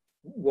quite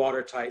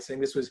watertight,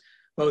 saying this was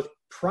both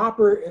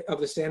proper of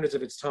the standards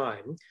of its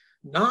time,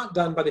 not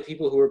done by the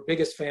people who were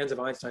biggest fans of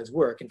Einstein's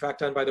work, in fact,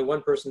 done by the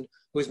one person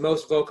who is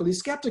most vocally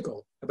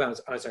skeptical about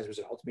Einstein's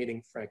results,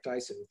 meaning Frank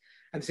Dyson,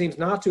 and seems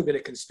not to have been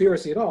a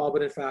conspiracy at all,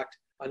 but in fact,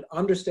 an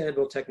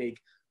understandable technique.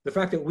 The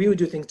fact that we would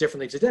do things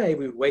differently today,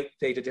 we would weight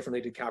data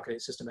differently to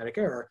calculate systematic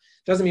error,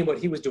 doesn't mean what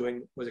he was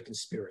doing was a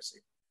conspiracy.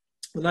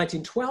 The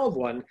 1912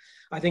 one,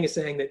 I think, is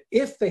saying that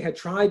if they had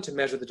tried to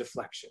measure the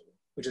deflection,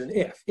 which is an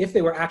if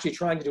they were actually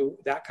trying to do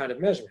that kind of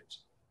measurement,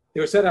 they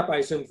were set up, I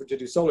assume, to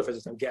do solar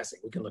physics, I'm guessing,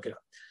 we can look it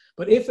up.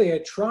 But if they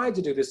had tried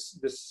to do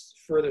this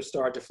further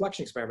star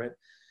deflection experiment,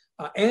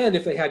 and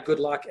if they had good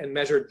luck and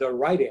measured the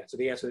right answer,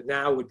 the answer that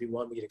now would be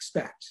one we'd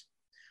expect,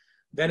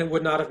 then it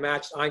would not have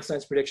matched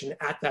Einstein's prediction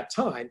at that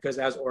time, because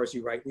as Oris,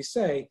 you rightly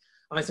say,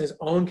 Einstein's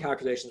own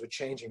calculations were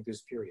changing through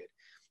this period.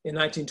 In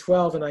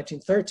 1912 and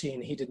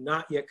 1913, he did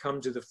not yet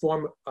come to the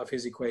form of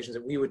his equations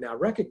that we would now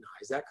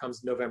recognize. That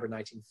comes November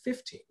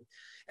 1915.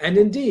 And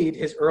indeed,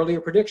 his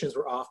earlier predictions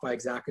were off by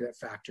exactly that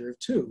factor of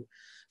 2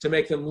 to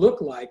make them look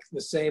like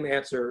the same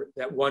answer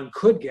that one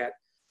could get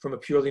from a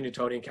purely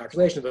Newtonian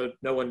calculation, though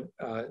no one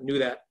knew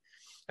that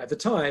at the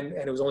time.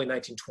 And it was only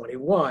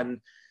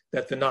 1921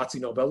 that the Nazi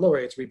Nobel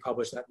laureates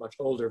republished that much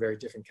older, very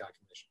different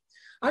calculation.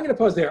 I'm going to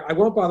pause there. I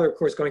won't bother, of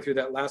course, going through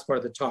that last part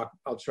of the talk.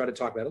 I'll try to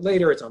talk about it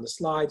later. It's on the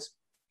slides.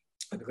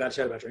 I'd be glad to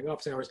chat about it during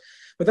office hours.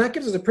 But that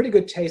gives us a pretty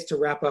good taste to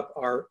wrap up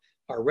our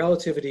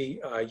relativity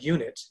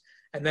unit.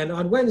 And then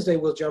on Wednesday,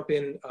 we'll jump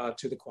in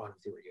to the quantum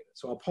theory unit.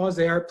 So I'll pause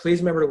there. Please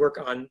remember to work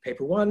on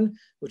paper 1,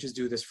 which is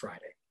due this Friday.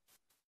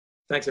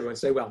 Thanks, everyone.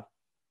 Stay well.